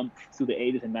carrying Jump through the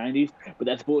 80s and 90s, but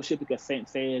that's bullshit, because Saint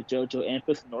Seiya, JoJo, and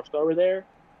Fist of the North Star were there,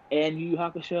 and Yu Yu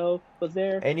Hakusho was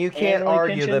there. And you can't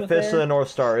argue that Fist of the North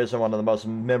Star isn't one of the most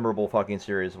memorable fucking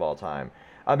series of all time.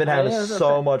 I've been having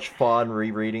so much fun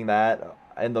rereading that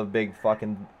in the big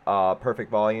fucking perfect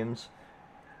volumes.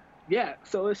 Yeah,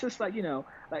 so it's just like, you know,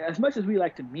 like as much as we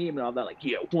like to meme and all that, like,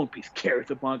 yeah, One Piece carries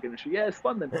the manga industry. Yeah, it's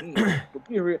fun to meme, but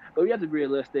we have to be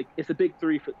realistic. It's the big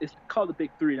three. It's called the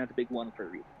big three, not the big one for a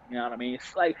reason. You know what I mean?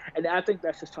 It's like, and I think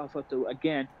that's just talks about the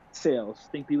again sales.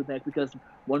 I think people think because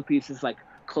One Piece is like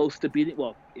close to beating.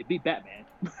 Well, it beat Batman.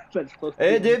 That's close to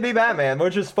It beating, did be Batman,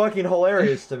 which is fucking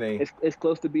hilarious to me. it's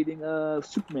close to beating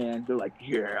Superman. They're like,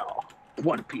 yeah,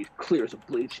 One Piece clears of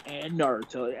Bleach and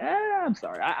Naruto. I'm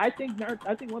sorry. I think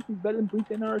I think One Piece is better than Bleach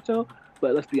and Naruto.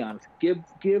 But let's be honest.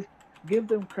 Give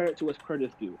them credit to what's credit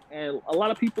is due. And a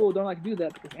lot of people don't like to do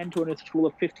that because Antoine is full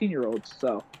of 15-year-olds.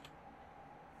 So.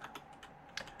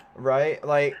 Right?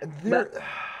 Like,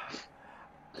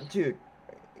 dude,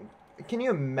 can you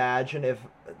imagine if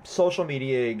social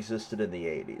media existed in the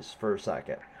 80s for a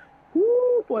second?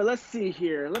 Ooh, boy, let's see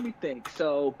here. Let me think.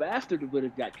 So, Bastard would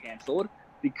have got canceled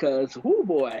because, oh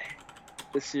boy,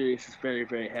 this series is very,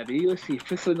 very heavy. Let's see.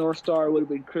 Fist of the North Star would have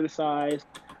been criticized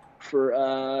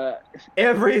for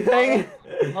everything.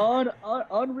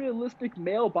 Unrealistic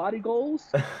male body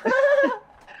goals.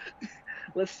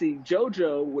 Let's see.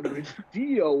 JoJo would have been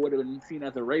Dio would have been seen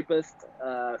as a rapist,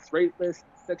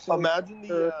 sexual. Imagine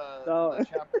the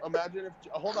chapter.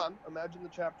 Imagine the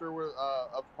chapter where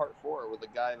of part 4 with a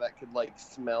guy that could like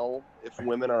smell if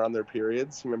women are on their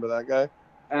periods. Remember that guy?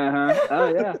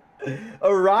 Oh yeah.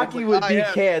 Rocky would be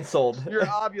canceled. You're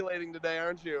ovulating today,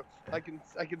 aren't you? I can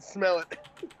smell it.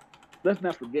 Let's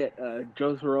not forget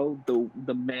Jotaro,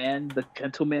 the man, the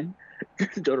gentleman.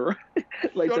 Jotaro.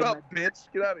 Like, shut up, bitch.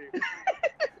 Get out of here.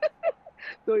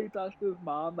 So he talks to his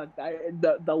mom, like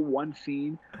that. The one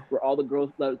scene where all the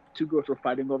girls, the 2 girls were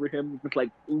fighting over him, just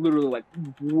like literally like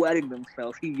wetting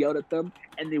themselves. He yelled at them,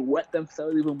 and they wet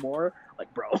themselves even more.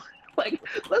 Like, bro, like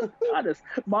let's be honest,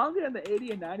 manga in the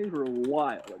 80s and 90s were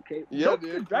wild. Okay, yeah,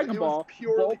 dude. Dragon Ball.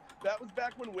 Purely, that was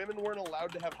back when women weren't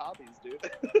allowed to have hobbies, dude.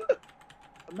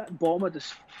 Not Bulma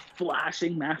just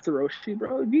flashing Master Roshi,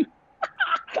 bro.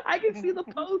 I can see the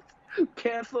post.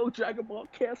 Cancel Dragon Ball,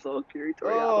 cancel Akira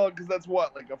Toriyama. Oh, because that's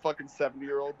what, like a fucking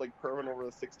 70-year-old, like perving over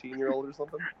a 16-year-old or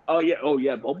something? Oh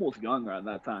yeah, almost young around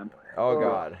that time. Oh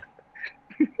god.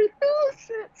 Oh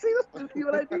shit! See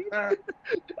what I mean?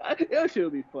 It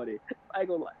should be funny. I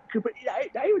go like, but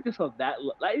not even just on that,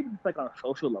 not even just like on a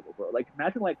social level, bro. Like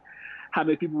imagine like how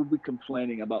many people would be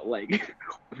complaining about like,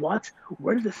 what?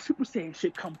 Where did the Super Saiyan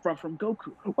shit come from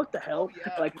Goku? What the hell? Oh,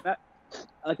 yeah.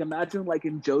 Like imagine like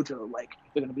in JoJo, like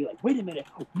they're gonna be like, wait a minute,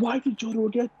 why did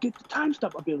JoJo get the time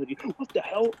stop ability? What the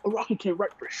hell? Araki can't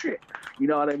write for shit. You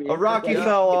know what I mean? Araki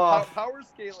fell off. Power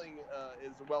scaling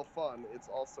is well fun. It's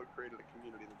also created a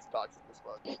community that's toxic as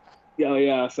fuck.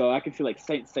 Yeah. So I can see like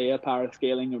Saint Seiya power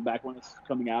scaling back when it's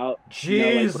coming out.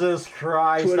 Jesus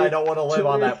Christ! Twitter, I don't want to live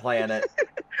on that planet.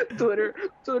 Twitter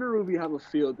will be have a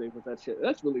field day with that shit.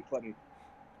 That's really funny.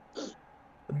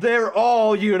 They're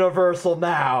all universal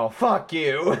now. Fuck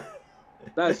you.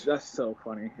 That's so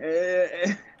funny.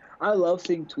 I love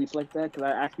seeing tweets like that because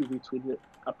I actually retweeted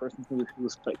a person who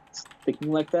was like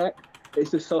thinking like that.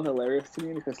 It's just so hilarious to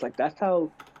me because like that's how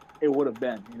it would have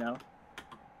been, you know.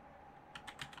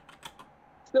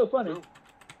 Still funny.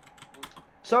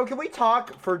 So can we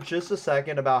talk for just a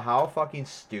second about how fucking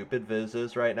stupid Viz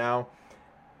is right now?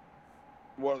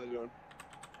 What are they doing?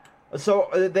 So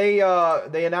they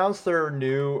announced their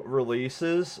new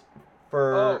releases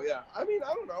for. Oh yeah, I mean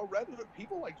I don't know. Red Hood.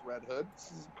 People liked Red Hood.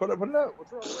 Put it out.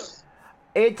 What's wrong with this?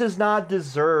 It does not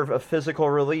deserve a physical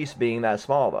release being that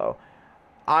small though.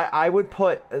 I would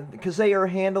put because they are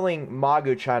handling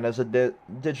Magu-chan as a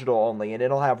digital only, and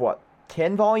it'll have what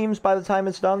 10 volumes by the time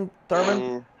it's done.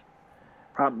 Thurman.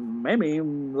 Maybe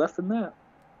less than that.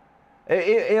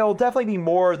 It'll definitely be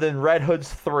more than Red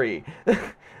Hood's 3.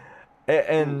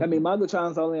 And I mean,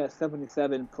 Magu-chan's only at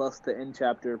 77 plus the end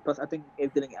chapter. Plus, I think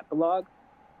it's getting epilogue.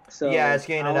 So yeah, it's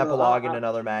getting an epilogue in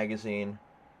another magazine.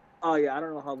 Oh yeah, I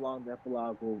don't know how long the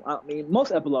epilogue will. I mean,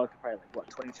 most epilogues are probably like what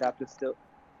 20 chapters still.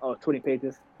 Oh, 20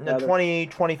 pages. No,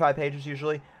 25 pages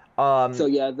usually. So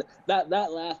yeah, that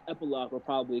last epilogue will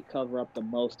probably cover up the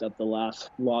most of the last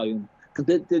volume. Cause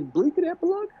did Bleach get an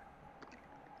epilogue?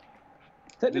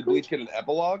 Did Bleach get an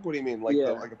epilogue? What do you mean, like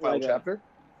a final chapter?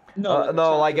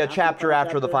 No, like a chapter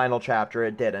after the final chapter.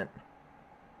 It didn't.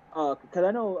 Because I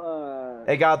know.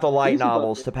 It got the light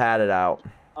novels to pad it out.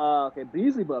 Okay,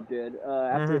 Beasley Bub did.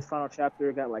 After his final chapter,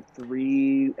 it got like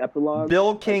 3 epilogues.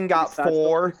 Bill King got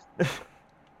 4.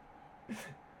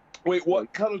 Wait,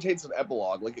 what connotates an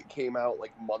epilogue? Like it came out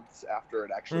like months after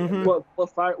it actually ended? What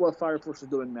Fire Force is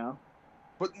doing now?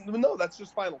 But no, that's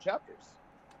just final chapters.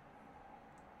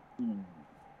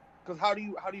 Because how do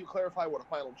you clarify what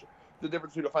the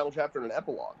difference between a final chapter and an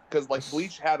epilogue? Because like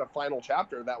Bleach had a final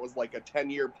chapter that was like a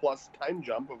 10-year plus time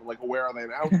jump of like where are they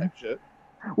now type shit.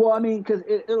 Well, I mean, because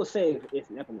it'll say it's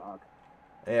an epilogue.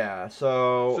 Yeah.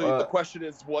 So the question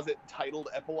is, was it titled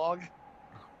epilogue?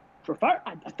 For Fire,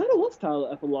 I thought it was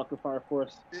titled epilogue for Fire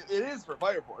Force. It is for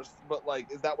Fire Force, but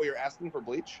like, is that what you're asking for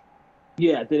Bleach?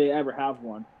 Yeah. Did it ever have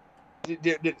one?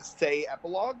 Did it say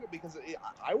epilogue? Because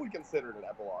I would consider it an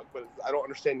epilogue, but I don't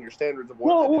understand your standards of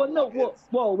what an epilogue is.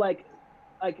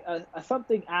 Like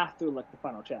something after like the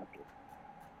final chapter,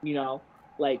 you know,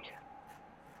 like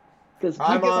because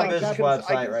I'm on this I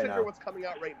website right now. What's coming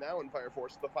out right now in Fire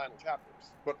Force the final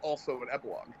chapters, but also an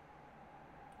epilogue.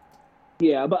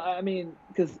 Yeah, but I mean,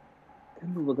 because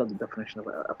let me look up the definition of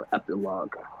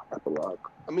epilogue. Epilogue.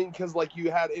 I mean, because like you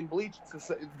had in Bleach,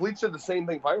 Bleach did the same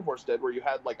thing Fire Force did, where you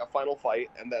had like a final fight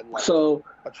and then like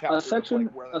a section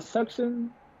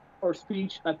or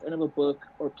speech at the end of a book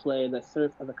or play that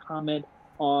serves as a comment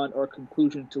on or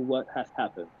conclusion to what has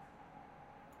happened.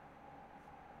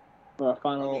 Or a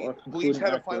final or concluding. Bleach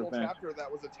had a final chapter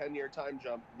that was a 10-year time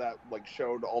jump that like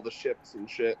showed all the ships and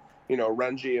shit. You know,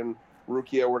 Renji and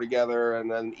Rukia were together, and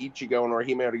then Ichigo and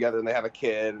Orihime are together, and they have a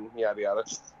kid, and yada yada.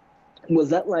 Was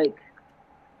that like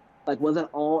was it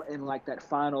all in like that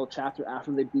final chapter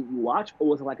after they beat you watch, or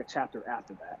was it like a chapter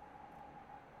after that?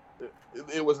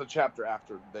 It was a chapter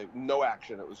after no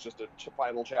action. It was just a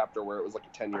final chapter where it was like a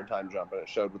 10-year time jump, and it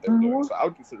showed what they were doing. So I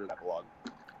would consider it epilogue.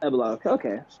 Epilogue,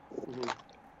 okay.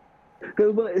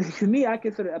 Because to me, I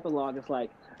consider epilogue as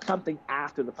like something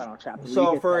after the final chapter.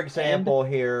 So, for example,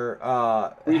 here,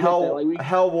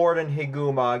 Hell Warden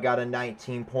Higuma got a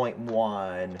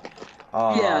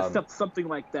 19.1. Something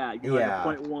like that. Like a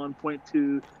 0.1,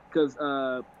 0.2. Because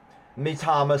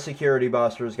Mitama Security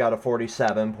Busters got a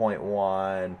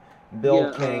 47.1.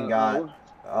 Bill King got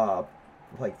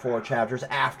like 4 chapters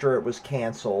after it was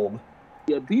canceled.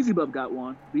 Yeah, Beelzebub got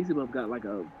one. Beelzebub got like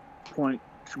a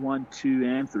 0.1, 2,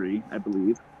 and 3, I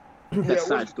believe. That's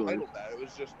side story. It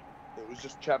was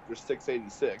just chapter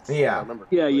 686. Yeah. I remember.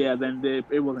 Yeah. Then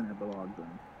it wasn't epilogue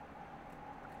then.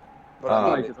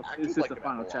 But it's just the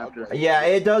final chapter. Yeah,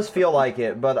 it does feel like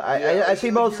it, but I see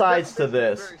both sides to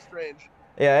this. Very strange.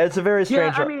 Yeah, it's a very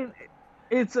strange. Yeah, I mean,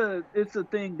 it's a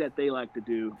thing that they like to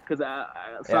do because I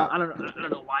don't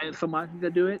know why so much to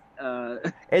do it.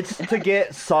 It's to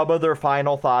get some of their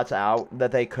final thoughts out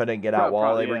that they couldn't get out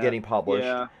while they were getting published.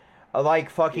 Yeah. Like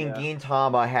fucking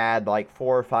Gintama had like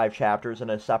 4 or 5 chapters in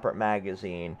a separate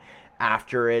magazine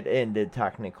after it ended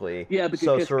technically. Yeah,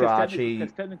 because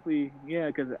Srirachi. technically,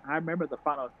 because I remember the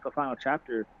final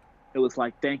chapter. It was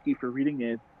like, thank you for reading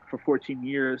it for 14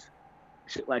 years,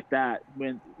 shit like that.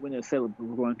 When it said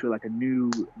we're going to like a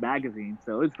new magazine,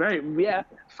 so it's very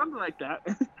something like that.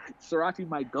 Srirachi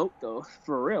my goat though,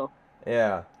 for real.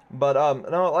 Yeah. But,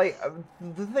 no, like,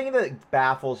 the thing that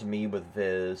baffles me with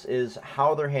Viz is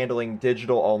how they're handling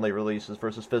digital-only releases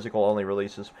versus physical-only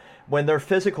releases when their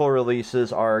physical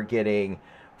releases are getting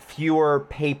fewer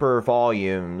paper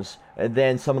volumes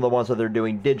than some of the ones that they're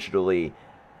doing digitally.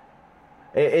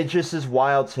 It just is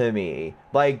wild to me.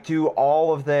 Like, do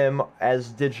all of them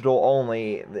as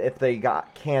digital-only if they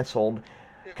got canceled?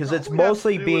 Because it's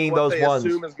mostly being those ones. They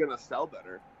assume is going to sell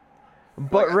better.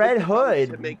 But like, Red Hood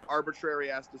to make arbitrary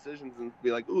ass decisions and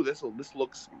be like, "Ooh, this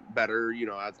looks better," you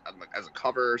know, as a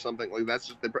cover or something. Like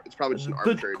it's probably just an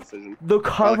arbitrary decision. The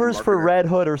covers for Red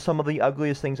Hood are some of the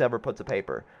ugliest things ever put to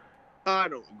paper. I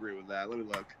don't agree with that. Let me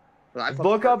look.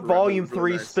 Look up Volume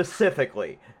 3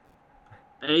 specifically.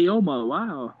 Aoma,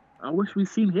 wow! I wish we'd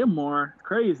seen him more. It's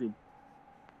crazy.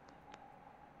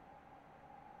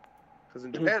 Because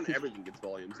in Japan, everything gets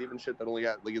volumes, even shit that only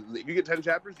got like if you get 10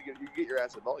 chapters, you get your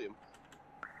ass at volume.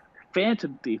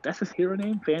 Phantom Thief. That's his hero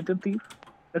name? Phantom Thief?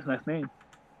 That's a nice name.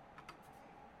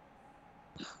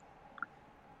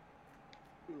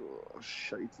 Oh,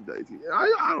 shite. I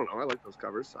don't know. I like those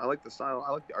covers. I like the style.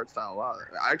 I like the art style a lot.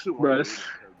 I actually want to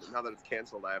now that it's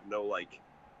canceled, I have no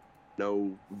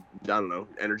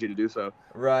energy to do so.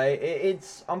 Right.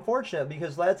 It's unfortunate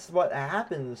because that's what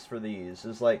happens for these.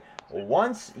 Is like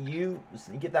once you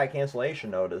get that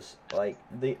cancellation notice, like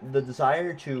the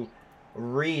desire to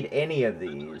read any of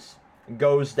these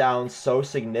goes down so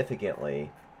significantly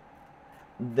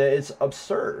that it's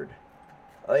absurd.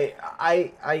 Like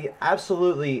I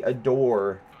absolutely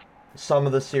adore some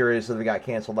of the series that got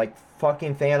canceled, like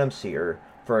fucking Phantom Seer,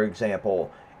 for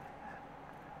example.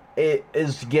 It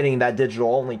is getting that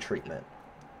digital only treatment,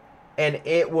 and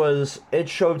it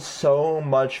showed so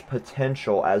much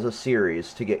potential as a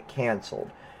series to get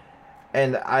canceled.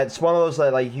 And it's one of those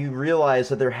that, like, you realize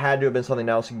that there had to have been something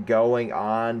else going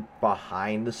on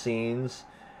behind the scenes,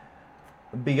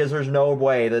 because there's no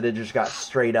way that it just got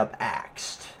straight up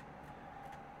axed.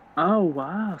 Oh,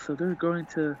 wow. So they're going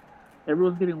to...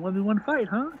 Everyone's getting 1v1 fight,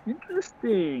 huh?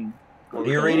 Interesting.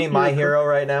 You're reading My Hero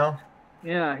right now?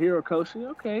 Yeah, Hero Koshi.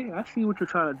 Okay, I see what you're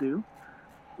trying to do.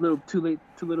 A little too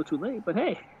late, but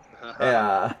hey.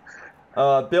 Yeah.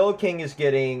 Bill King is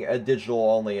getting a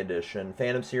digital-only edition.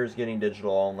 Phantom Seer is getting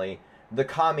digital-only. the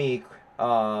Kami,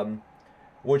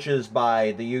 which is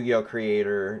by the Yu-Gi-Oh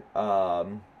creator,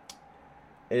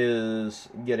 is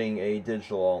getting a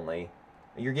digital only.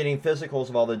 You're getting physicals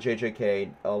of all the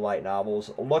JJK light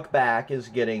novels. Look Back is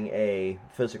getting a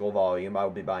physical volume. I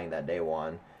will be buying that day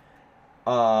one.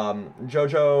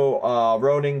 JoJo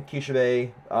Ronin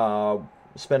Kishibe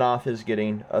spinoff is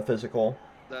getting a physical.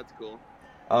 That's cool.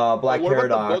 Black what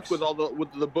Paradox. about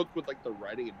the book with like the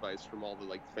writing advice from all the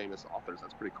like famous authors?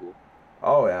 That's pretty cool.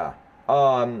 Oh yeah.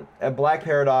 And Black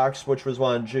Paradox, which was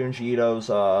one of Junji Ito's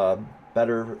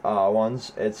better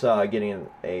ones, it's getting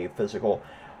a physical.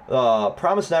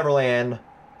 Promised Neverland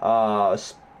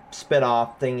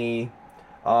spin-off thingy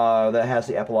that has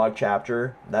the epilogue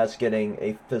chapter, that's getting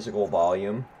a physical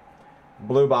volume.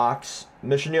 Blue Box,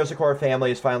 Mission Yosakura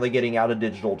Family is finally getting out of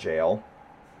digital jail.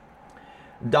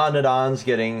 Dandadan's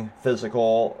getting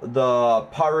physical. The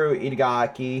Paru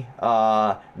Itagaki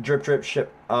Drip Drip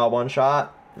Ship one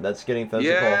shot, that's getting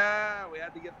physical. Yeah, we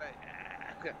had to get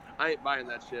that. I ain't buying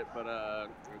that shit, but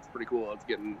it's pretty cool. It's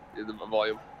getting a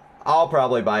volume. I'll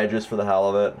probably buy it just for the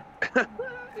hell of it.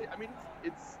 I mean,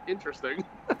 it's interesting.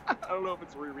 I don't know if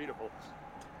it's rereadable.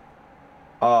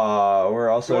 We're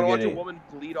also you getting... watch a woman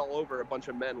bleed all over a bunch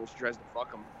of men while she tries to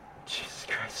fuck them. Jesus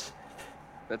Christ.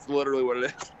 That's literally what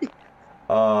it is.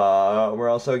 We're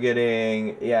also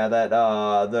getting,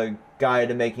 the guide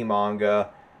to making manga.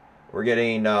 We're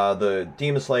getting the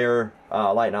Demon Slayer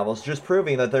light novels, just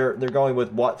proving that they're going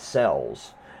with what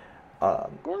sells.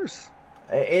 Of course.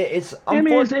 It's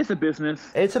it's a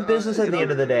business. It's a business at the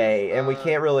end of the day, and we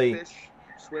can't really fish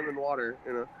swim in water,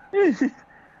 you know.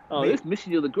 This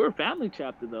Mission of the Gore family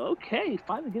chapter though. Okay,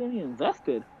 finally getting me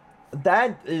invested.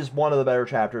 That is one of the better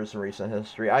chapters in recent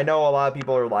history. I know a lot of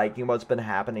people are liking what's been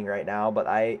happening right now, but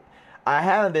I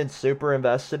haven't been super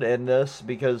invested in this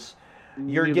because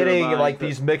you're getting like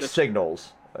these mixed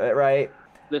signals, right?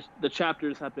 The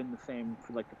chapters have been the same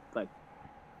for like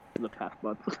the past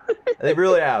month. They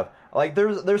really have. Like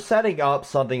they're setting up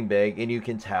something big, and you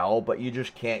can tell, but you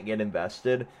just can't get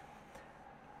invested.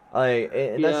 That's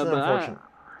an unfortunate.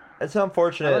 It's an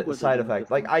unfortunate side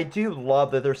effect. Like I do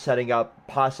love that they're setting up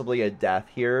possibly a death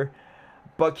here,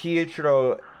 but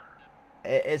Kiichiro,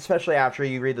 especially after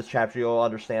you read this chapter, you'll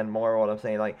understand more what I'm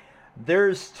saying. Like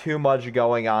there's too much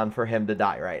going on for him to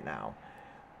die right now.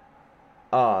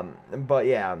 But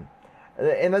yeah,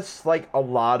 and that's like a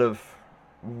lot of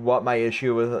what my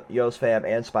issue with Yo's Fam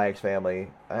and Spy X Family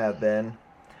have been.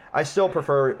 I still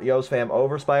prefer Yo's Fam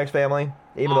over Spy X Family,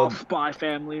 even though Spy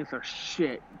Families are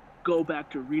shit. Go back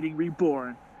to reading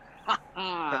Reborn.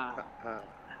 But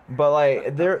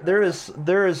like there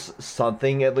is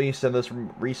something at least in this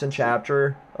recent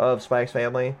chapter of Spy X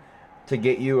Family to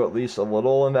get you at least a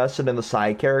little invested in the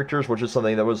side characters, which is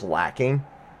something that was lacking.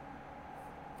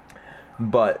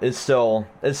 But it's still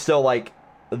like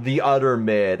the utter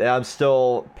mid, and I'm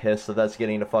still pissed that that's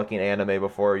getting a fucking anime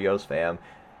before Yo's Fam.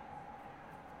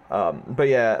 But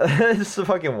yeah, it's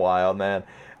fucking wild, man.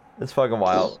 It's fucking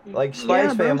wild. Like Spy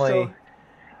X Family,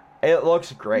 it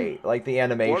looks great. Like the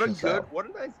animation stuff. What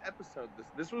a nice episode.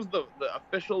 This was the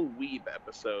official Weeb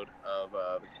episode of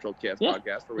the Kontrolled Khaos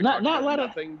podcast, where we talk about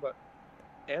nothing but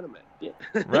anime. Yeah.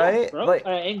 Right? Bro. Like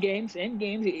in games,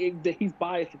 he's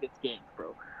biased against games,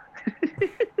 bro.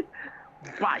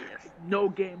 Bias. No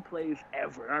game plays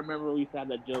ever. I remember we had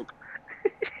that joke.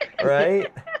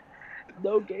 Right?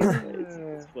 No game plays.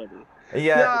 It's funny.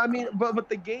 Yeah, I mean, but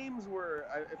the games were,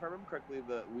 if I remember correctly,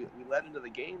 we led into the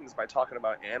games by talking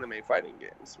about anime fighting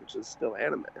games, which is still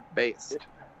anime based.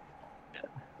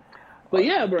 But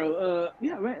yeah, bro,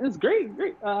 man, it's great.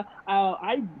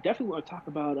 I definitely want to talk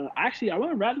about. Actually,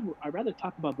 I'd rather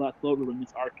talk about Black Clover when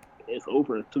this arc is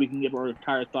over, so we can give our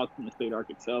entire thoughts on the Fate arc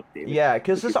itself, David. Yeah,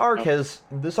 because this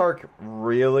arc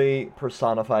really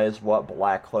personifies what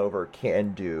Black Clover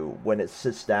can do when it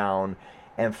sits down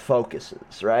and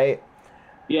focuses, right?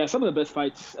 Yeah, some of the best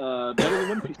fights, better than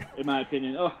One Piece, in my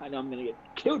opinion. Oh, I know I'm gonna get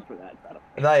killed for that. But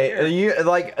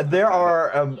there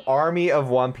are an army of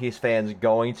One Piece fans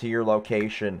going to your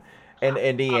location in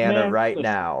Indiana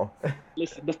now.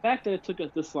 Listen, the fact that it took us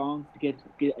this long to get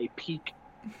a peak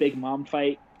Big Mom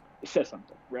fight says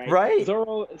something, right? Right.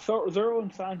 Zoro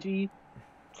and Sanji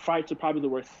fights are probably the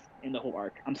worst in the whole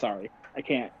arc. I'm sorry. I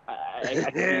can't. I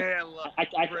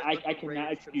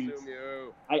cannot excuse.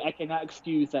 I cannot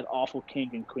excuse that awful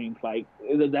king and queen fight.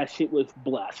 That shit was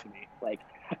blasphemy. Like,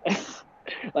 I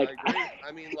agree.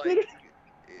 I mean, like,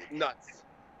 nuts.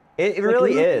 It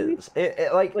really is.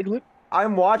 It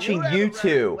I'm watching you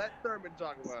two. Let Thurman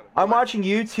talk about it. I'm watching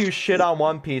you two shit on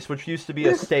One Piece, which used to be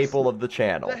a staple of the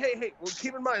channel. Hey, well,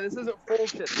 keep in mind, this isn't full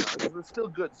shit now. This is still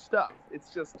good stuff.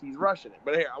 It's just he's rushing it.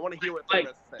 But here, I want to hear what Thurman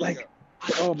has to say. Like,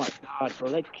 oh my god, bro,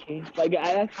 that King, like,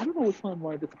 I don't know which one I'm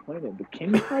more disappointed. The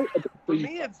King fight? Or For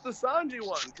me, it's the Sanji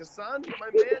one, because Sanji, my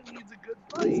man, needs a good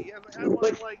fight. He hasn't had one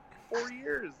in like 4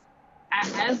 years.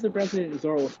 As the resident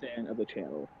Zoro fan of the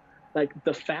channel, like,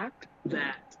 the fact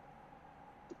that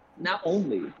not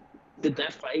only did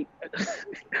that fight,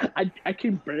 I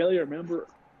can barely remember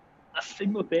a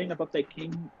single thing about that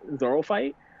King Zoro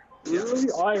fight. Literally,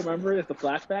 all I remember is the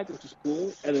flashback, which is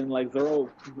cool, and then like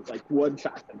Zoro like one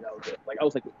shot and that was it. Like I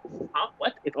was like,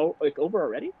 what? It's over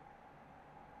already?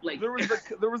 Like there was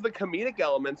the comedic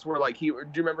elements where like do you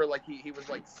remember like he was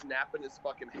like snapping his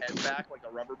fucking head back like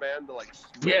a rubber band to like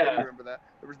yeah. You remember that?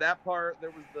 There was that part.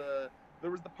 There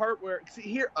was the part where see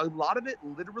here a lot of it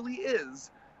literally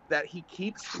is that he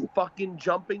keeps fucking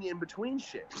jumping in between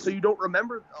shit, so you don't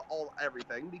remember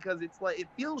everything because it's like it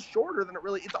feels shorter than it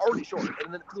really. It's already short,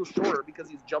 and then it feels shorter because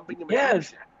he's jumping in between. Yes,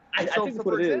 shit. I think so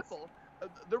for example,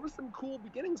 there was some cool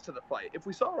beginnings to the fight. If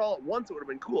we saw it all at once, it would have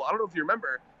been cool. I don't know if you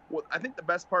remember. I think the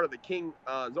best part of the King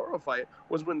Zoro fight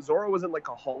was when Zoro was in like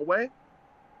a hallway.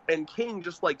 And King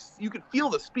just like you could feel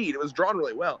the speed. It was drawn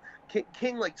really well.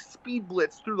 King like speed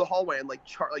blitzed through the hallway and like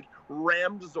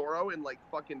rammed Zoro in like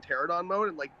fucking pterodon mode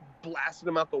and like blasted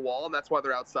him out the wall. And that's why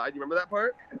they're outside. You remember that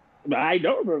part? I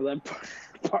don't remember that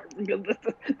part because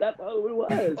that's how it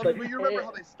was. Okay, but you remember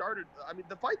how they started? I mean,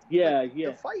 the fight. Yeah.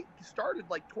 The fight started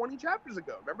like 20 chapters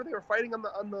ago. Remember they were fighting on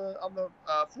the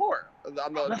floor.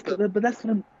 But that's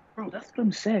what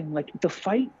I'm saying. Like the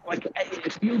fight, like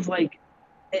it feels like.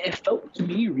 It felt to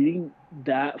me reading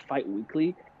that fight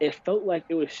weekly. It felt like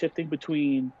it was shifting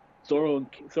between Zoro and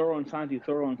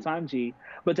Sanji.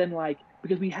 But then like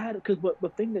because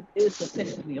the thing that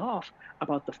pisses me off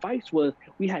about the fights was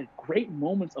we had great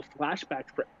moments of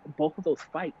flashbacks for both of those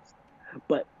fights,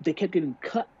 but they kept getting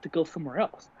cut to go somewhere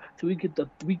else. So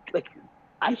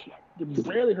I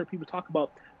rarely heard people talk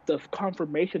about the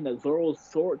confirmation that Zoro's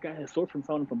sword got his sword from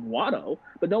Wano,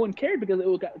 but no one cared because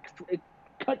it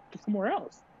cut to somewhere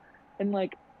else. And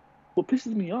like what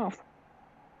pisses me off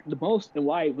the most and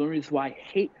the reason why I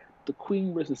hate the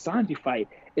Queen versus Sanji fight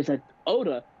is that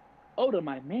Oda,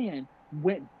 my man,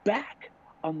 went back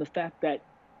on the fact that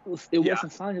it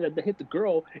wasn't Sanji that hit the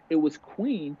girl, it was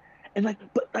Queen. And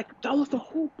but that was the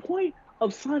whole point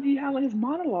of Sanji having his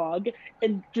monologue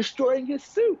and destroying his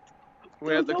suit.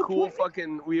 We had the cool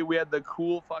fucking we had the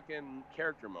cool fucking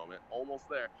character moment almost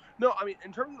there. No, I mean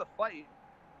in terms of the fight,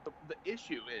 the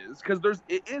issue is because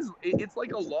it's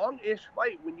like a long-ish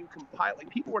fight when you compile. Like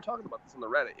people were talking about this on the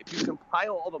Reddit. If you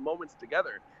compile all the moments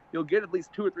together, you'll get at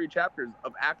least 2 or 3 chapters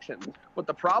of action. But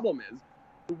the problem is,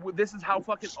 this is how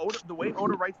fucking the way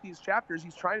Oda writes these chapters,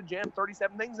 he's trying to jam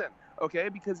 37 things in. Okay,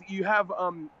 because you have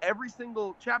every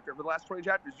single chapter for the last 20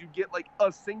 chapters, you get like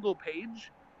a single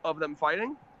page of them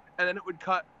fighting, and then it would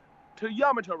cut to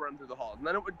Yamato running through the halls, and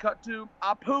then it would cut to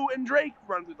Apu and Drake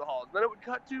running through the halls, and then it would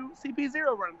cut to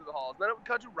CP0 running through the halls, and then it would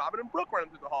cut to Robin and Brooke running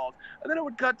through the halls, and then it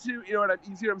would cut to, you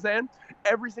see what I'm saying?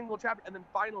 Every single chapter, and then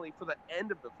finally, for the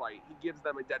end of the fight, he gives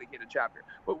them a dedicated chapter.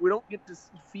 But we don't get to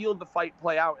feel the fight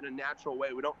play out in a natural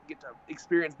way. We don't get to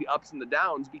experience the ups and the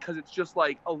downs because it's just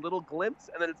like a little glimpse,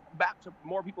 and then it's back to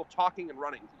more people talking and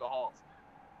running through the halls.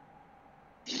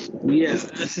 Yeah,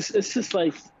 it's just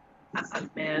like...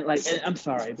 Man, like, I'm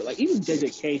sorry, but like even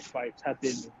JJK's fights have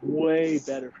been way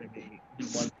better for me than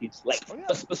One Piece. Like,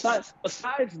 besides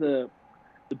the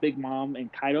Big Mom and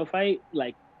Kaido fight,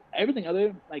 like everything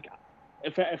other, like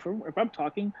if I'm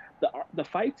talking the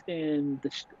fights in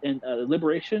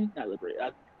Liberation, not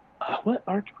Liberation. What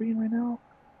arc are we in right now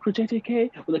for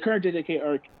JJK? Well, the current JJK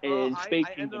arc in Space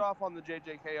I ended off on the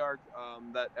JJK arc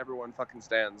that everyone fucking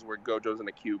stands, where Gojo's in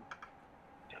a cube.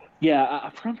 Yeah, I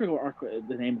can't figure what arc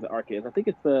the name of the arc is. I think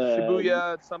it's the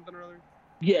Shibuya something or other.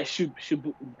 Yeah, Shibuya.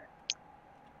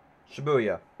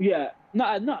 Yeah,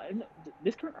 no.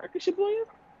 This current arc is Shibuya.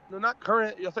 No, not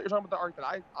current. I thought you were talking about the arc that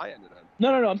I ended in.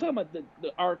 No. I'm talking about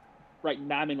the arc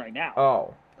I'm in right now.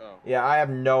 Oh. Yeah, I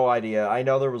have no idea. I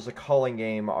know there was a Culling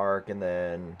Game arc, and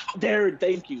then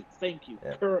thank you.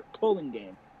 Yeah. Current Culling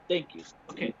Game. Thank you.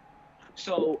 Okay,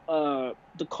 so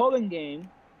the Culling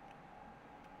Game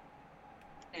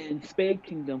and Spade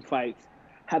Kingdom fights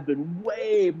have been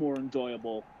way more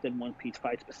enjoyable than One Piece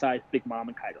fights besides Big Mom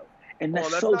and Kaido. And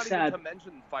that's so not sad. Even to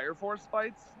mention Fire Force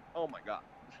fights. Oh my god.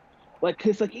 Like,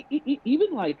 cause like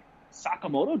even like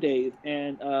Sakamoto days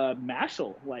and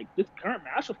Mashle, like this current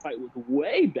Mashle fight was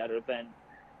way better than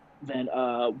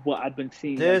what I've been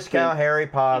seeing. Discount Harry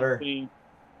Potter.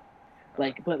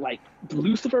 But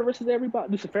Lucifer versus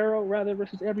everybody, Lucifero rather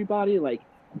versus everybody.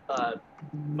 The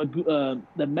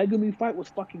Megumi fight was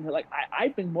fucking like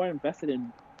I've been more invested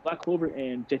in Black Clover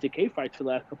and JJK fights for the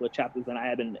last couple of chapters than I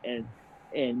have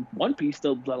in One Piece.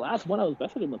 The last one I was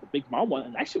invested in was the Big Mom one,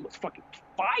 and that shit was fucking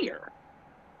fire.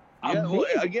 Yeah, well,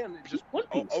 again, just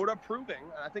Oda proving.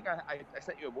 I think I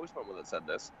sent you a voice memo that said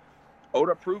this.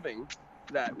 Oda proving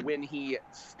that when he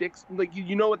sticks, like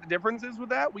you know what the difference is with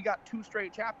that? We got 2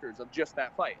 straight chapters of just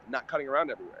that fight, not cutting around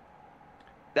everywhere.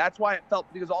 That's why it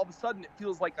felt, because all of a sudden it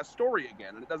feels like a story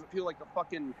again, and it doesn't feel like a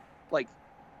fucking like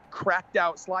cracked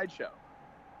out slideshow.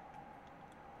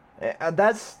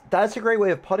 That's a great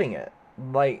way of putting it.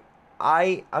 Like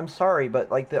I'm sorry, but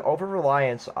like the over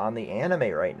reliance on the anime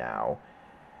right now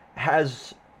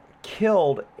has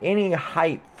killed any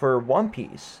hype for One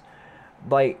Piece.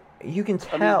 Like, you can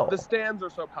tell. The stands are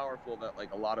so powerful that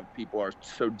like a lot of people are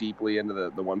so deeply into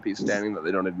the One Piece standing that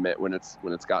they don't admit when it's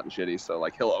gotten shitty. So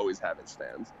like he'll always have his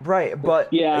stands. Right,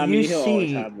 but yeah,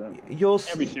 you'll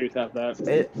see every series have that.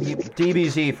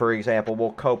 DBZ, for example,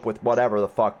 will cope with whatever the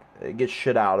fuck gets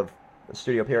shit out of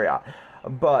Studio Period,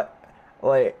 but.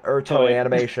 Like, or Toei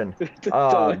Animation,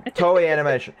 Toei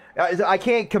Animation. I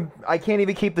can't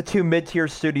even keep the 2 mid-tier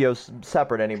studios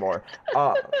separate anymore.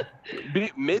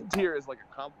 Mid-tier is like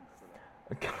a compliment for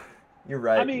that. You're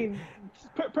right. I mean,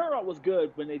 Perot was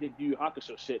good when they did Yu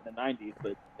Hakusho shit in the '90s,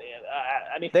 but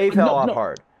I mean they fell off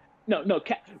hard. No,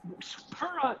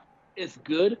 Perot is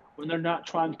good when they're not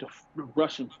trying to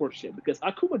rush and force shit, because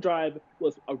Akuma Drive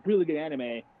was a really good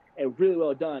anime. And really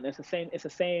well done. It's the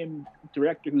same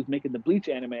director who's making the Bleach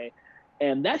anime,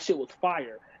 and that shit was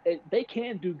fire. They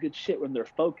can do good shit when they're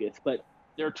focused, but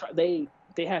they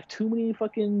have too many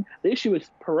fucking. The issue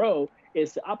with Perot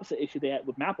is the opposite issue they had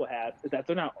with Mapple has, is that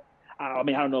they're not. I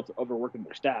mean, I don't know if they're overworking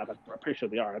their staff. I'm pretty sure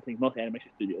they are. I think most animation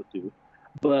studios do,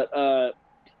 but the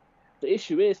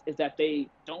issue is that they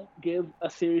don't give a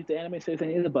series, the anime series,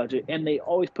 any of the budget, and they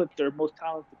always put their most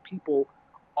talented people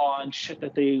on shit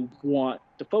that they want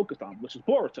to focus on, which is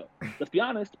Boruto. Let's be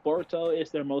honest, Boruto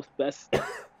is their best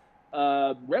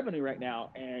revenue right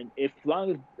now, and as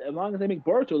long as they make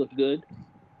Boruto look good,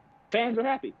 fans are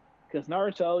happy, because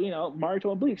Naruto,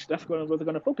 Naruto and Bleach, that's what they're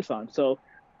going to focus on. So,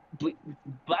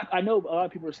 I know a lot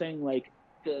of people are saying like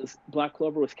because Black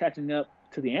Clover was catching up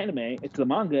to the anime, to the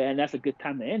manga, and that's a good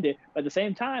time to end it. But at the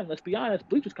same time, let's be honest,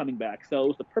 Bleach was coming back, so it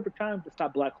was the perfect time to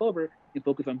stop Black Clover and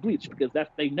focus on Bleach, because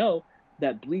they know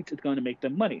that Bleach is going to make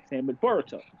them money. Same with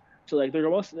Boruto. So like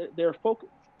their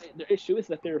issue is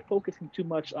that they're focusing too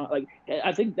much on, like,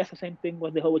 I think that's the same thing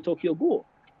with the whole with Tokyo Ghoul.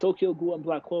 Tokyo Ghoul and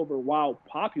Black Clover, while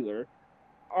popular,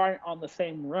 aren't on the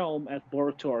same realm as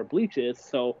Boruto or Bleach is.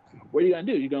 So what are you gonna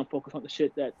do? You're gonna focus on the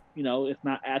shit that is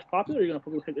not as popular. You're gonna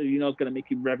focus on the gonna make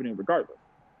you revenue regardless.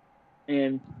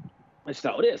 And that's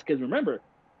how it is. Because remember,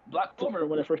 Black Clover,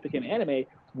 when it first became anime,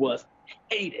 was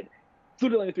hated.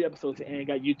 Literally only 3 episodes, and it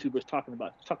got YouTubers talking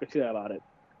shit about it.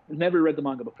 Never read the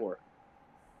manga before.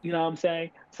 You know what I'm saying?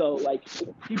 So like,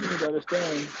 people need to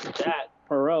understand that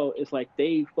Perot is like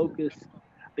they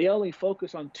only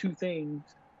focus on 2 things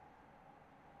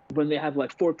when they have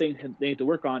like 4 things they need to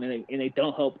work on, and they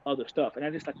don't help other stuff. And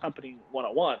that's just like company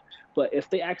 101. But if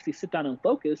they actually sit down and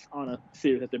focus on a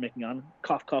series that they're making on,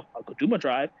 cough, Akuma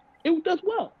Drive, it does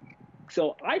well.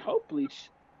 So I hope Bleach.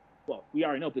 Well, we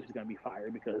already know Bleach is going to be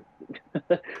fired because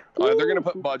they're going to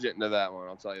put budget into that one.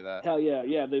 I'll tell you that. Hell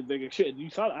yeah. They shit. You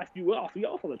saw that. You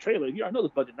also the trailer. You already know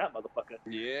there's budget in that motherfucker.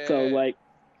 Yeah. So like,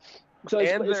 it's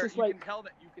just you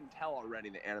can tell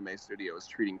already the anime studio is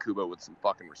treating Kubo with some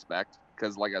fucking respect,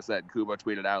 because like I said, Kubo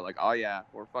tweeted out like, "Oh yeah,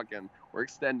 we're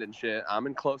extending shit. I'm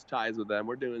in close ties with them.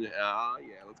 We're doing it. Oh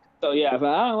yeah, let's go." So yeah, but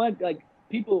I don't like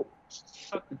people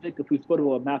suck the dick of who's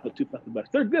putable and Mappa too fucking much.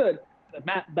 They're good,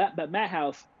 but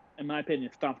Madhouse, in my opinion,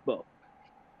 stomps both.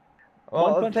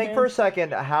 Well, think for a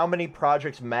second how many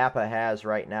projects Mappa has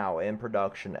right now in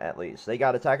production, at least. They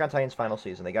got Attack on Titan's final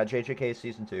season. They got JJK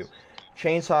Season 2.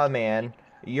 Chainsaw Man.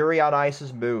 Yuri on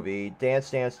Ice's movie.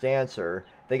 Dance Dance Dancer.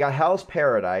 They got Hell's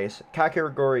Paradise.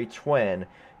 Kakegurui Twin.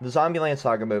 The Zombieland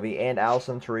Saga movie. And Alice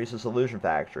and Teresa's Illusion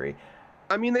Factory.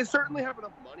 I mean, they certainly have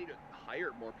enough money to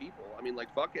hire more people. I mean,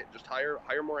 like, fuck it. Just hire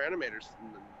more animators.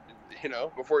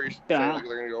 Before you're saying like,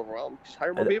 they're going to get overwhelmed. Just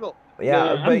hire more people.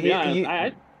 Yeah,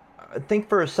 but think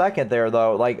for a second there,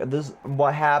 though, like, this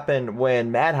what happened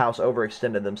when Madhouse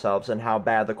overextended themselves and how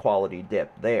bad the quality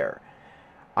dipped there.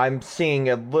 I'm seeing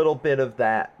a little bit of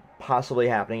that possibly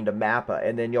happening to Mappa,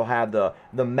 and then you'll have the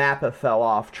Mappa fell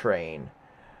off train.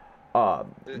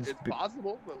 It's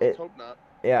possible, but let's hope not.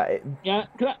 Yeah. I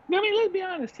mean, let's be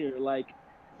honest here. Like,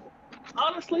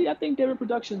 Honestly, I think David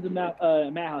Productions and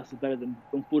Madhouse is better than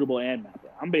Footable and Mappa.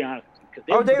 I'm being honest with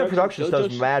you. David Productions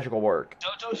does magical work.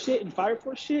 JoJo shit and Fire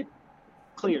Force shit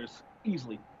clears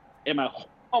easily. In my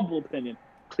humble opinion,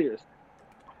 clears.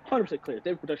 100% clears.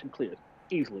 David Production clears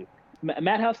easily.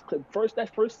 Madhouse first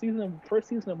season of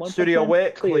One Studio Punch Man,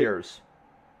 Wit clears.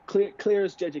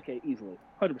 Clears JJK easily.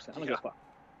 100%. I don't give a fuck.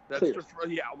 That's just,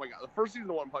 yeah, oh my god. The first season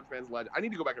of One Punch Man's legend. I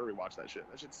need to go back and rewatch that shit.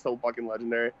 That shit's so fucking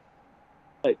legendary.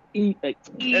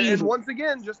 And once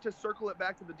again, just to circle it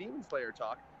back to the Demon Slayer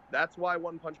talk, that's why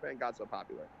One Punch Man got so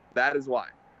popular. That is why.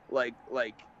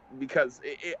 Because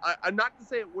I'm not to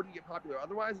say it wouldn't get popular.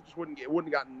 Otherwise, it wouldn't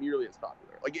have gotten nearly as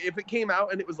popular. Like, if it came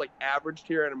out and it was like average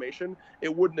tier animation,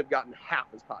 it wouldn't have gotten half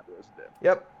as popular as it did.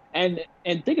 Yep.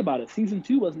 And think about it. Season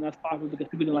 2 wasn't as popular because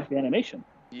people didn't like the animation.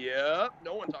 Yep.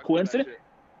 No one talks about that shit.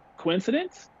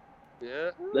 Coincidence?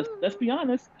 Yeah. Let's be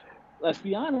honest.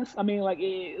 I mean, like,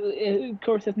 of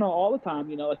course, it's not all the time.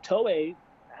 You know, Toei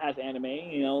has anime.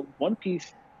 You know, One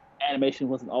Piece animation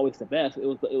wasn't always the best. It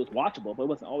was watchable, but it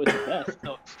wasn't always the best.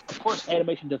 So, of course,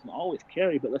 animation doesn't always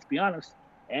carry. But let's be honest,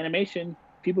 animation,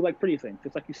 people like pretty things,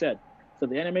 just like you said. So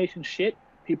the animation shit,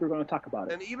 people are going to talk about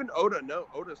it. And even Oda's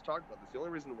talked about this. The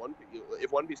only reason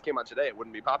if One Piece came out today, it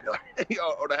wouldn't be popular.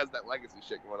 Oda has that legacy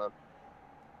shit going on.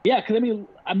 Yeah, because I mean,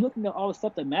 I'm looking at all the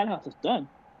stuff that Madhouse has done.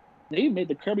 They even made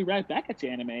the Kirby Right Back at You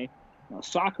anime. You know,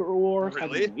 Soccer Wars,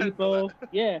 really? Repo,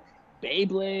 yeah,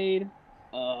 Beyblade.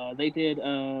 They did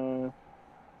Ninja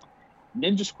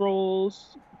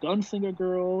Scrolls, Gunslinger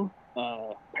Girl,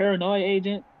 Paranoia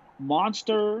Agent,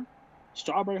 Monster,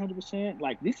 Strawberry 100%.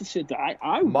 Like, this is shit that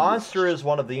I Monster is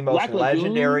one of the most Black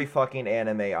legendary Lagoon. fucking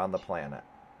anime on the planet.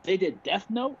 They did Death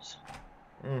Note.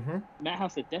 Mm-hmm.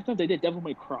 Madhouse did Death Note. They did Devil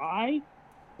May Cry.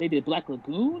 They did Black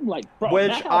Lagoon. Like, bro, Which,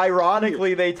 Madhouse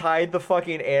ironically, they tied the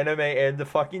fucking anime and the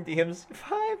fucking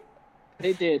DMC5.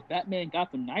 They did Batman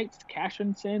Gotham Knights, Cash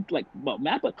and Sin. Like, well,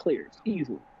 Mappa clears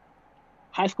easily.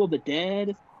 High School of the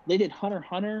Dead. They did Hunter x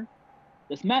Hunter.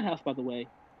 That's Madhouse, by the way.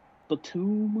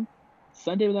 Platoon.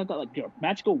 Sunday without God, like, yo,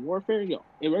 Magical Warfare. Yo,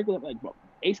 irregular, like, bro.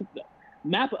 Ace of the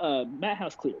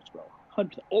Madhouse clears, bro.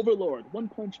 100%. Overlord, One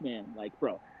Punch Man, like,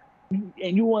 bro.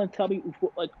 And you want to tell me,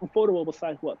 like, Ufotable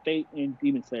besides what Fate and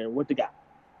Demon Slayer, what they got?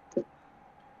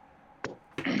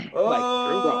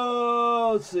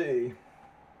 Let's see.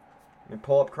 Let me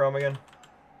pull up Chrome again.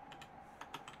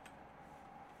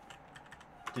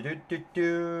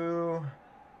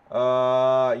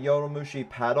 Yodomushi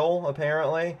Pedal,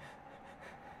 apparently.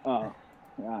 Oh.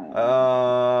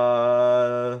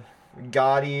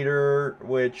 God Eater,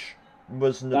 which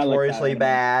was notoriously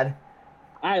bad.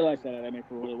 I like that anime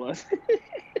for what it was.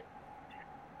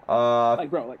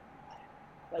 Like, bro, like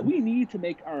we need to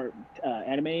make our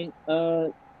anime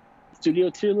studio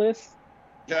tier list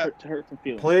to hurt some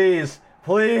feelings.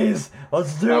 Please,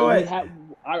 let's do it.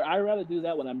 I'd rather do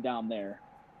that when I'm down there.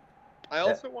 I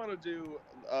also want to do.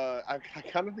 I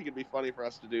kind of think it'd be funny for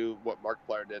us to do what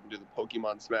Markiplier did and do the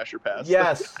Pokemon Smasher Pass.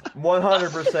 Yes,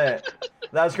 100%.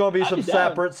 That's going to be some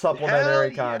separate supplementary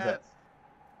content. Yes.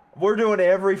 We're doing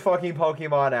every fucking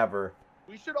Pokemon ever.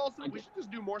 We should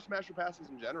just do more Smasher Passes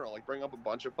in general. Like, bring up a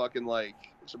bunch of fucking, like,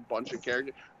 just a bunch of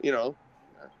characters. You know,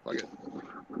 fuck it.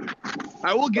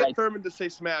 I will get Thurman to say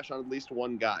Smash on at least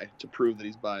one guy to prove that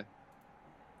he's bi.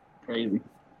 Crazy.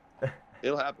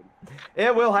 It'll happen.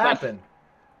 It will happen.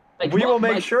 We will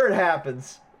make sure it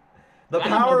happens. The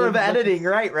power of editing,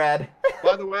 right, Red?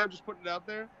 By the way, I'm just putting it out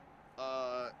there.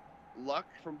 Luck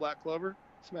from Black Clover,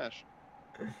 Smash.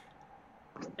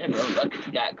 And Luck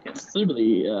got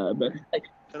considerably better.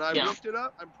 And I looked it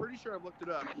up. I'm pretty sure I've looked it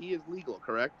up. He is legal,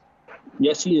 correct?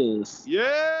 Yes, he is.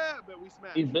 Yeah, but we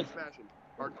smashed. He's been smashing.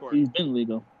 Hardcore. He's been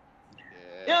legal. Yeah.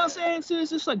 You know what I'm saying?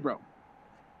 It's just like, bro.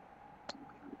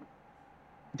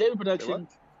 David Production,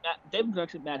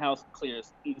 Madhouse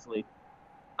clears easily.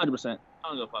 100%. I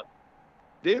don't give a fuck.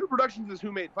 David Productions is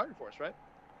who made Fire Force, right?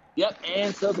 Yep,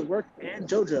 and Cells at Work and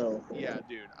JoJo. Yeah,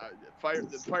 dude.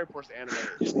 The Fire Force anime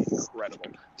is incredible.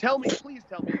 Please tell me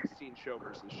you've seen Show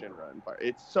versus Shinra and Fire.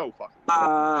 It's so fucking good.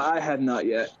 I have not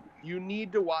yet. You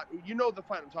need to watch. You know the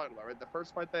fight I'm talking about, right? The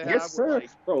first fight they have. Yes, sir. Where,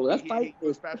 like, bro, that fight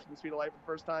was faster than the speed of light for the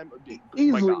first time.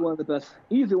 Easily one of the best.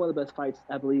 Easily one of the best fights,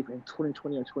 I believe, in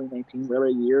 2020 or 2019, whatever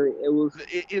year it was.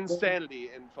 Insanity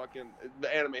and fucking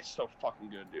the anime is so fucking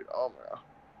good, dude. Oh my god.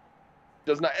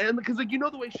 Does not, and because, like, you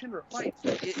know the way Shinra fights,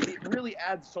 it really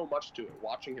adds so much to it.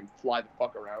 Watching him fly the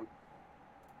fuck around.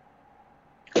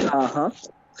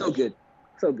 So good.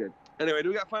 Anyway, do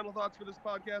we got final thoughts for this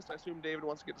podcast? I assume David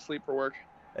wants to get to sleep for work.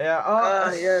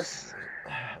 Yeah. Yes.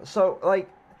 So, like,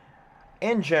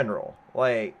 in general,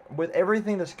 like, with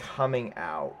everything that's coming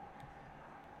out,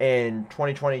 in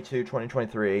 2022,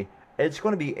 2023, it's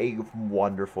going to be a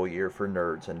wonderful year for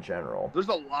nerds in general. There's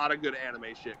a lot of good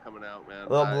anime shit coming out, man.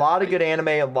 A lot of good anime,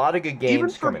 a lot of good games even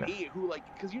for coming me, who like,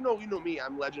 because you know me,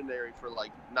 I'm legendary for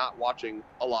like not watching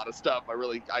a lot of stuff.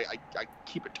 I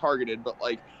keep it targeted, but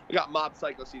like I got Mob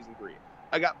Psycho season 3,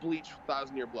 I got Bleach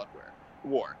 1000-Year Blood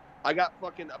War, I got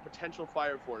fucking a potential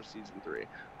Fire Force season 3.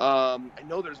 I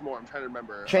know there's more. I'm trying to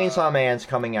remember. Chainsaw Man's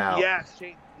coming out.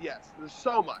 Yes, there's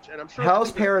so much, and I'm sure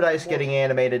Hell's Paradise getting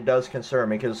animated does concern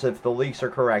me, because if the leaks are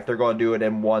correct, they're going to do it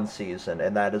in one season,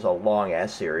 and that is a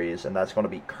long-ass series, and that's going to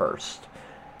be cursed.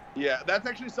 Yeah, that's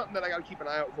actually something that I got to keep an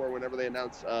eye out for whenever they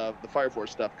announce the Fire Force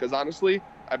stuff, because honestly,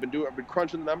 I've been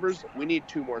crunching the numbers. We need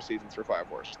 2 more seasons for Fire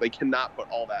Force. They cannot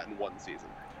put all that in one season.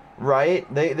 Right?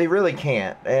 They really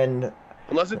can't, and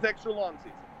unless it's extra long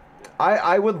season. Yeah.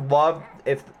 I would love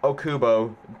if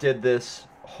Okubo did this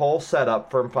whole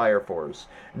setup from Fire Force,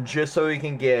 just so he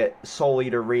can get Soul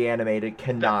Eater reanimated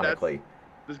canonically.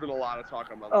 There's been a lot of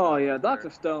talk about that. Oh, yeah, Dr.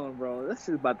 Stone, bro. This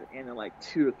is about to end in like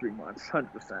 2 or 3 months,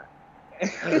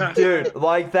 100%. Dude,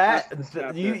 like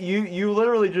that, you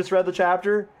literally just read the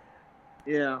chapter?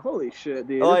 Yeah, holy shit,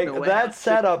 dude. Like, no that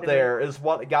setup there is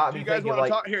what got me thinking,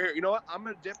 like... Talk? Here, you know what? I'm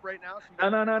going to dip right now. So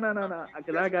no.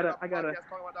 Because I gotta... talking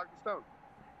about Dr. Stone.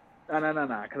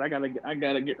 No. Because I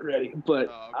gotta get ready. But,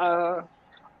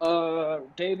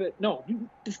 David, no, you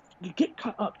get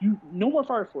caught up. No more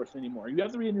Fire Force anymore. You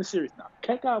have to read a new series now.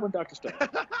 Catch up with Dr. Stone.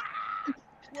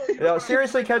 Well,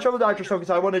 seriously, catch up with Dr. Stone,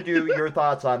 because I want to do your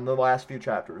thoughts on the last few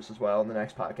chapters as well in the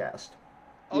next podcast.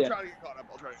 I'll try to get caught up.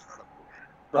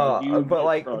 But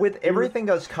like with everything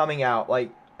that's coming out,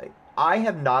 like I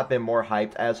have not been more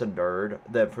hyped as a nerd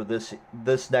than for this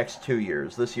next 2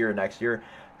 years, this year and next year,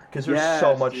 because there's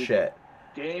so much shit.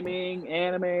 Gaming,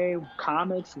 anime,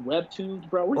 comics, webtoons,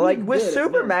 bro. Like with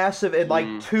Supermassive in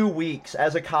like 2 weeks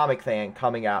as a comic fan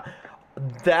coming out,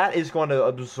 that is going to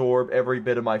absorb every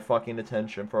bit of my fucking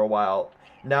attention for a while.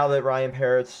 Now that Ryan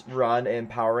Parrott's run in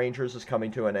Power Rangers is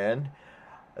coming to an end,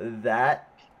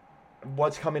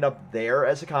 what's coming up there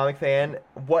as a comic fan,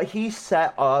 what he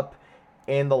set up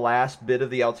in the last bit of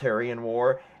the Altarian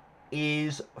War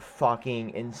is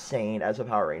fucking insane as a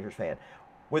Power Rangers fan.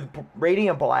 With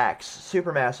Radiant Black's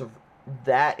Supermassive,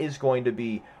 that is going to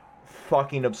be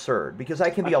fucking absurd, because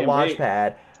that can be a launch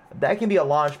pad. That can be a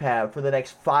launch pad for the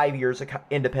next 5 years of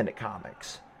independent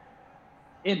comics.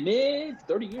 In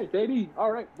 30 years, baby.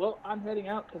 All right. Well, I'm heading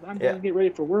out because I'm going to get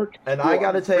ready for work. And I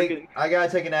gotta take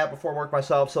a nap before work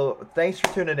myself. So thanks for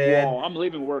tuning in. Well, I'm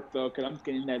leaving work though because I'm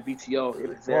getting that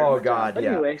VTO. Oh God, but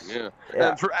anyways,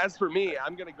 yeah. As for me,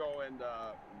 I'm gonna go and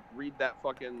read that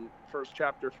fucking first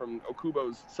chapter from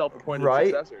Okubo's self-appointed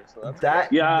successor. So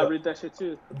that's I'll read that shit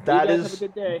too. Have a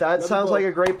good day. That sounds like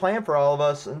a great plan for all of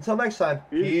us. Until next time,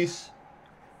 peace.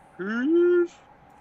 Peace.